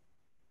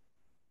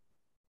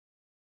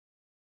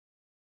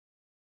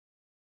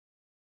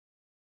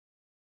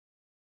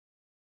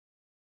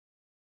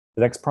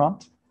 The next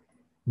prompt,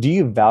 do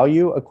you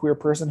value a queer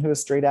person who is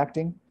straight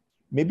acting?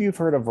 Maybe you've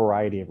heard a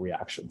variety of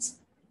reactions.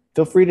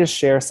 Feel free to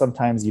share.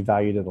 Sometimes you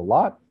valued it a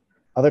lot.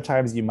 Other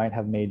times it might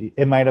have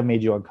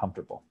made you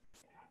uncomfortable.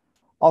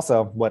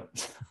 Also,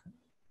 what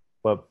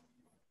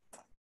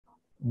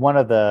one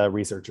of the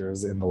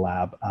researchers in the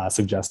lab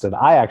suggested,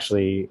 I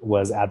actually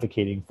was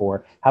advocating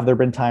for, have there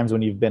been times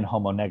when you've been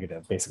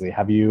homo-negative? Basically,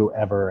 have you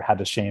ever had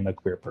to shame a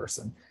queer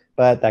person?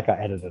 But that got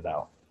edited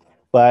out.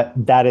 But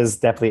that is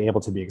definitely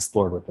able to be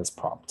explored with this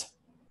prompt.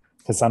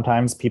 Because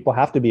sometimes people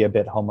have to be a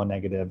bit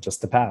homo-negative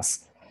just to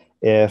pass.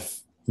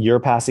 If you're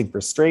passing for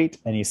straight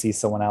and you see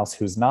someone else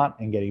who's not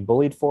and getting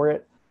bullied for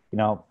it,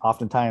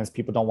 oftentimes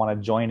people don't want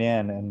to join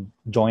in and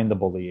join the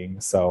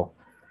bullying. So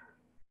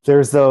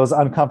there's those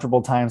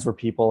uncomfortable times where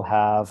people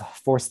have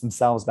forced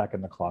themselves back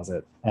in the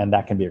closet, and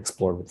that can be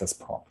explored with this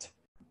prompt.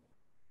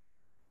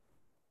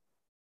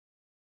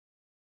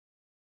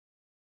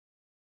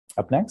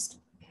 Up next,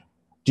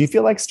 do you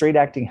feel like straight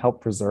acting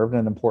helped preserve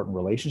an important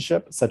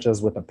relationship, such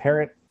as with a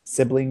parent,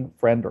 sibling,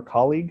 friend, or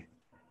colleague?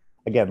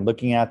 Again,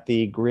 looking at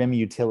the grim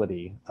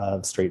utility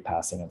of straight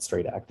passing and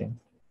straight acting.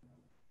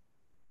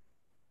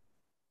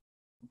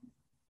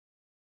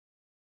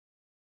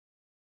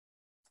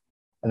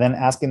 And then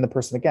asking the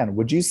person again,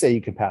 would you say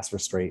you could pass for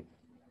straight?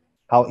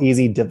 How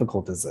easy,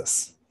 difficult is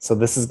this? So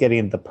this is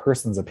getting the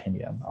person's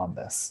opinion on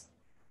this.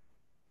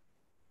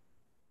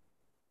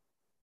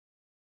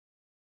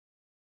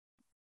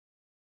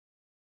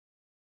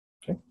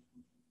 Okay.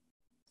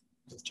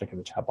 Just checking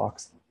the chat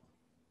box.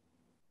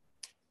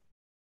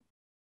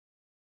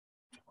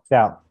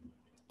 Now,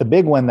 the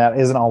big one that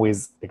isn't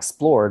always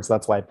explored, so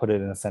that's why I put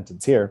it in a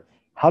sentence here.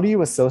 How do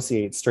you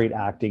associate straight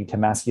acting to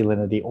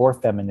masculinity or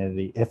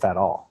femininity, if at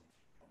all?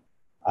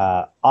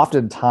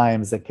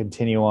 Oftentimes the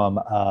continuum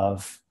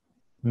of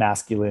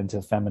masculine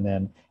to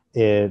feminine,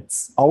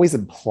 it's always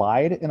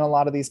implied in a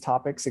lot of these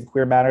topics in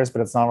queer matters,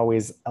 but it's not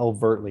always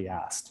overtly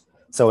asked.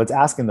 So it's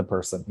asking the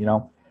person,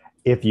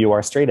 if you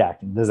are straight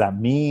acting, does that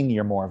mean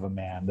you're more of a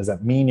man? Does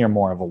that mean you're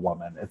more of a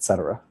woman,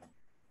 etc.?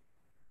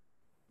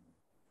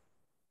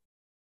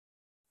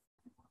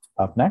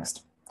 Up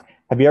next,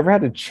 have you ever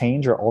had to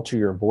change or alter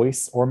your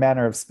voice or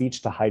manner of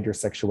speech to hide your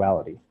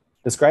sexuality?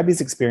 Describe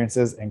these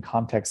experiences and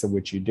context in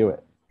which you do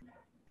it.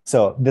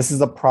 So this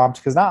is a prompt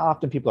because not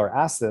often people are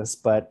asked this,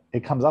 but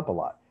it comes up a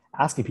lot.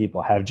 Asking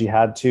people, have you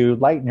had to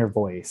lighten your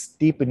voice,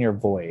 deepen your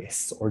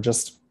voice, or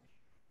just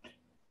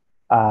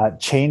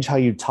change how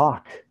you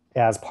talk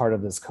as part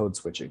of this code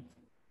switching?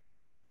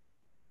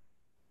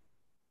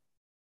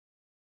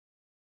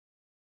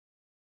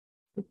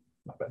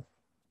 My bad.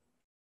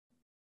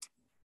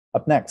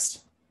 Up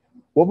next,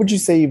 would you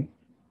say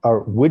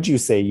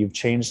you've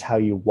changed how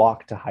you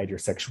walk to hide your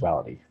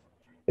sexuality?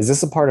 Is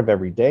this a part of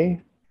every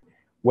day?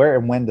 Where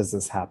and when does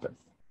this happen?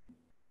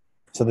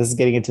 So this is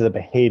getting into the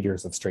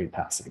behaviors of straight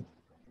passing.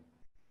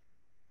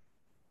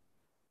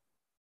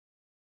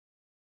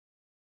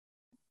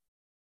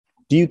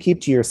 Do you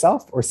keep to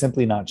yourself or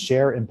simply not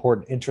share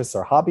important interests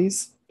or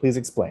hobbies? Please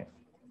explain.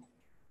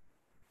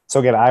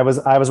 So again, I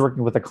was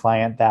working with a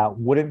client that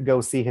wouldn't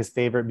go see his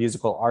favorite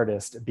musical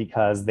artist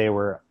because they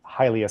were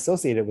highly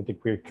associated with the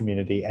queer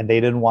community and they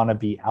didn't want to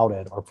be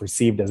outed or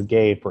perceived as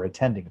gay for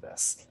attending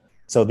this.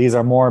 So these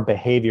are more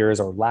behaviors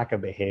or lack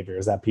of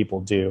behaviors that people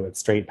do at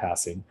straight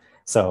passing.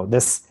 So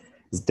this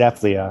is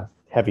definitely a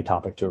heavy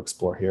topic to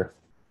explore here.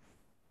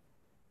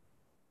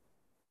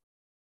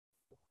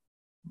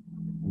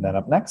 And then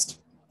up next,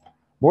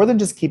 More than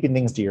just keeping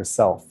things to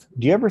yourself,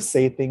 do you ever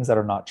say things that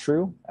are not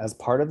true as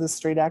part of this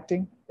straight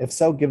acting? If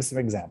so, give some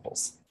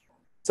examples.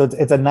 So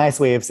it's a nice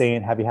way of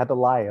saying, have you had to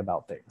lie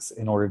about things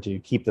in order to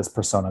keep this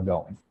persona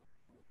going?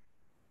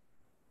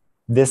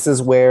 This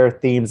is where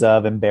themes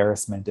of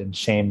embarrassment and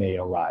shame may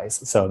arise.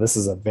 So this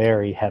is a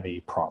very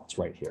heavy prompt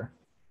right here.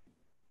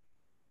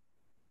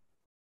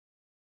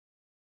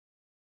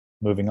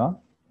 Moving on.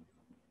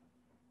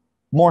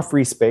 More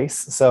free space.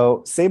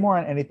 So say more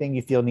on anything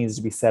you feel needs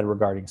to be said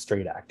regarding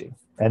straight acting.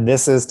 And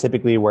this is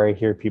typically where I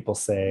hear people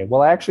say,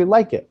 well, I actually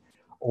like it.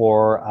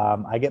 Or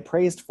I get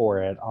praised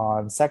for it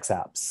on sex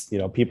apps. You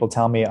know, people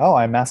tell me, oh,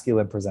 I'm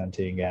masculine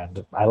presenting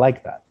and I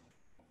like that.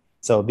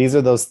 So these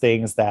are those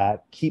things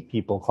that keep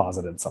people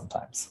closeted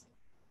sometimes.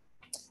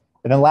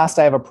 And then last,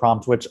 I have a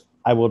prompt, which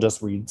I will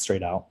just read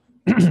straight out.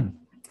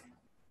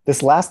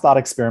 This last thought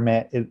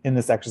experiment in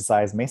this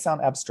exercise may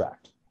sound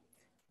abstract.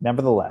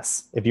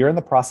 Nevertheless, if you're in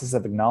the process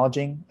of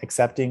acknowledging,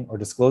 accepting, or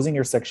disclosing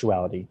your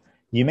sexuality,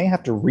 you may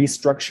have to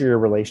restructure your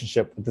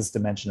relationship with this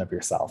dimension of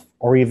yourself,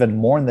 or even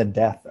mourn the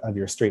death of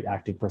your straight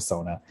acting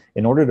persona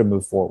in order to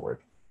move forward.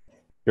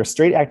 Your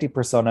straight acting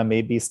persona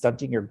may be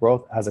stunting your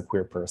growth as a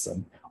queer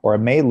person, or it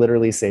may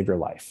literally save your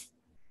life.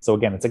 So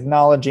again, it's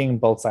acknowledging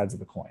both sides of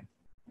the coin.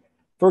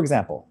 For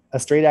example, a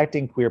straight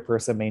acting queer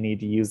person may need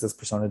to use this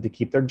persona to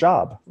keep their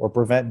job or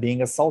prevent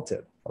being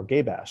assaulted or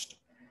gay bashed.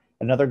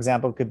 Another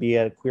example could be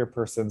a queer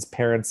person's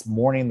parents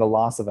mourning the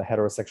loss of a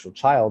heterosexual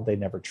child they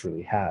never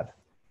truly had.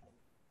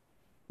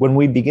 When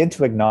we begin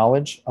to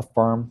acknowledge,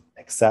 affirm,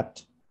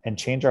 accept, and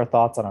change our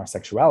thoughts on our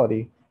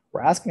sexuality,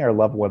 we're asking our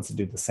loved ones to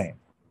do the same.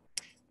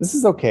 This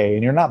is okay,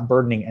 and you're not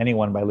burdening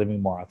anyone by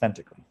living more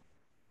authentically.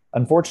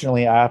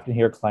 Unfortunately, I often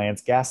hear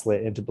clients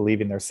gaslit into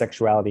believing their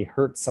sexuality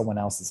hurts someone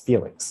else's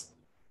feelings.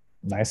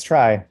 Nice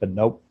try, but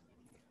nope.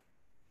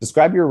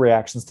 Describe your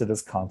reactions to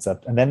this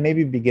concept, and then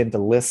maybe begin to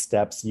list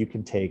steps you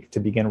can take to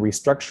begin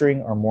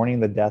restructuring or mourning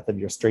the death of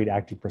your straight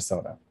acting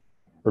persona.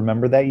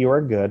 Remember that you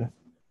are good,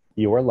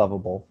 you are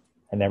lovable,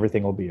 and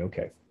everything will be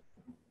okay.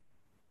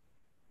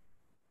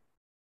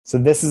 So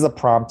this is a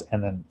prompt,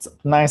 and then it's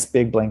a nice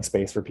big blank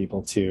space for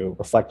people to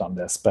reflect on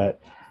this.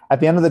 But at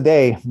the end of the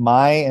day,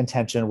 my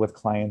intention with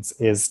clients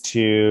is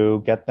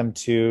to get them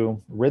to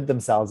rid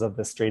themselves of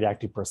this straight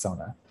acting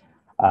persona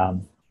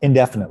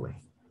indefinitely,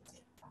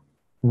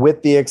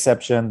 with the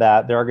exception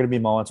that there are going to be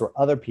moments where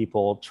other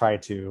people try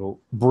to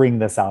bring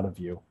this out of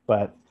you.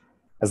 But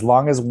as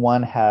long as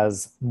one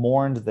has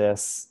mourned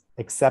this,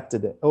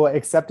 accepted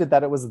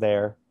that it was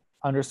there,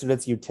 understood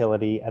its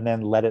utility, and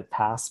then let it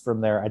pass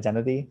from their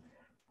identity,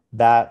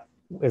 that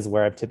is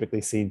where I've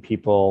typically seen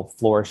people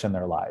flourish in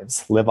their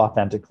lives, live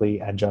authentically,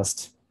 and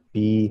just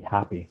be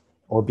happy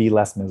or be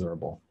less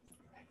miserable.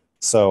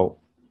 So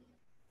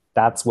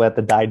that's what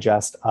the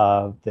digest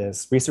of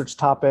this research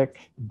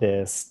topic,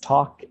 this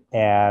talk,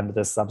 and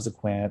the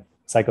subsequent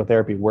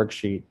psychotherapy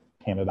worksheet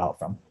came about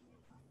from.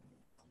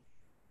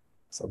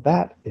 So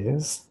that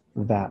is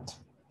that.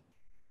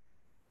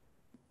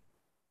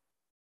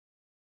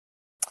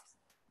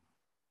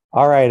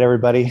 All right,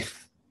 everybody.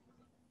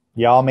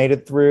 Y'all made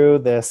it through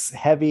this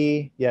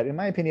heavy, yet in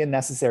my opinion,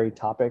 necessary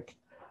topic.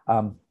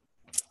 I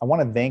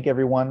want to thank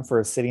everyone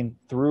for sitting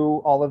through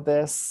all of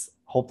this,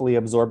 hopefully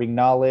absorbing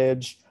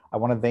knowledge. I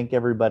want to thank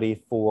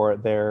everybody for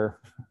their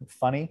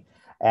funny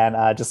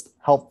and just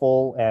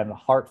helpful and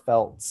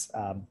heartfelt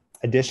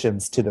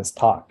additions to this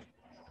talk.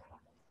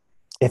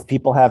 If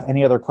people have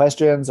any other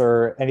questions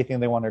or anything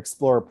they want to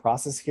explore or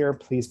process here,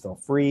 please feel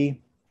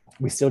free.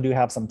 We still do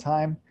have some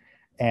time.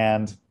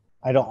 And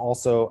I don't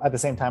also, at the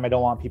same time, I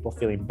don't want people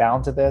feeling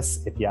bound to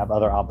this. If you have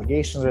other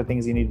obligations or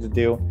things you need to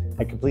do,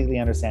 I completely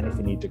understand if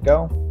you need to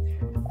go.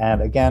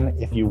 And again,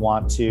 if you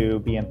want to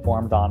be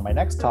informed on my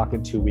next talk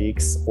in 2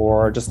 weeks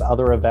or just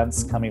other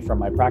events coming from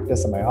my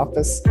practice and my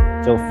office,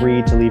 feel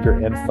free to leave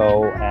your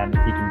info, and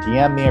you can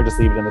DM me or just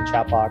leave it in the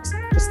chat box.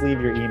 Just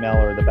leave your email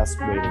or the best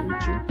way to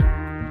reach you.